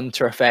it's the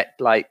Hunter effect,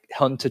 like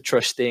Hunter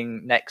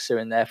trusting Nexa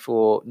and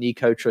therefore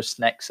Nico trusts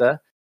Nexa,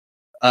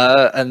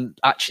 and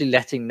actually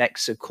letting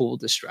Nexa call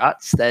the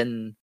strats.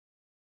 Then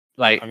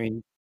like I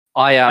mean.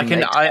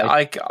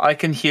 I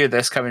can hear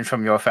this coming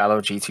from your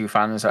fellow G2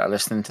 fans that are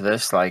listening to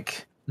this.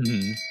 Like,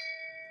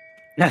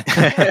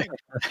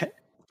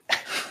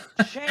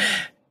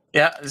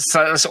 Yeah,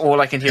 so that's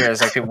all I can hear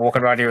is like people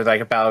walking around here with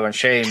like a bell going,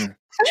 shame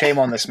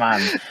on this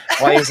man.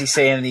 Why is he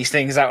saying these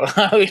things out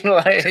loud?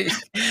 Like,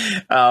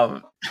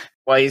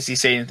 why is he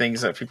saying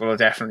things that people are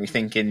definitely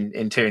thinking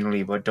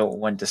internally but don't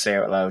want to say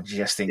out loud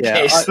just in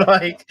case?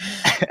 Like,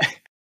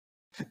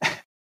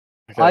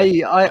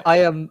 Okay.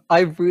 I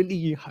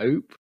really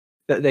hope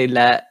that they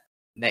let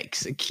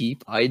Nex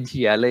keep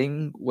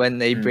IGLing when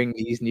they bring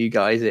these new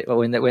guys in.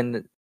 Or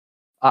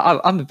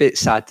I'm a bit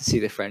sad to see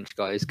the French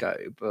guys go,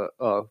 but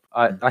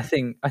I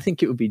think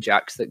it would be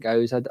Jax that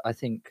goes. I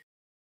think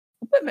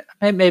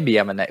maybe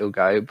Emanet will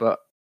go, but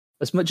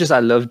as much as I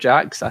love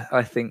Jax,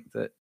 I think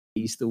that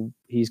he's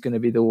going to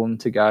be the one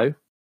to go.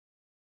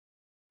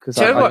 Because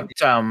so what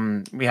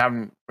we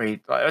haven't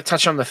really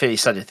touched on the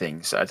face side of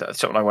things.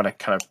 Something I want to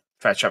kind of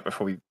fetch up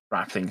before we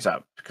wrap things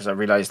up, because I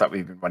realise that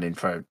we've been running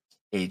for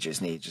ages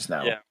and ages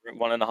now. Yeah,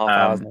 1.5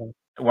 hours now.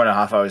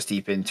 1.5 hours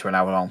deep into an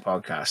hour-long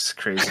podcast.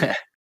 Crazy.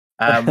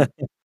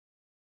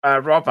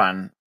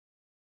 Robban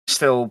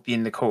still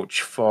being the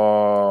coach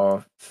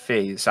for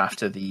FaZe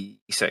after the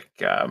ESIC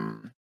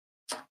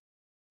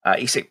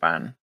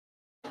ban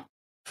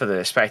for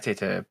the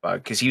spectator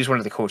bug, because he was one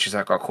of the coaches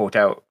that got caught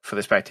out for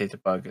the spectator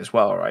bug as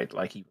well, right?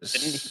 Like he was.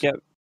 Didn't he get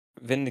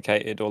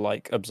vindicated or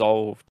like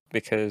absolved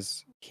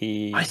because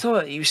he? I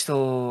thought he was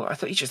still. I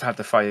thought he just had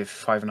the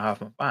 5.5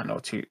 month ban,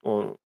 or 2,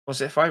 or was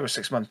it 5 or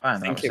 6 month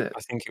ban? I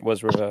think it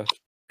was reversed.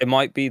 It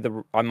might be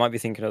I might be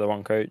thinking of the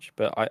wrong coach,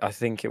 but I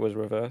think it was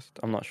reversed.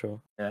 I'm not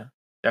sure. Yeah,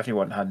 definitely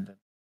wasn't Hunden.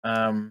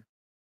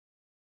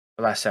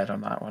 The less said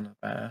on that one, the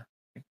better.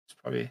 I think it's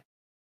probably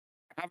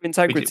have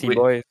integrity,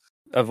 boys.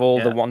 Of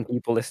all the one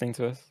people listening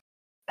to us.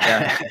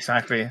 Yeah,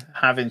 exactly.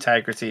 Have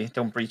integrity.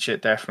 Don't breach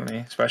it, definitely,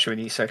 especially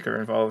when ESEC are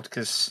involved,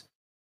 because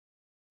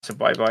it's a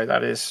bye-bye,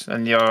 that is.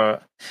 And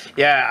you're...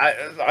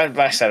 Yeah, I'm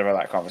less said about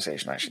that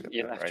conversation, actually.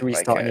 You'll have to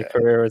restart your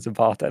career as a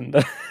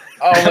bartender.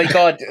 Oh my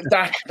god,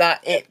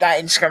 that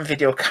Instagram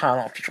video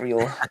cannot be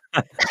real.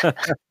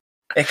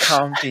 It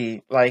can't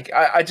be. Like,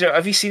 I don't...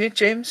 Have you seen it,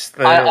 James?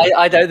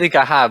 I don't think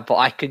I have, but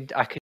I could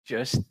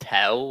just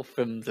tell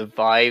from the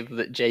vibe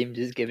that James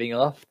is giving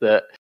off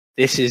that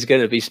this is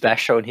going to be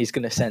special, and he's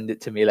going to send it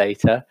to me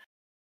later.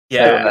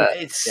 Yeah,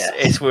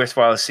 it's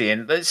worthwhile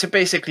seeing. So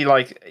basically,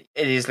 like,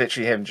 it is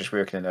literally him just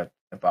working in a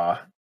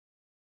bar.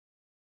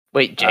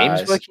 Wait,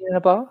 James working in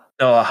a bar?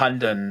 No,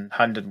 Hunden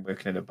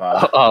working in a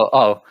bar.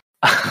 Oh.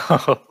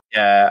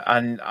 Yeah,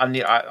 and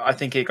I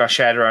think it got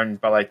shared around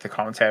by like the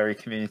commentary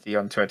community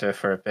on Twitter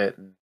for a bit,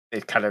 and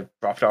it kind of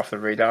dropped off the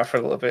radar for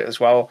a little bit as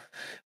well.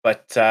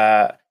 But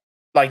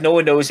like, no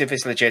one knows if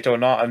it's legit or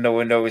not, and no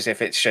one knows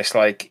if it's just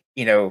like,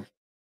 you know,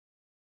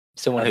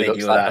 someone who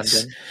looks like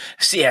Hunden.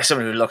 Yeah,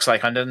 someone who looks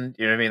like Hunden.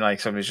 You know what I mean? Like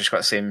someone who's just got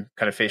the same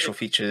kind of facial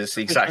features,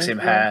 the exact same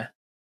hair.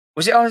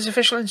 Was it on his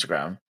official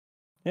Instagram?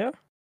 Yeah.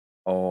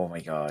 Oh my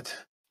god.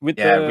 We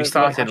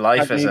started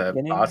life as a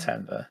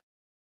bartender.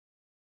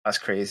 That's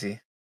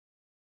crazy.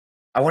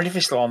 I wonder if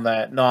it's still on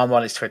there. No, I'm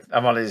on his Twitter.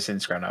 I'm on his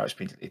Instagram now. It's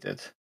been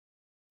deleted.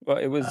 Well,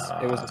 it was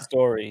a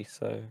story,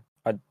 so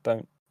I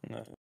don't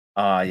know.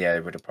 Yeah,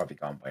 it would have probably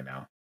gone by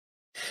now.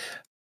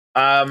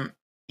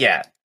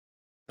 Yeah.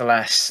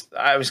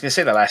 I was going to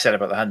say the less said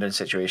about the Hunden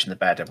situation, the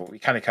better, but we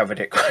kind of covered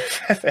it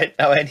quite a bit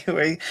now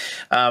anyway.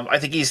 I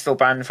think he's still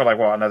banned for like,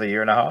 what, another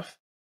year and a half?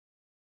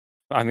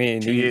 I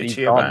mean, he's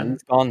gone.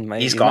 He's gone,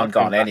 mate. He's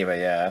gone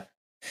anyway, yeah.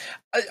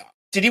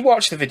 Did you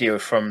watch the video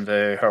from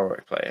the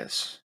heroic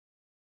players?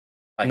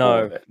 Like,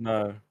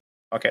 no.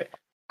 Okay.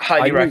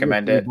 Highly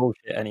recommend it.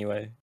 Bullshit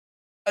anyway.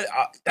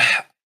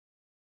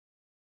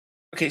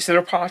 Okay, so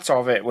there are parts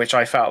of it which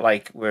I felt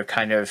like were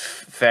kind of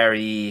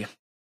very...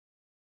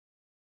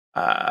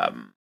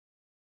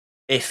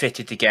 it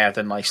fitted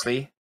together nicely.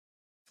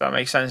 If that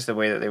makes sense, the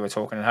way that they were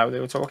talking and how they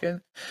were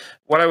talking.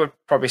 What I would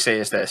probably say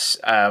is this.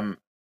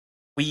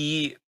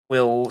 We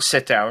will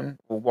sit down,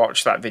 we'll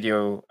watch that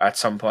video at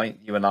some point,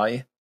 you and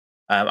I.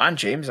 And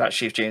James,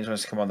 actually, if James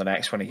wants to come on the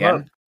next one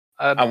again.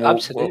 And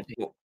absolutely.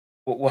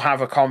 We'll have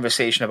a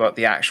conversation about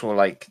the actual,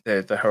 like,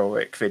 the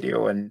heroic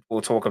video, and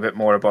we'll talk a bit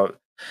more about...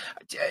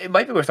 It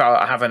might be worth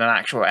having an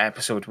actual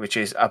episode which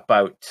is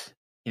about,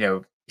 you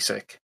know,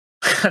 music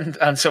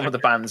and some of the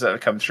bands that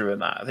have come through in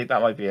that. I think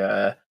that might be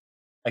a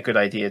good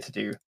idea to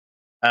do.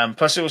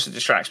 Plus, it also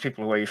distracts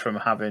people away from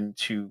having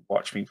to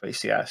watch me play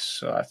CS,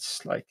 so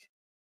that's, like,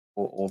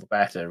 all the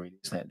better, really,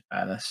 isn't it, in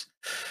fairness?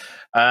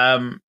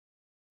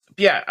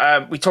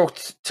 We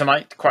talked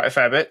tonight quite a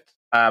fair bit.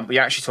 We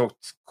actually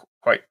talked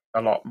quite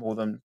a lot more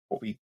than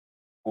what we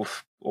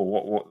both,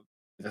 or what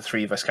the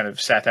three of us kind of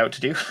set out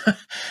to do,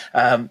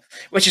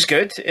 which is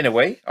good in a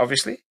way.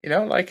 Obviously, you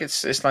know, like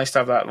it's nice to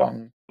have that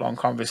long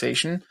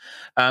conversation.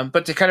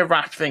 But to kind of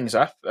wrap things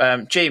up,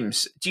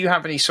 James, do you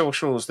have any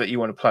socials that you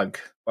want to plug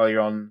while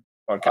you're on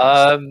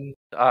podcast?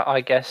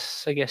 I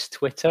guess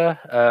Twitter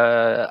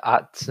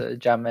at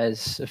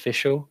Jamez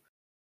Official.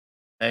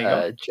 There you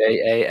go.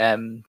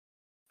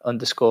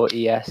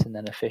 JAM_ES and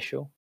then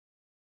official.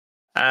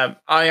 I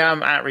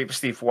am at Reaper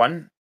Steve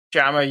 1.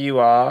 Jammer, you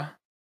are?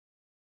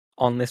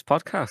 on this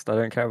podcast. I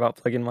don't care about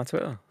plugging my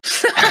Twitter.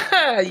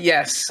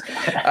 Yes.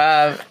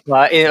 A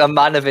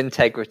man of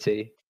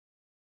integrity.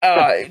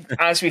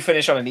 As we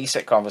finish on an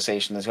ESIC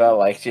conversation as well,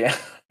 like, yeah,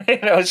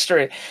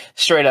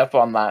 straight up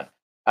on that.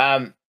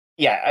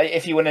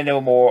 If you want to know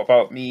more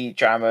about me,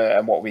 Jammer,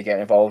 and what we get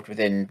involved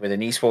within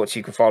esports,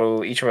 you can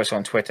follow each of us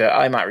on Twitter.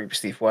 I'm at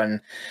ReaperSteve1.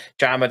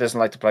 Jammer doesn't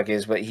like to plug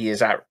his, but he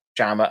is at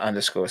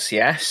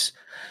Jammer_CS.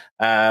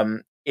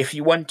 If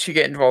you want to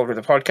get involved with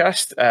the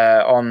podcast,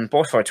 on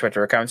both of our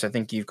Twitter accounts, I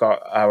think you've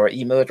got our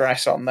email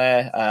address on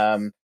there.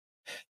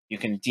 You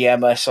can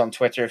DM us on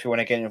Twitter if you want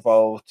to get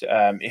involved.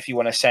 If you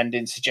want to send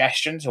in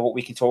suggestions of what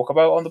we can talk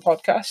about on the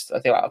podcast, I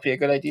think that'll be a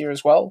good idea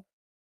as well.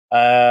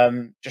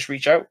 Just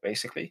reach out,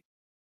 basically.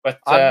 But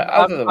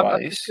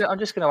otherwise, I'm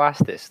just going to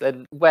ask this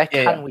then: where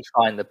can we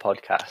find the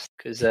podcast?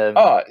 Because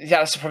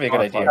that's probably a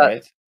good idea,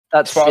 right?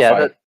 That's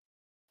Spotify.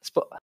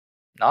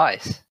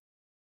 Nice.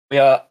 We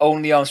are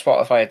only on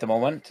Spotify at the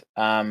moment,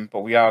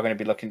 but we are going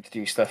to be looking to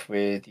do stuff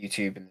with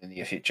YouTube in the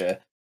near future,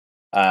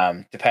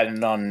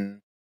 depending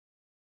on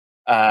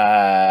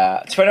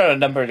a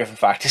number of different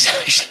factors,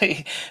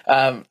 actually.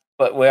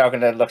 But we are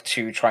going to look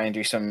to try and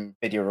do some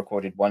video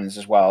recorded ones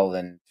as well,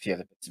 and a few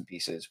other bits and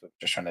pieces. We're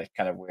just trying to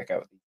kind of work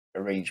out the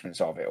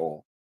arrangements of it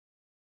all.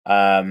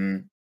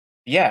 I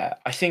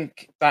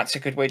think that's a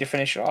good way to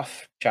finish it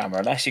off, Jammer.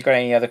 Unless you've got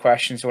any other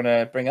questions you want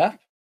to bring up?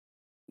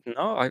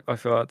 No, I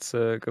feel that's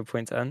a good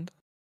point to end.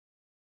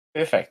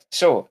 Perfect.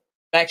 So,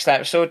 next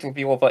episode will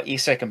be all about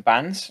ESIC and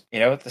bans,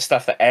 the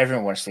stuff that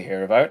everyone wants to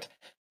hear about.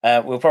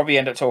 We'll probably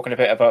end up talking a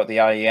bit about the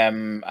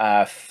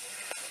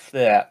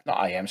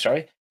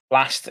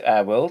Blast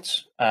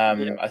Worlds.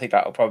 I think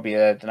that will probably be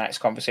the next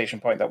conversation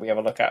point that we have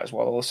a look at as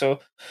well also.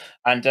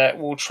 And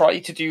we'll try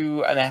to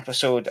do an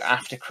episode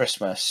after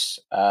Christmas.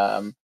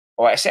 Or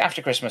I say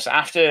after Christmas,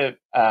 after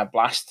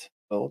Blast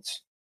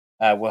Worlds,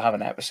 we'll have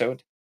an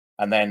episode.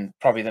 And then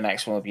probably the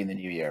next one will be in the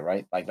new year,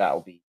 right? Like that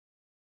will be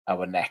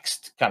our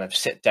next kind of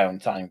sit down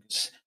time.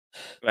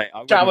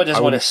 Java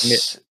doesn't want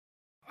to.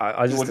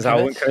 I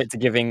wouldn't commit to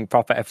giving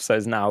proper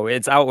episodes now.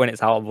 It's out when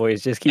it's out,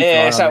 boys. Just keep.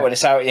 Yeah, it's out when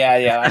it's out.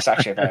 Yeah, that's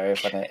actually a better way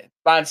of putting it.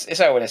 Lads,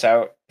 it's out when it's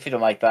out. If you don't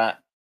like that,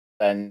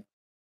 then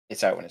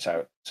it's out when it's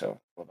out.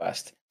 So we're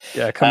best.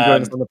 Yeah, come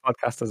join us on the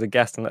podcast as a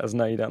guest and let us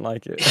know you don't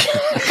like it.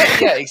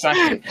 Yeah,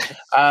 exactly.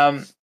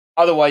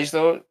 Otherwise,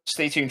 though,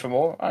 stay tuned for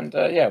more. And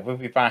we'll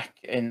be back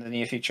in the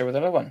near future with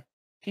another one.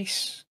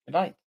 Peace. Good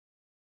night.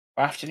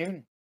 Or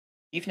afternoon.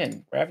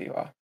 Evening. Wherever you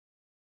are.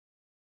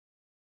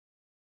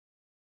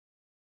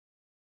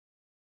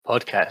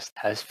 Podcast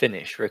has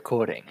finished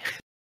recording.